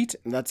his seat.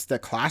 That's the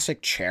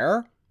classic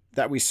chair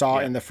that we saw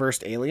in the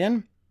first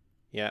Alien.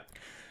 Yeah.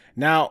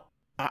 Now,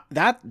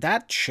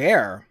 that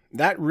chair,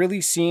 that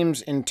really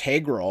seems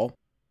integral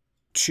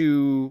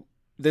to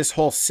this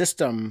whole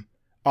system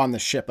on the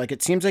ship. Like,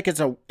 it seems like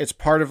it's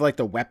part of like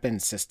the weapon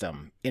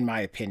system, in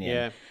my opinion.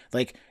 Yeah.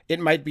 Like, it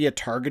might be a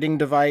targeting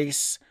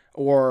device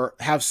or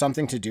have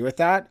something to do with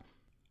that.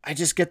 I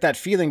just get that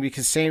feeling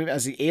because same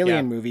as the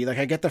Alien movie, like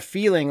I get the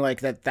feeling like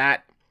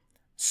that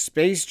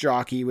space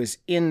jockey was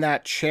in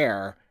that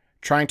chair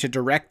trying to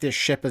direct this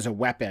ship as a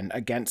weapon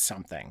against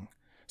something.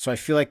 So I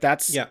feel like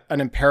that's an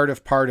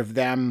imperative part of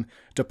them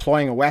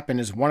deploying a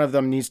weapon is one of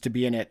them needs to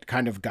be in it,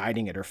 kind of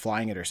guiding it or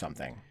flying it or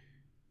something.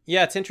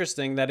 Yeah, it's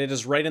interesting that it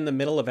is right in the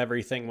middle of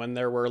everything when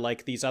there were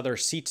like these other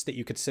seats that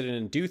you could sit in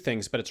and do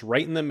things, but it's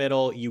right in the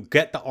middle. You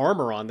get the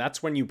armor on.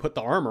 That's when you put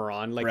the armor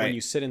on, like when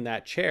you sit in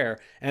that chair.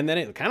 And then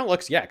it kind of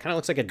looks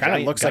like a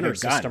giant gunner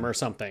system or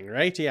something,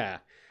 right? Yeah.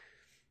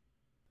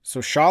 So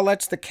Shaw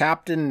lets the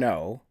captain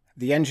know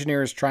the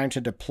engineer is trying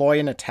to deploy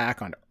an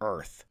attack on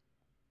Earth.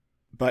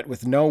 But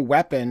with no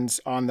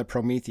weapons on the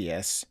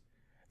Prometheus,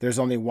 there's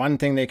only one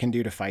thing they can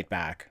do to fight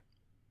back.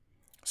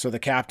 So the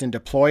captain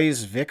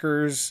deploys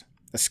Vickers'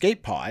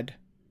 escape pod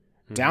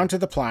down to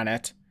the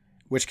planet,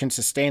 which can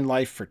sustain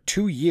life for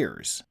 2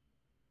 years.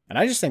 And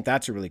I just think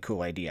that's a really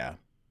cool idea.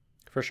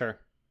 For sure.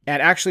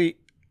 And actually,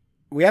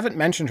 we haven't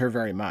mentioned her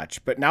very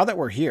much, but now that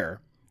we're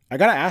here, I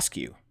gotta ask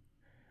you,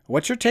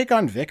 what's your take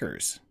on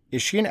Vickers?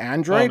 Is she an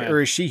android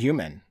or is she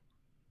human?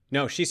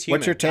 No, she's human.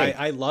 What's your take?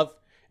 I love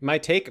my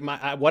take.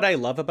 What I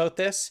love about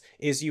this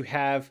is you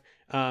have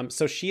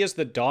so she is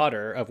the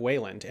daughter of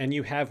Wayland, and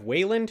you have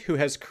Wayland who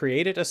has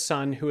created a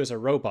son who is a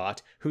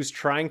robot who's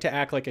trying to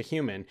act like a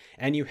human,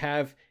 and you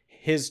have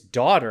his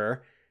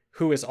daughter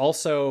who is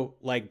also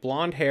like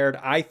blonde haired.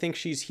 I think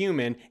she's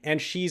human, and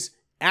she's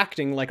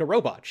acting like a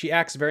robot. She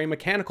acts very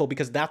mechanical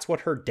because that's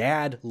what her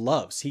dad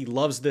loves. He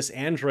loves this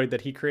android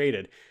that he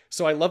created.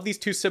 So I love these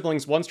two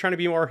siblings. One's trying to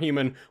be more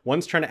human.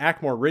 One's trying to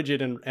act more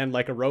rigid and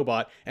like a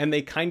robot. And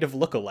they kind of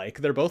look alike.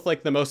 They're both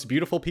like the most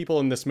beautiful people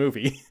in this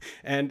movie.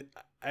 And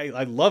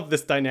I love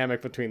this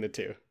dynamic between the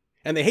two.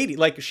 And they hate,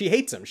 like, she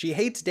hates him. She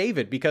hates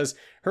David because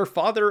her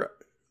father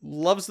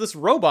loves this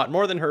robot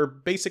more than her,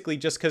 basically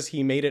just because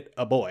he made it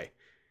a boy,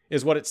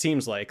 is what it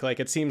seems like. Like,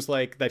 it seems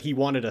like that he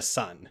wanted a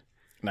son.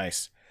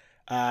 Nice.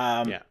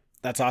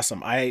 That's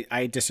awesome.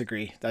 I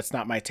disagree. That's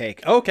not my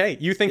take. Okay,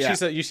 you think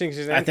she's an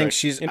android? I think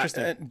she's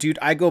interesting. Dude,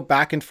 I go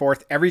back and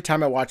forth every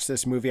time I watch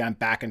this movie. I'm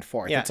back and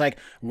forth. It's like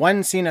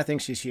one scene I think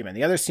she's human,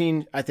 the other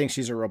scene I think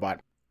she's a robot,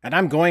 and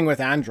I'm going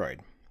with android.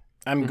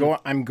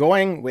 I'm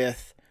going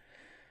with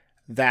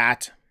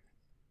that.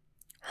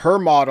 Her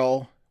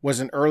model was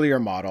an earlier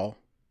model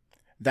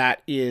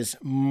that is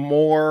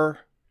more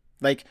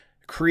like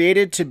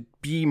created to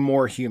be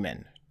more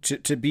human,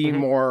 to be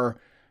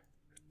more.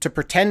 To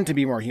pretend to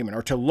be more human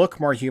or to look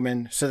more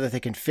human so that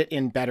they can fit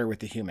in better with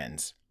the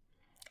humans.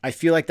 I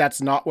feel like that's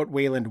not what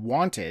Wayland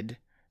wanted.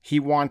 He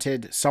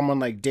wanted someone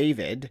like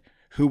David,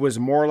 who was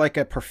more like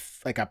a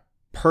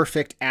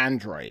perfect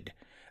android.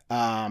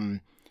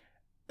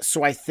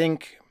 So I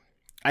think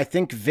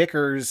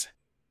Vickers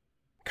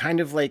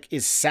kind of like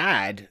is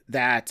sad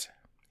that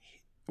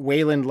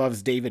Wayland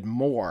loves David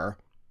more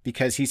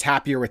because he's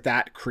happier with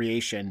that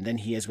creation than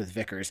he is with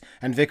Vickers.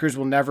 And Vickers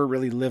will never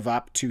really live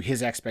up to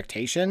his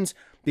expectations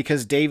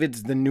because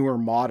David's the newer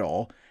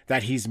model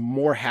that he's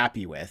more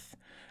happy with.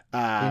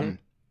 But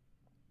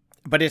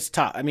it's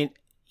tough. I mean,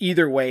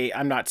 either way,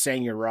 I'm not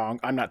saying you're wrong.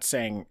 I'm not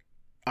saying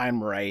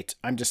I'm right.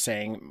 I'm just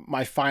saying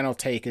my final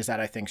take is that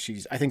I think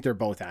they're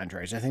both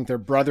androids. I think they're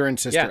brother and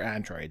sister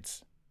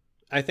androids.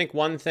 I think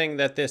one thing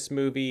that this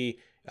movie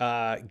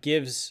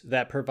gives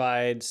that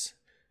provides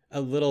a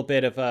little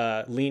bit of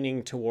a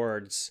leaning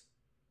towards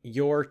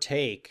your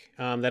take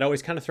that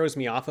always kind of throws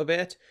me off a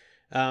bit.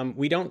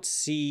 We don't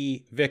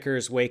see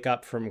Vickers wake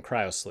up from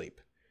cryosleep.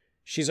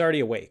 She's already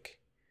awake.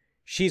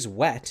 She's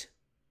wet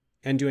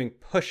and doing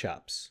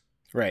push-ups.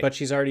 Right. But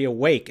she's already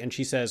awake and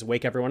she says,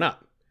 wake everyone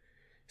up.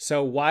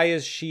 So why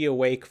is she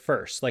awake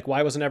first? Like,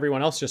 why wasn't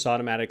everyone else just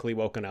automatically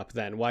woken up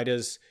then? Why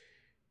does...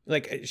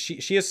 Like,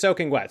 she is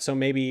soaking wet, so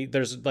maybe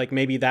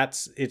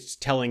it's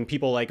telling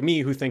people like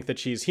me who think that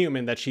she's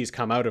human that she's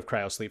come out of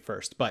cryosleep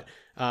first. But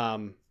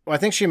well, I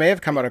think she may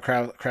have come out of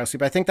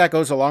cryosleep. I think that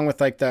goes along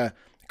with like the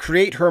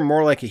create her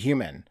more like a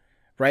human,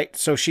 right?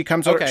 So she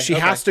comes out. She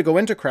has to go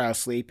into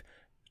cryosleep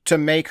to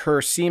make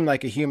her seem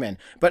like a human.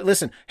 But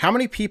listen, how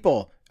many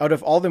people out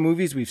of all the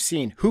movies we've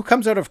seen who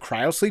comes out of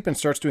cryosleep and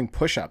starts doing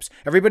push-ups?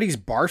 Everybody's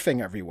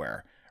barfing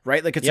everywhere.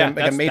 Right? Like it's like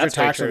a major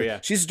tax.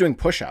 She's just doing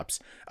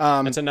push-ups.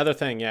 That's another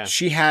thing. Yeah.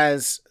 She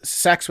has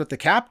sex with the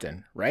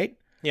captain, right?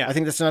 Yeah. I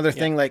think that's another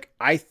thing. Like,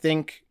 I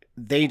think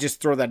they just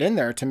throw that in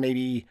there to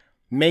maybe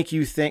make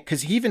you think,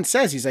 cause he even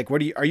says, he's like,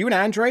 are you an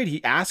android?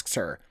 He asks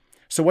her.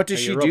 So what does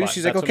she do?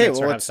 She's like, okay,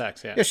 well, let's have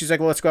sex. Yeah. She's like,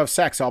 well, let's go have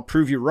sex. I'll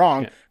prove you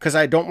wrong. Cause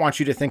I don't want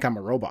you to think I'm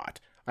a robot.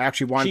 I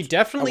actually want. She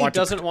definitely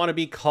doesn't want to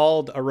be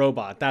called a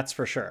robot. That's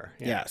for sure.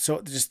 Yeah.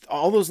 So just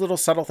all those little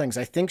subtle things.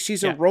 I think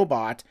she's a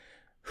robot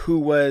who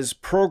was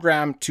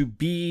programmed to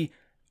be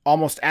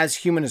almost as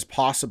human as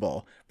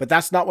possible, but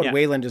that's not what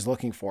Wayland is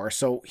looking for.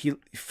 So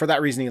for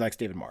that reason, he likes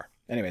David more.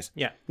 Anyways.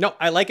 Yeah. No,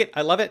 I like it.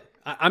 I love it.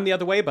 I'm the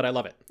other way, but I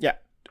love it. Yeah.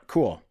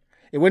 Cool.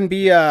 It wouldn't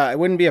be a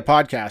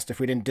podcast if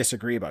we didn't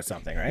disagree about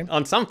something, right?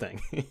 On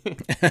something.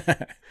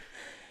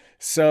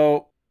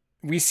 So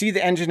we see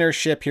the engineer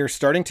ship here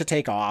starting to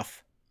take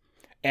off,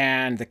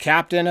 and the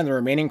captain and the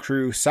remaining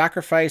crew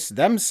sacrifice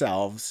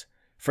themselves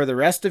for the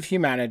rest of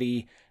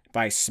humanity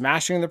by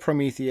smashing the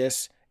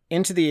Prometheus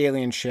into the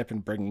alien ship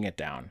and bringing it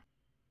down.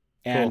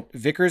 And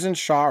Vickers and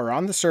Shaw are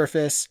on the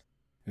surface.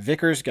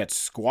 Vickers gets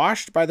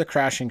squashed by the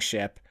crashing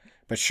ship,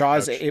 but Shaw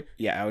is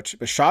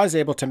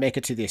able to make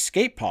it to the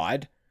escape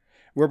pod,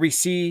 where we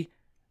see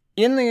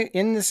in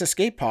this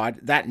escape pod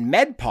that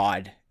med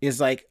pod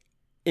is like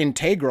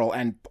integral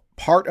and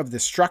part of the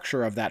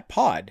structure of that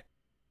pod.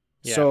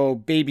 Yeah. So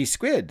Baby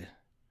Squid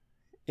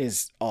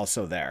is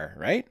also there,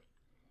 right?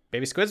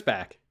 Baby Squid's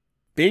back.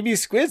 Baby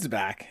Squid's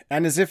back.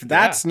 And as if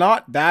that's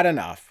not bad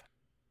enough,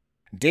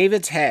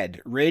 David's head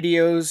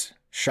radios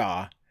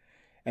Shaw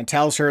and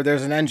tells her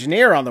there's an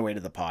engineer on the way to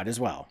the pod as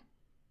well.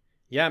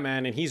 Yeah,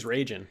 man, and he's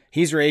raging.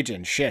 He's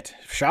raging. Shit.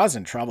 Shaw's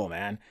in trouble,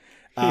 man.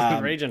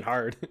 He's raging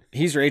hard.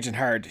 He's raging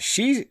hard.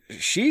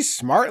 She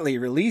smartly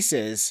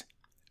releases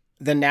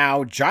the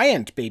now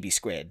giant Baby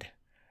Squid,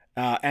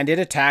 and it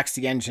attacks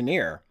the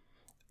engineer.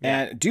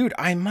 Yeah. And dude,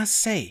 I must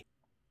say,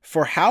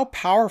 for how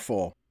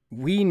powerful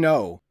we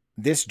know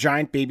this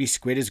giant Baby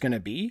Squid is going to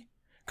be,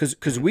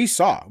 because we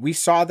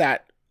saw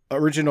that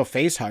original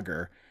face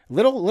hugger,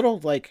 little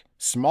like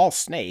small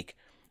snake,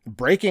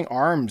 breaking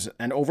arms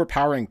and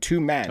overpowering two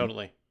men.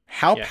 Totally.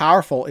 How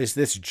powerful is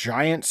this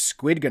giant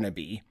squid going to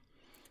be?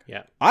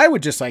 Yeah. I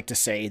would just like to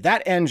say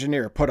that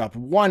engineer put up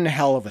one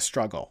hell of a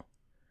struggle.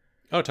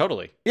 Oh,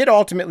 totally. It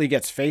ultimately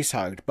gets face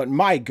hugged, but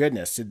my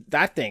goodness,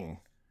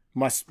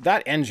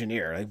 that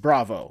engineer, like,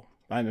 bravo.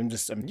 I'm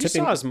tipping. You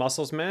saw his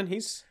muscles, man.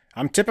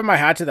 I'm tipping my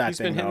hat to that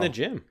thing. He's been hitting the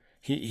gym.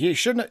 He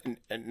shouldn't.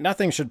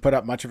 Nothing should put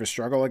up much of a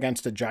struggle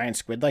against a giant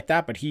squid like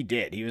that, but he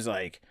did. He was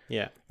like,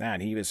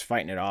 man, he was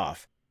fighting it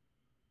off.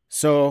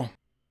 So,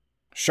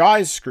 Shaw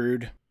is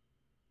screwed.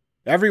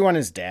 Everyone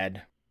is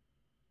dead.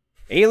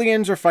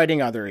 Aliens are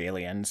fighting other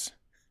aliens.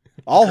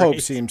 All hope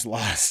seems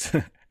lost.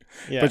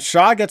 But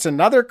Shaw gets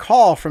another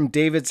call from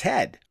David's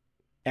head,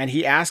 and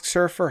he asks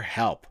her for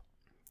help.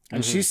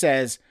 And she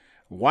says,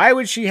 why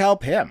would she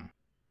help him?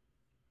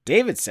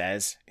 David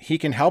says he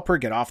can help her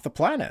get off the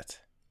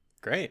planet.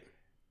 Great.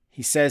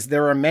 He says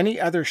there are many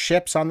other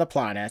ships on the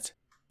planet,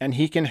 and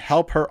he can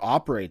help her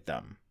operate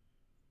them.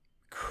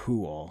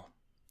 Cool.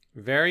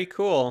 Very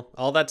cool.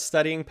 All that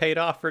studying paid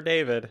off for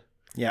David.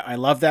 Yeah, I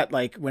love that,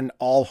 like, when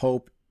all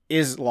hope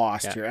is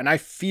lost here. And I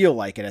feel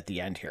like it at the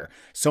end here.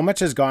 So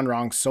much has gone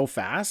wrong so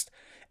fast,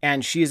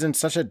 and she's in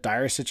such a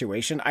dire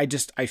situation. I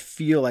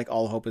feel like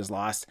all hope is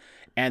lost.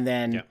 And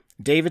then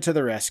David to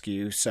the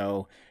rescue.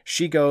 So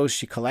she goes,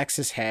 she collects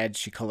his head,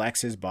 she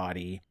collects his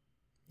body.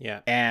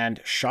 Yeah.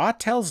 And Shaw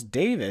tells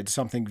David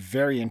something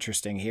very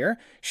interesting here.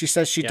 She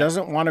says she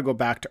doesn't want to go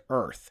back to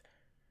Earth.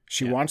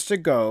 She wants to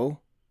go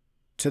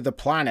to the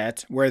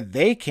planet where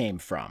they came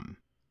from.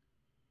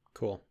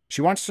 Cool.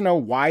 She wants to know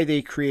why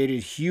they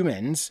created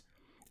humans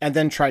and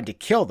then tried to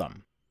kill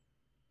them.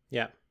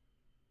 Yeah.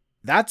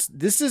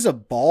 This is a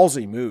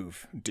ballsy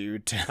move,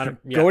 dude, to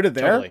go to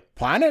their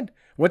planet.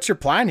 What's your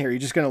plan here? You're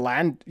just going to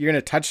land, you're going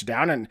to touch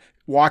down and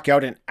walk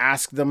out and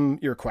ask them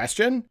your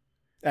question?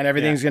 And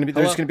everything's going to be,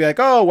 they're just going to be like,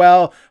 oh,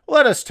 well,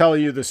 let us tell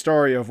you the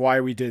story of why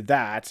we did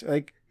that.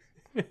 Like,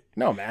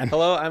 no, man.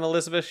 Hello, I'm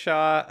Elizabeth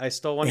Shaw. I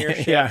stole one of your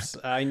ships.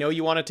 I know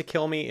you wanted to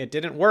kill me. It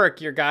didn't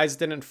work. Your guys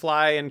didn't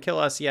fly and kill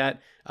us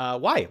yet.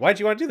 Why? Why'd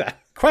you want to do that?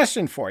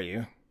 Question for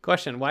you.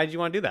 Why did you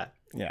want to do that?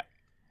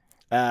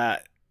 Yeah.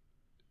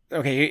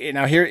 Okay,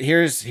 now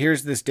here's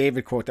this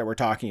David quote that we're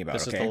talking about.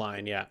 This is the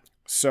line, yeah.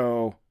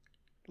 So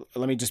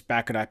let me just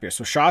back it up here.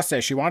 So Shaw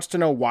says she wants to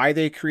know why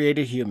they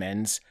created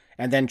humans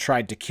and then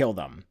tried to kill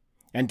them.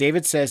 And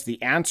David says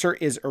the answer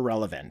is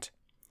irrelevant.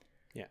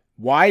 Yeah.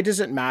 Why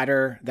does it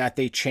matter that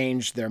they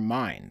changed their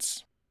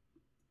minds?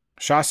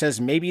 Shaw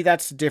says maybe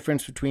that's the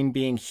difference between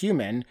being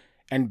human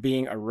and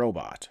being a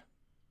robot.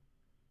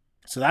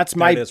 So that's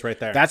my right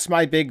there. That's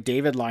my big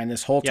David line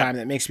this whole time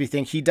that makes me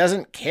think he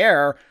doesn't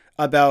care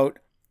about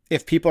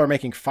if people are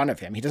making fun of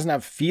him. He doesn't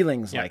have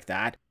feelings like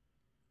that.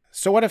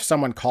 So what if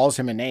someone calls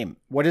him a name?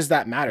 What does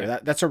that matter? Yeah.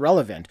 That's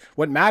irrelevant.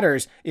 What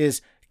matters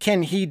is,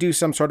 can he do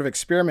some sort of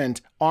experiment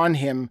on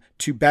him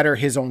to better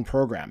his own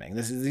programming?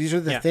 These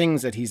are the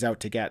things that he's out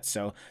to get.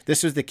 So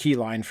this was the key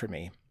line for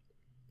me.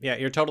 Yeah,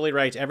 you're totally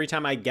right. Every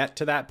time I get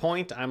to that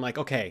point, I'm like,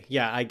 okay,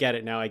 yeah, I get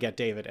it now. I get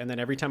David. And then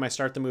every time I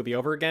start the movie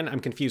over again, I'm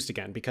confused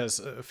again because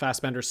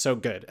Fassbender's so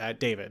good at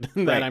David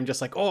that I'm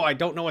just like, oh, I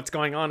don't know what's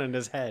going on in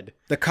his head.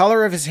 The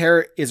color of his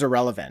hair is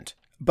irrelevant,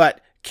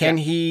 but can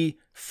he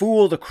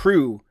fool the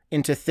crew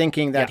into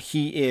thinking that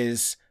he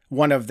is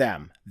one of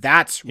them.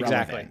 That's relevant,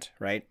 Exactly.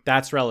 right?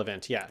 That's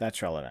relevant. Yeah.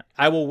 That's relevant.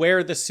 I will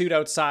wear the suit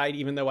outside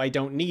even though I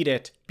don't need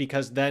it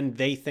because then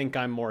they think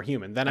I'm more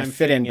human. Then I I'm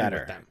fit fitting in better.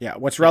 with them. Yeah.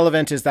 What's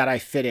relevant is that I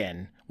fit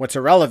in. What's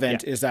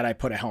irrelevant is that I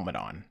put a helmet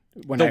on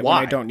when I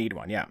why. don't need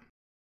one. Yeah.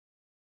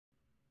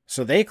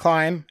 So they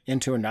climb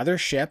into another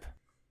ship,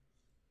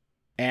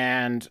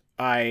 and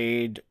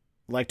I'd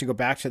like to go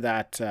back to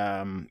that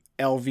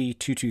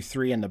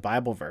LV-223 in the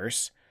Bible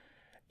verse.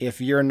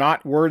 If you're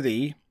not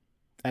worthy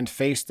and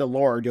face the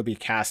Lord, you'll be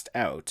cast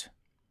out.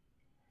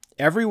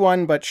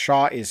 Everyone but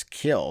Shaw is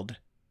killed,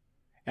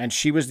 and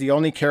she was the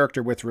only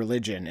character with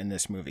religion in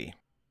this movie.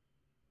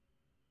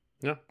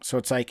 Yeah. So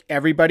it's like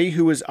everybody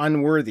who was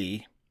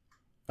unworthy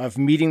of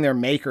meeting their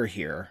maker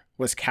here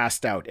was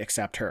cast out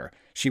except her.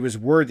 She was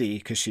worthy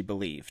because she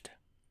believed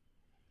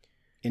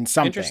in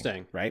something.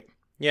 Interesting. Right?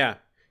 Yeah.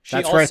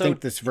 That's where I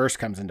think this verse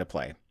comes into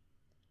play.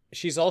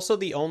 She's also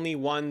the only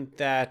one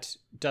that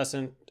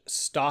doesn't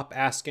stop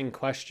asking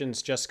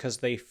questions just because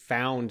they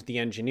found the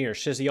engineer.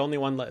 She's the only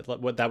one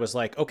that was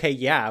like, okay,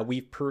 yeah,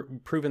 we've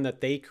proven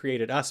that they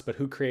created us, but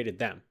who created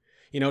them?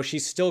 You know,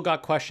 she's still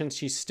got questions.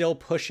 She's still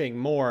pushing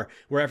more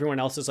where everyone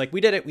else is like,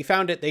 we did it. We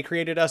found it. They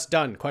created us.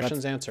 Done.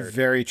 Questions answered.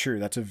 Very true.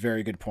 That's a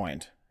very good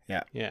point.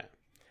 Yeah. Yeah.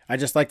 I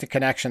just like the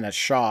connection that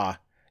Shaw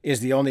is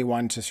the only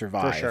one to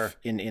survive For sure.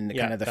 in the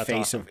Yeah, kind of the that's face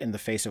awesome. of in the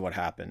face of what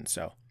happened.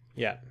 So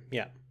Yeah.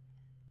 Yeah.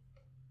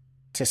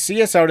 to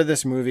see us out of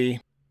this movie,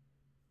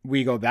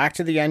 we go back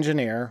to the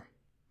engineer.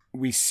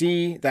 We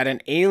see that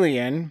an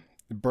alien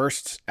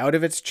bursts out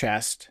of its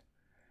chest,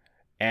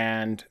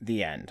 and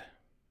the end.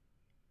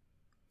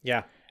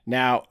 Yeah.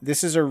 Now,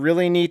 this is a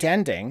really neat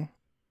ending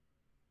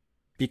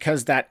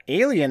because that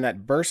alien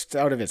that bursts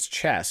out of its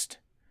chest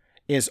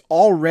is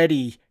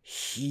already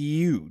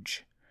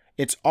huge.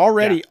 It's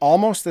already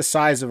almost the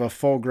size of a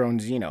full-grown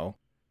Xeno.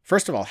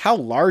 First of all, how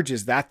large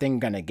is that thing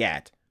going to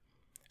get?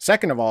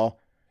 Second of all,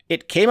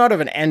 it came out of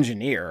an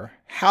engineer.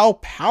 How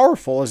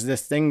powerful is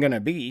this thing going to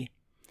be?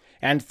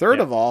 And third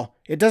of all,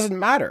 it doesn't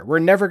matter. We're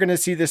never going to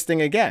see this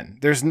thing again.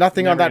 There's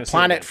nothing on that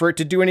planet for it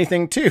to do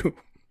anything to.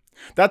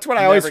 That's what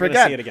I always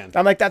forget. See it again.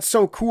 I'm like, that's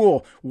so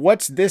cool.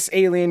 What's this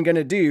alien going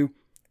to do?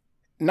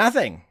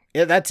 Nothing.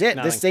 That's it.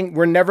 Nothing. This thing,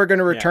 we're never going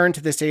to return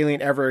to this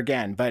alien ever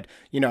again. But,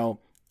 you know,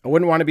 I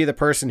wouldn't want to be the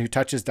person who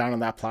touches down on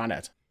that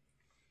planet.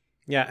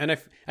 Yeah, and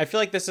I feel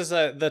like this is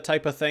the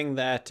type of thing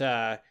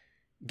that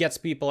gets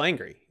people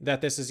angry, that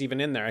this is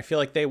even in there. I feel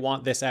like they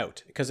want this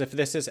out, because if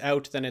this is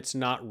out, then it's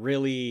not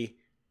really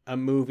a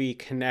movie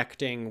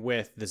connecting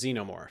with the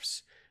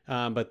xenomorphs.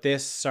 But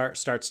this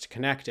starts to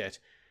connect it.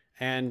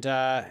 And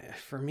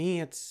for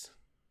me,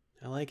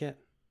 I like it.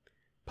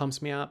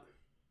 Pumps me up.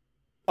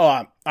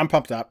 Oh, I'm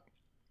pumped up.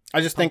 I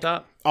just think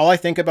all I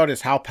think about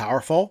is how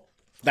powerful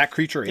that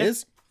creature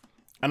is.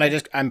 And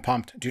I'm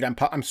pumped, dude.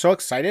 I'm so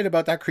excited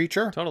about that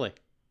creature. Totally.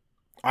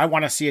 I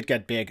want to see it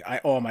get big.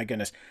 Oh my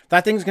goodness.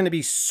 That thing's going to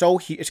be so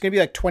huge. It's going to be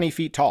like 20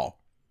 feet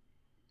tall.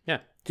 Yeah.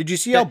 Did you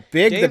see how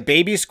big the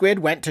baby squid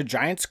went to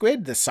giant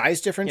squid? The size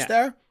difference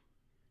there?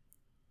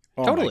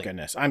 Oh my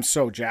goodness. I'm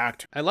so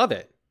jacked. I love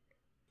it.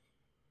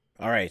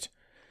 All right.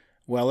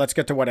 Well, let's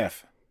get to what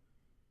if.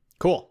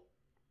 Cool.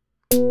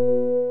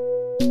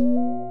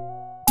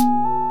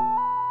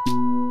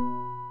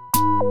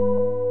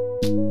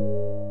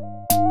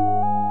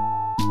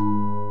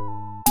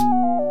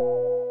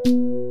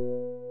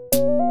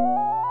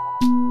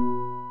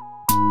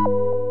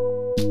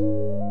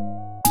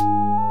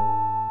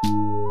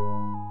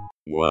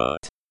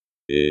 What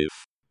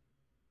if?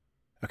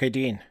 Okay,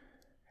 Dean.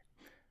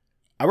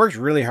 I worked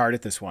really hard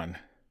at this one.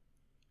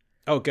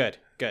 Oh, good.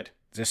 Good.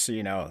 Just so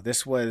you know,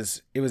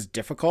 it was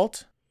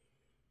difficult.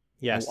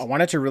 Yes. I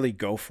wanted to really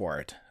go for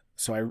it.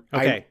 So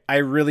Okay. I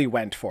really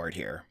went for it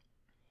here.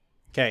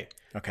 Okay.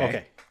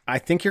 Okay. I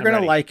think you're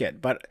going to like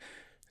it, but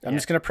I'm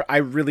just going to, I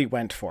really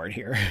went for it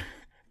here.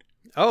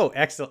 Oh,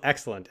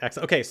 excellent.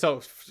 Okay.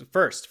 So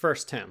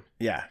first, Tim.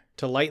 Yeah.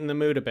 To lighten the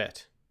mood a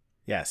bit.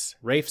 Yes.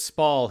 Rafe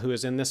Spall, who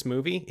is in this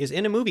movie, is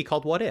in a movie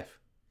called What If?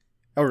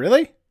 Oh,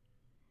 really?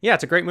 Yeah,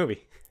 it's a great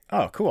movie.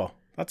 Oh, cool.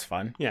 That's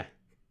fun. Yeah.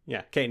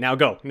 Yeah. Okay, now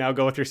go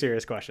with your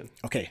serious question.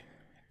 Okay,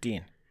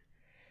 Dean.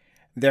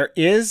 There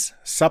is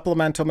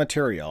supplemental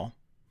material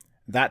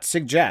that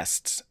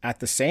suggests at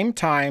the same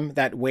time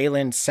that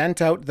Weyland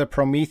sent out the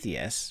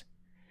Prometheus,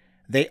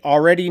 they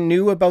already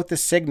knew about the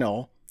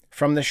signal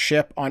from the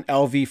ship on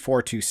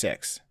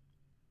LV-426.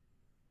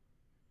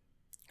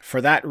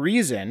 For that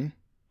reason,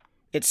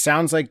 it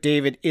sounds like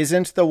David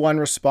isn't the one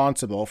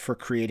responsible for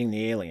creating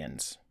the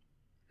aliens.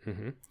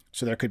 Mm-hmm.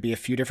 So there could be a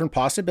few different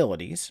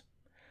possibilities.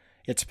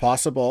 It's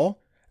possible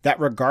that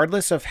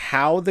regardless of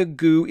how the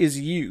goo is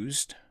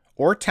used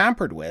or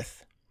tampered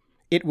with,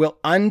 it will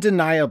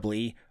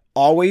undeniably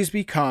always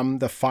become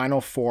the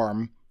final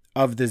form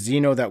of the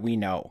Xeno that we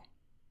know.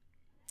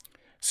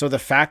 So the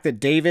fact that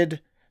David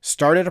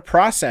started a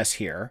process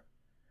here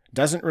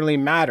doesn't really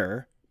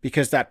matter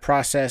because that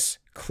process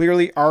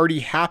clearly already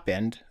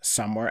happened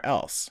somewhere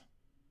else.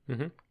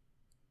 Mm-hmm.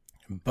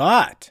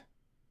 But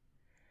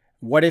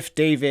what if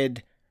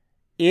David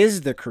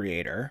is the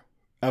creator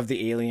of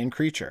the alien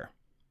creature?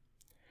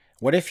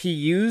 What if he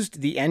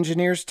used the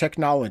engineer's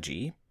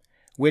technology,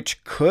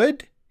 which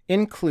could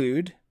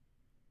include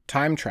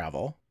time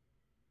travel,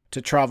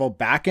 to travel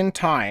back in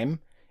time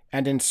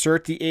and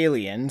insert the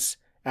aliens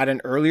at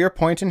an earlier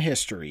point in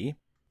history,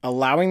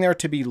 allowing there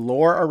to be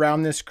lore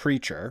around this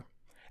creature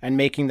and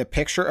making the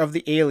picture of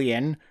the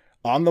alien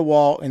on the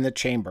wall in the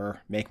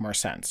chamber make more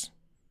sense?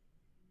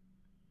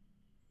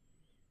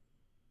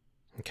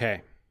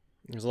 Okay.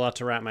 There's a lot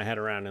to wrap my head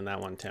around in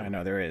that one, Tim. I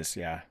know there is,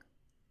 yeah.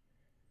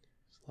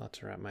 There's a lot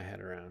to wrap my head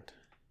around.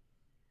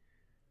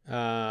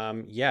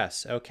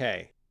 Yes,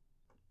 okay.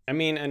 I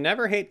mean, I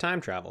never hate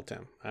time travel,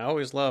 Tim. I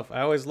always love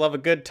a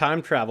good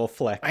time travel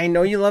flick. I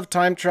know you love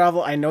time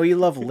travel. I know you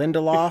love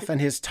Lindelof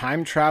and his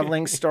time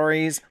traveling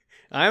stories.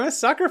 I'm a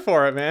sucker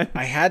for it, man.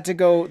 I had to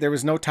go, there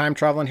was no time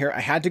travel in here.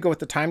 I had to go with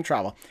the time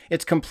travel.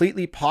 It's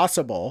completely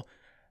possible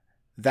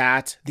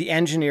that the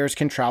engineers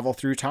can travel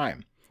through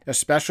time,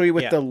 especially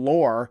with the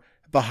lore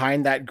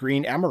behind that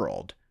green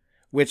emerald,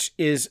 which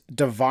is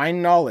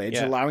divine knowledge,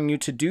 allowing you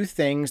to do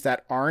things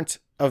that aren't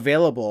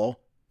available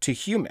to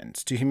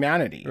humans, to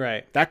humanity.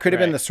 Right. That could have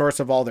been the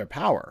source of all their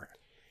power,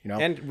 you know?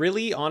 And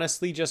really,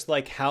 honestly, just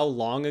like how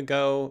long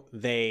ago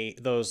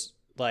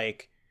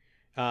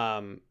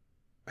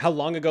how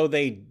long ago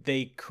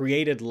they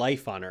created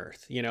life on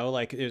Earth, you know,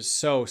 like it was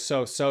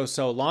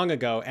so long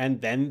ago. And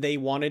then they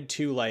wanted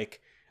to, like,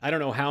 I don't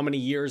know how many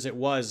years it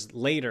was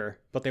later,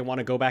 but they want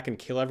to go back and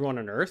kill everyone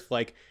on Earth.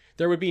 Like,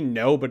 there would be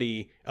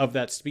nobody of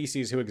that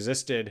species who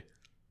existed,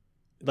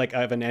 like,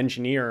 of an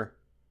engineer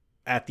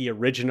at the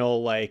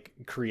original, like,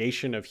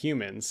 creation of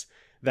humans,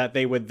 that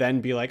they would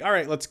then be like, all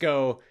right, let's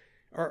go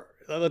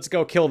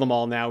kill them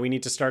all now. We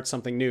need to start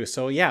something new.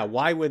 So yeah,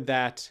 why would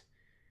that?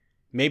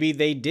 Maybe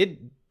they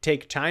did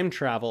take time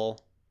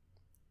travel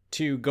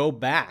to go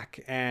back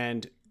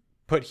and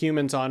put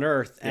humans on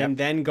Earth and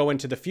then go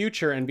into the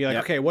future and be like,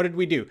 okay, what did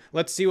we do?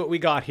 Let's see what we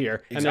got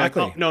here. And they're like,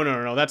 oh,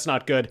 no, that's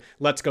not good.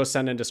 Let's go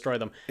send and destroy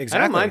them.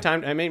 Exactly. I don't mind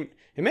time. I mean,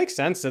 it makes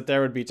sense that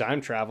there would be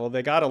time travel.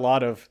 They got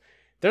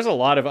there's a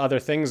lot of other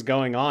things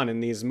going on in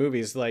these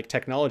movies, like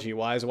technology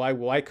wise.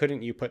 Why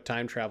couldn't you put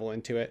time travel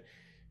into it?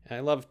 I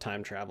love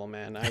time travel,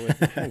 man.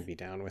 I'd be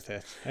down with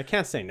it. I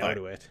can't say no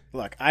to it.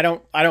 Look, I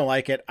don't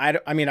like it.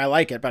 I mean, I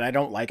like it, but I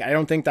don't like it. I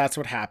don't think that's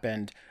what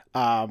happened.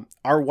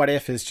 Our what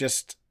if is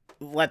just,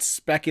 let's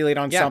speculate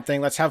on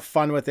something. Let's have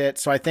fun with it.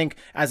 So I think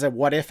as a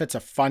what if, it's a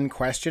fun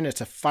question.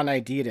 It's a fun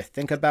idea to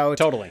think about.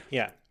 Totally.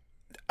 Yeah.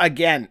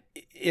 Again,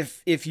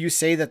 if you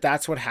say that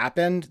that's what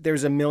happened,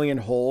 there's a million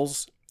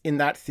holes in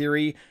that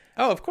theory.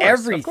 Oh, of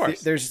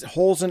course. There's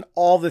holes in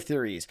all the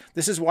theories.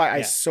 This is why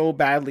I so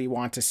badly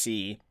want to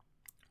see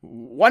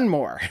one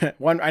more.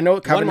 I know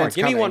Covenant's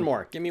coming. Give me one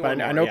more.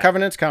 I know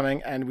Covenant's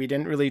coming, and we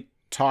didn't really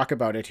talk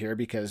about it here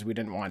because we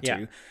didn't want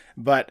to.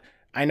 But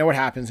I know what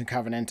happens in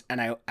Covenant,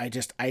 and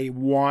I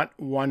want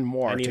one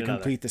more to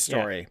complete the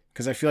story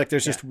because I feel like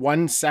there's just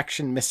one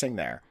section missing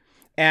there.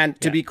 And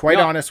to be quite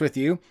honest with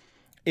you,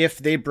 if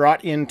they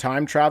brought in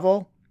time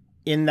travel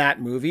in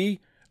that movie,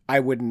 I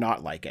would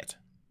not like it.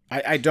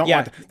 I don't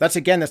want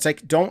that's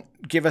like, don't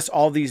give us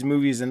all these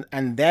movies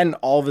and then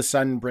all of a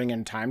sudden bring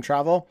in time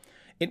travel.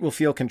 It will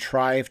feel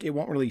contrived. It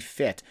won't really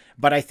fit.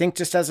 But I think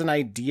just as an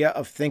idea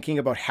of thinking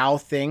about how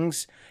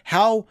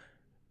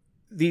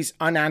these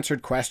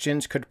unanswered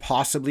questions could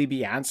possibly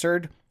be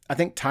answered, I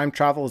think time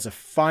travel is a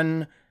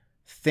fun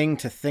thing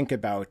to think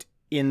about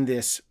in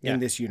this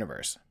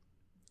universe.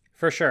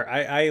 For sure.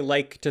 I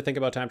like to think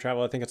about time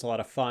travel. I think it's a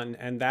lot of fun.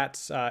 And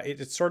that's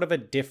it's sort of a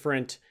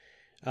different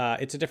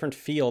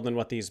feel than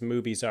what these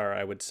movies are,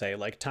 I would say.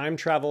 Like, time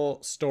travel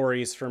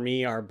stories for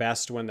me are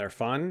best when they're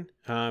fun,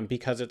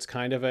 because it's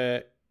kind of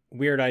a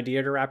weird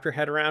idea to wrap your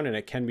head around, and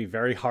it can be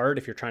very hard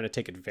if you're trying to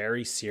take it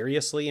very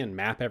seriously and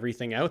map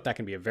everything out. That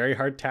can be a very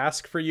hard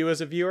task for you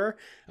as a viewer.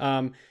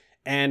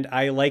 And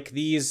I like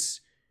these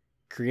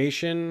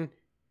creator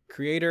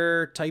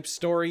type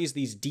stories,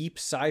 these deep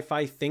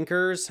sci-fi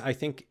thinkers. I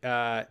think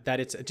that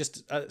it's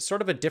just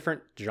sort of a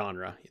different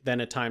genre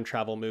than a time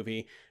travel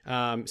movie.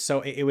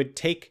 So it would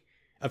take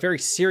a very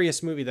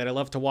serious movie that I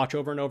love to watch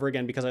over and over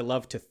again because I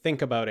love to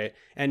think about it,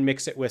 and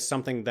mix it with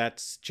something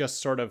that's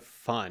just sort of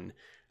fun.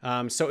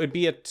 So it'd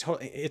be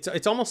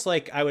it's almost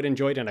like I would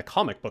enjoy it in a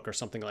comic book or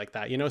something like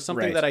that, you know,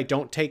 something that I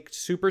don't take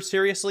super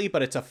seriously,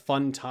 but it's a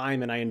fun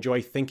time and I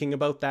enjoy thinking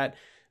about that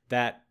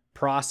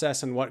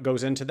process and what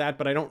goes into that,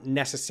 but I don't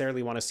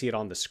necessarily want to see it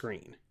on the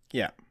screen.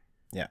 Yeah.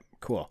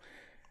 Cool.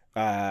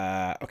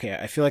 Okay.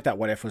 I feel like that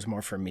what if was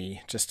more for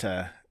me, just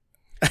to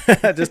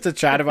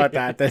chat about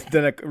that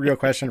than a real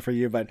question for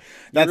you, but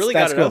that's, you really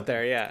that's got cool. it out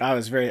there. Yeah. I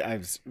was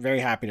very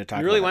happy to talk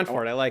about it. You really went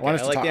for it. I like it. I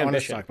like the ambition. I wanted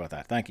to talk about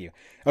that. Thank you.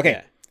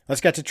 Okay. Let's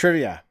get to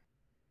trivia.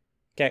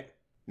 Okay.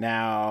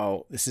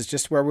 Now, this is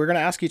just where we're going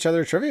to ask each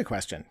other a trivia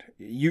question.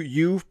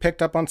 You've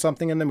picked up on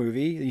something in the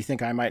movie you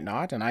think I might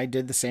not, and I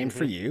did the same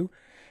for you.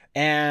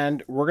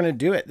 And we're going to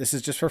do it. This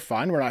is just for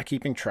fun. We're not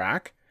keeping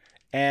track.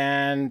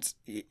 And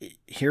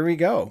here we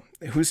go.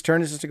 Whose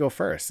turn is it to go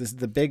first? This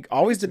is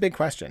always the big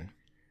question.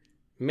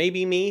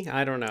 Maybe me.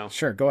 I don't know.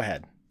 Sure. Go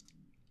ahead.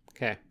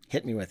 Okay.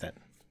 Hit me with it.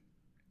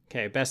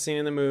 Okay, best scene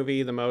in the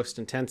movie, the most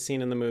intense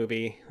scene in the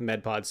movie, the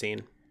MedPod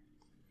scene.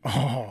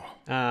 Oh,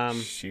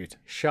 Shoot.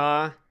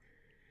 Shaw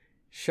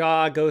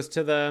goes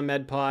to the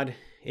MedPod.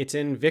 It's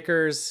in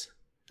Vickers'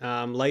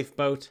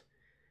 lifeboat,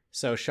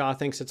 so Shaw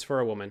thinks it's for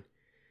a woman.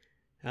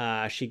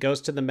 She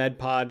goes to the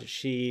MedPod.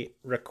 She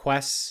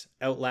requests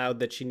out loud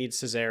that she needs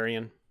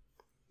cesarean,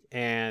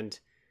 and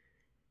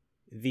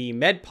the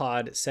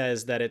MedPod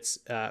says that it's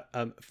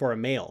for a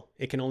male.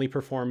 It can only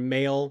perform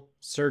male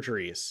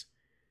surgeries.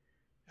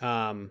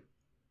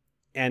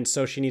 And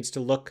so she needs to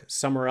look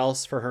somewhere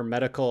else for her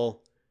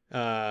medical.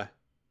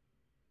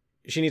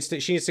 She needs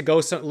to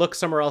go look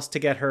somewhere else to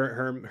get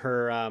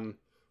her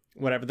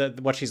whatever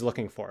what she's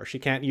looking for. She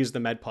can't use the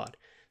MedPod,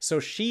 so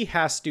she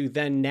has to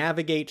then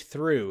navigate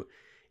through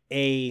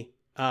a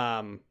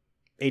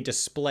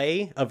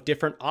display of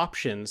different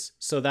options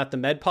so that the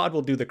MedPod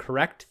will do the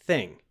correct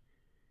thing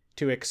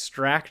to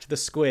extract the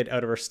squid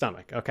out of her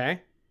stomach.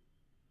 Okay.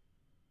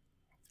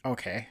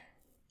 Okay.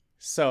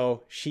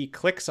 So she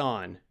clicks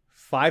on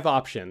 5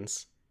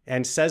 options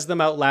and says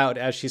them out loud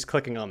as she's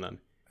clicking on them.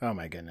 Oh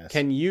my goodness.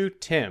 Can you,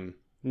 Tim,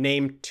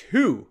 name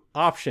 2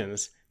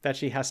 options that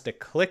she has to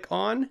click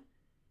on?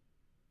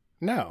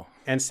 No.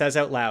 And says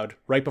out loud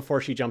right before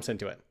she jumps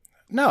into it.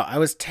 No, I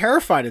was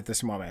terrified at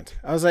this moment.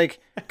 I was like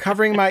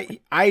covering my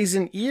eyes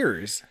and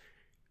ears.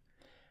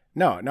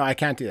 No, I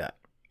can't do that.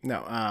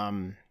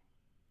 No.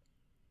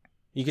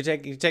 You could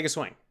take a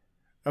swing.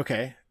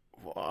 Okay.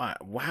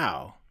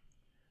 Wow.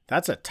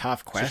 That's a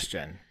tough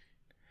question.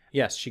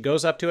 Yes, she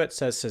goes up to it,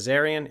 says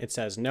cesarean. It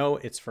says no,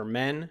 it's for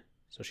men.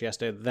 So she has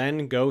to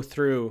then go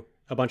through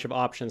a bunch of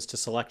options to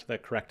select the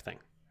correct thing.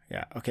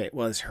 Yeah. Okay.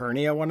 Well, is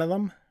hernia one of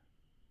them?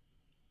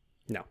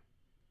 No.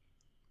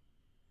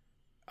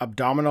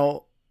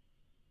 Abdominal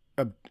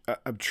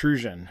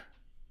obtrusion.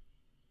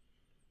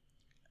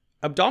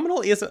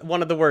 Abdominal is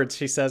one of the words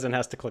she says and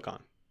has to click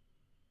on.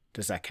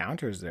 Does that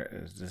count, or does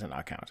it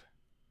not count?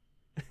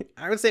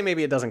 I would say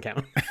maybe it doesn't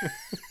count.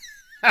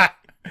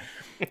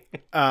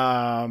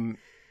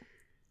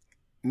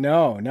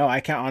 No, I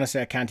can't. Honestly,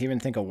 I can't even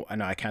think of.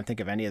 No, I can't think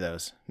of any of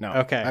those. No.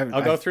 Okay,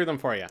 I'll go through them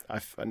for you. I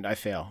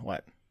fail.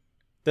 What?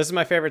 This is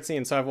my favorite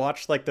scene, so I've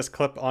watched like this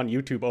clip on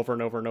YouTube over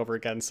and over and over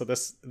again. So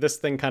this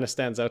thing kind of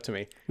stands out to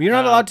me. You're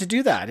not allowed to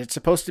do that. It's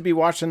supposed to be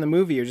watching the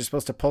movie. You're just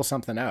supposed to pull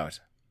something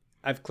out.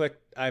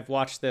 I've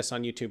watched this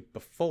on YouTube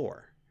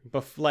before,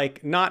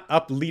 like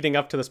not leading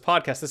up to this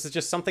podcast. This is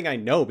just something I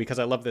know because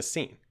I love this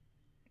scene.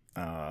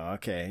 Oh,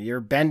 okay.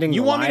 You're bending.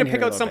 You the want me line to pick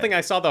here a out little something bit.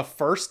 I saw the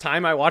first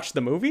time I watched the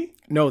movie?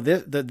 No,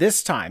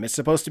 this time it's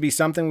supposed to be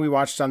something we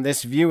watched on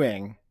this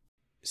viewing.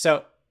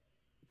 So,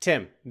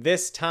 Tim,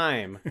 this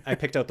time I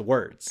picked out the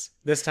words.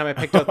 This time I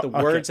picked out the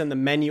words and the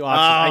menu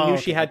options. I knew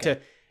she had to.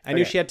 I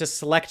knew she had to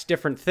select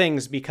different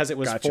things because it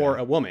was for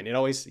a woman. It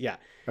always, yeah.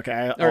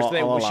 Okay,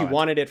 She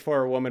wanted it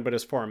for a woman, but it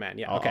was for a man.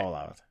 Yeah, okay. I'll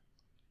allow it.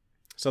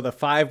 So the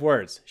 5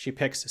 words. She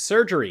picks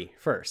surgery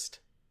first.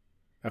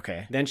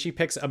 Okay. Then she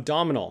picks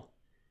abdominal.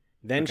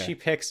 Then she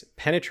picks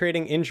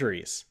penetrating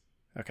injuries.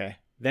 Okay.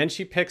 Then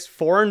she picks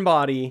foreign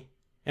body,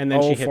 and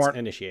then she hits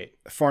initiate.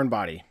 Foreign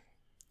body.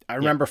 I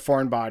remember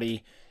foreign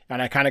body,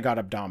 and I kind of got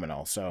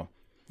abdominal. So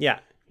yeah.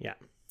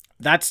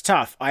 That's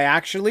tough. I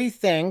actually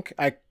think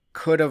I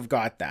could have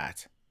got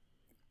that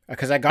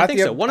because I got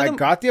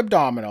the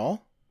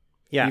abdominal.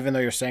 Yeah. Even though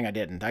you're saying I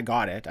didn't, I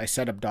got it. I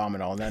said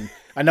abdominal, and then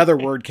another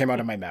word came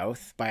out of my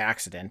mouth by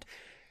accident.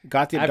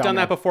 Got the abdominal. I've done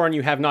that before, and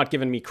you have not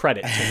given me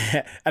credit.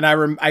 And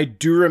I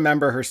do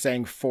remember her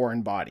saying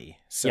foreign body.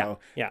 So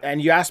yeah.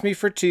 And you asked me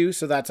for 2,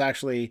 so that's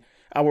actually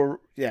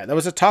that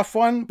was a tough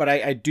one, but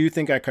I do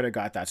think I could have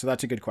got that. So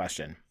that's a good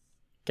question.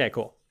 Okay,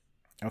 cool.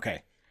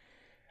 Okay.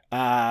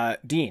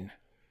 Dean,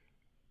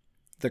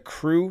 the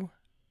crew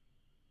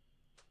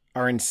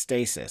are in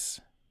stasis.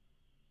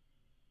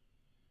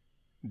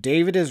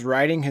 David is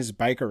riding his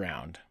bike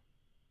around.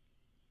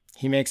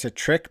 He makes a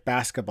trick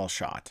basketball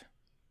shot.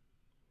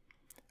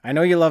 I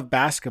know you love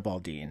basketball,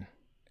 Dean.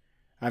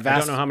 I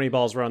don't know how many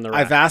balls were on the rack.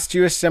 I've asked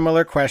you a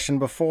similar question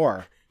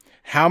before.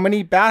 How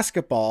many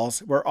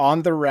basketballs were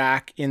on the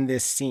rack in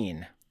this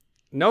scene?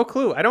 No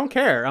clue. I don't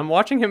care. I'm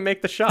watching him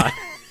make the shot.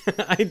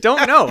 I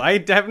don't know.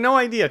 I have no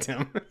idea,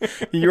 Tim.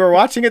 You were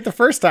watching it the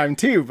first time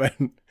too, but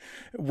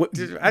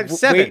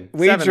 7.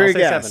 Wait your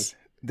guess. 7.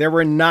 There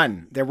were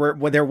none. There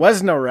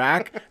was no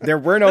rack. There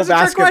were no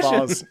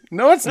basketballs.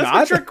 No, it's not.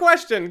 That's a trick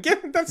question.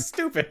 That's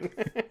stupid.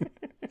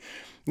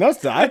 No,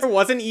 it's not. There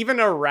wasn't even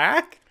a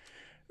rack?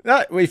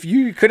 No, if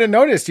you could have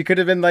noticed, you could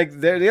have been like,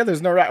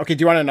 there's no rack. Okay,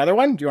 do you want another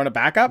one? Do you want to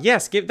back up?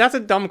 Yes, that's a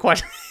dumb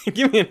question.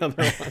 Give me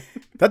another one.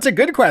 That's a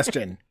good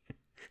question.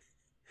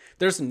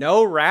 There's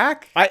no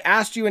rack? I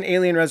asked you in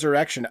Alien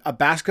Resurrection a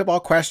basketball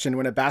question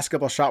when a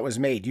basketball shot was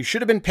made. You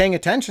should have been paying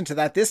attention to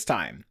that this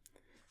time.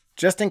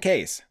 Just in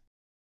case.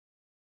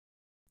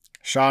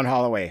 Sean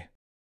Holloway.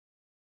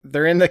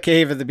 They're in the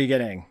cave at the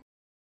beginning.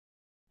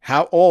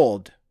 How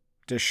old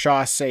does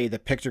Shaw say the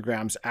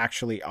pictograms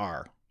actually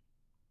are?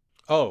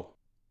 Oh.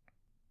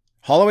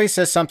 Holloway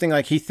says something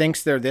like he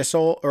thinks they're this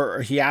old,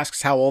 or he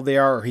asks how old they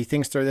are, or he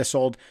thinks they're this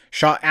old.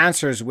 Shaw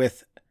answers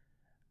with,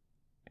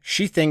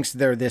 she thinks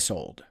they're this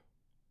old.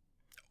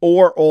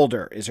 Or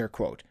older is her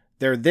quote.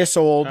 They're this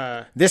old,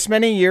 this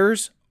many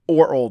years,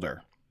 or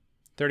older.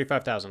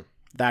 35,000.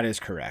 That is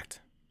correct.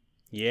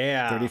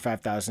 Yeah.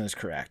 35,000 is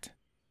correct.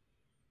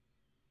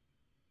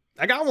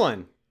 I got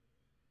one.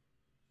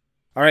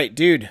 All right,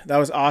 dude, that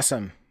was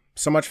awesome.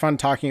 So much fun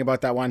talking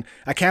about that one.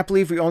 I can't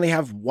believe we only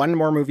have one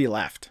more movie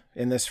left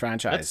in this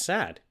franchise. That's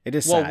sad. It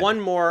is sad. sad. One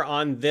more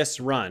on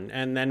this run,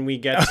 and then we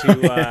get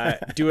to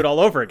do it all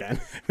over again.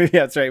 Yeah,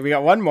 that's right. We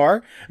got one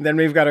more, and then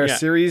we've got our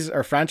series,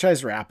 our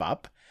franchise wrap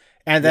up,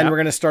 and then we're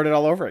going to start it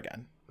all over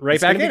again. Right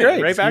it's back in great.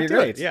 it. Right it's back to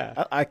great. it.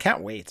 Yeah. I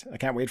can't wait. I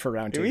can't wait for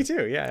round 2. Me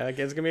too. Yeah, it's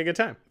going to be a good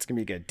time. It's going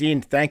to be good.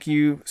 Dean, thank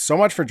you so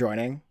much for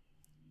joining.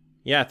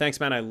 Yeah,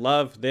 thanks, man. I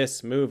love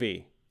this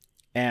movie.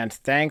 And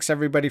thanks,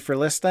 everybody, for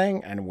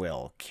listening, and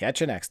we'll catch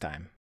you next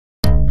time.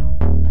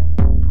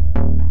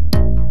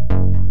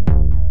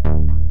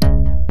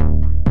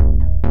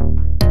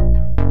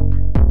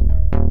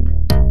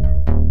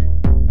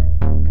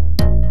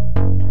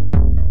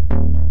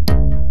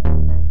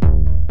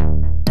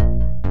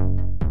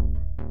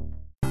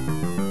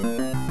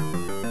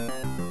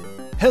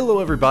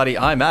 Hello everybody,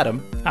 I'm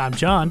Adam. I'm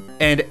John.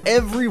 And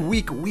every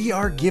week we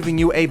are giving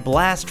you a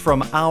blast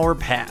from our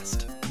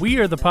past. We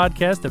are the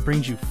podcast that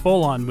brings you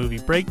full-on movie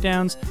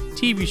breakdowns,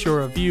 TV show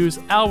reviews,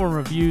 album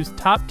reviews,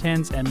 top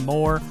 10s, and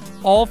more,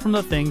 all from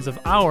the things of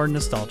our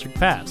nostalgic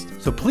past.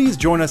 So please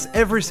join us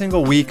every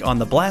single week on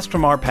the Blast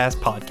from Our Past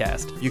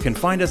podcast. You can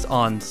find us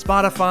on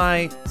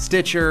Spotify,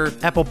 Stitcher,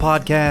 Apple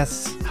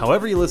Podcasts.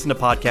 However you listen to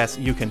podcasts,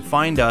 you can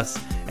find us,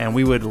 and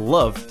we would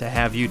love to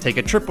have you take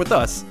a trip with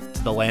us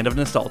to the land of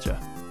nostalgia.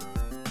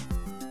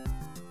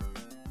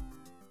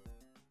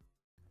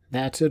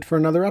 That's it for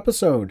another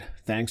episode.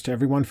 Thanks to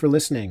everyone for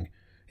listening.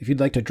 If you'd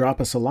like to drop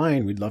us a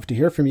line, we'd love to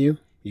hear from you.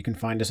 You can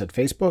find us at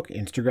Facebook,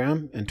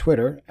 Instagram, and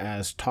Twitter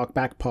as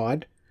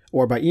TalkbackPod,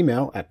 or by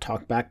email at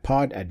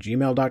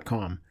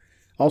talkbackpod@gmail.com.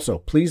 Also,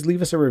 please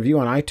leave us a review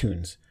on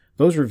iTunes.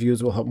 Those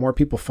reviews will help more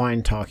people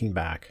find Talking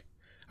Back.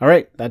 All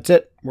right, that's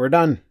it. We're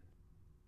done.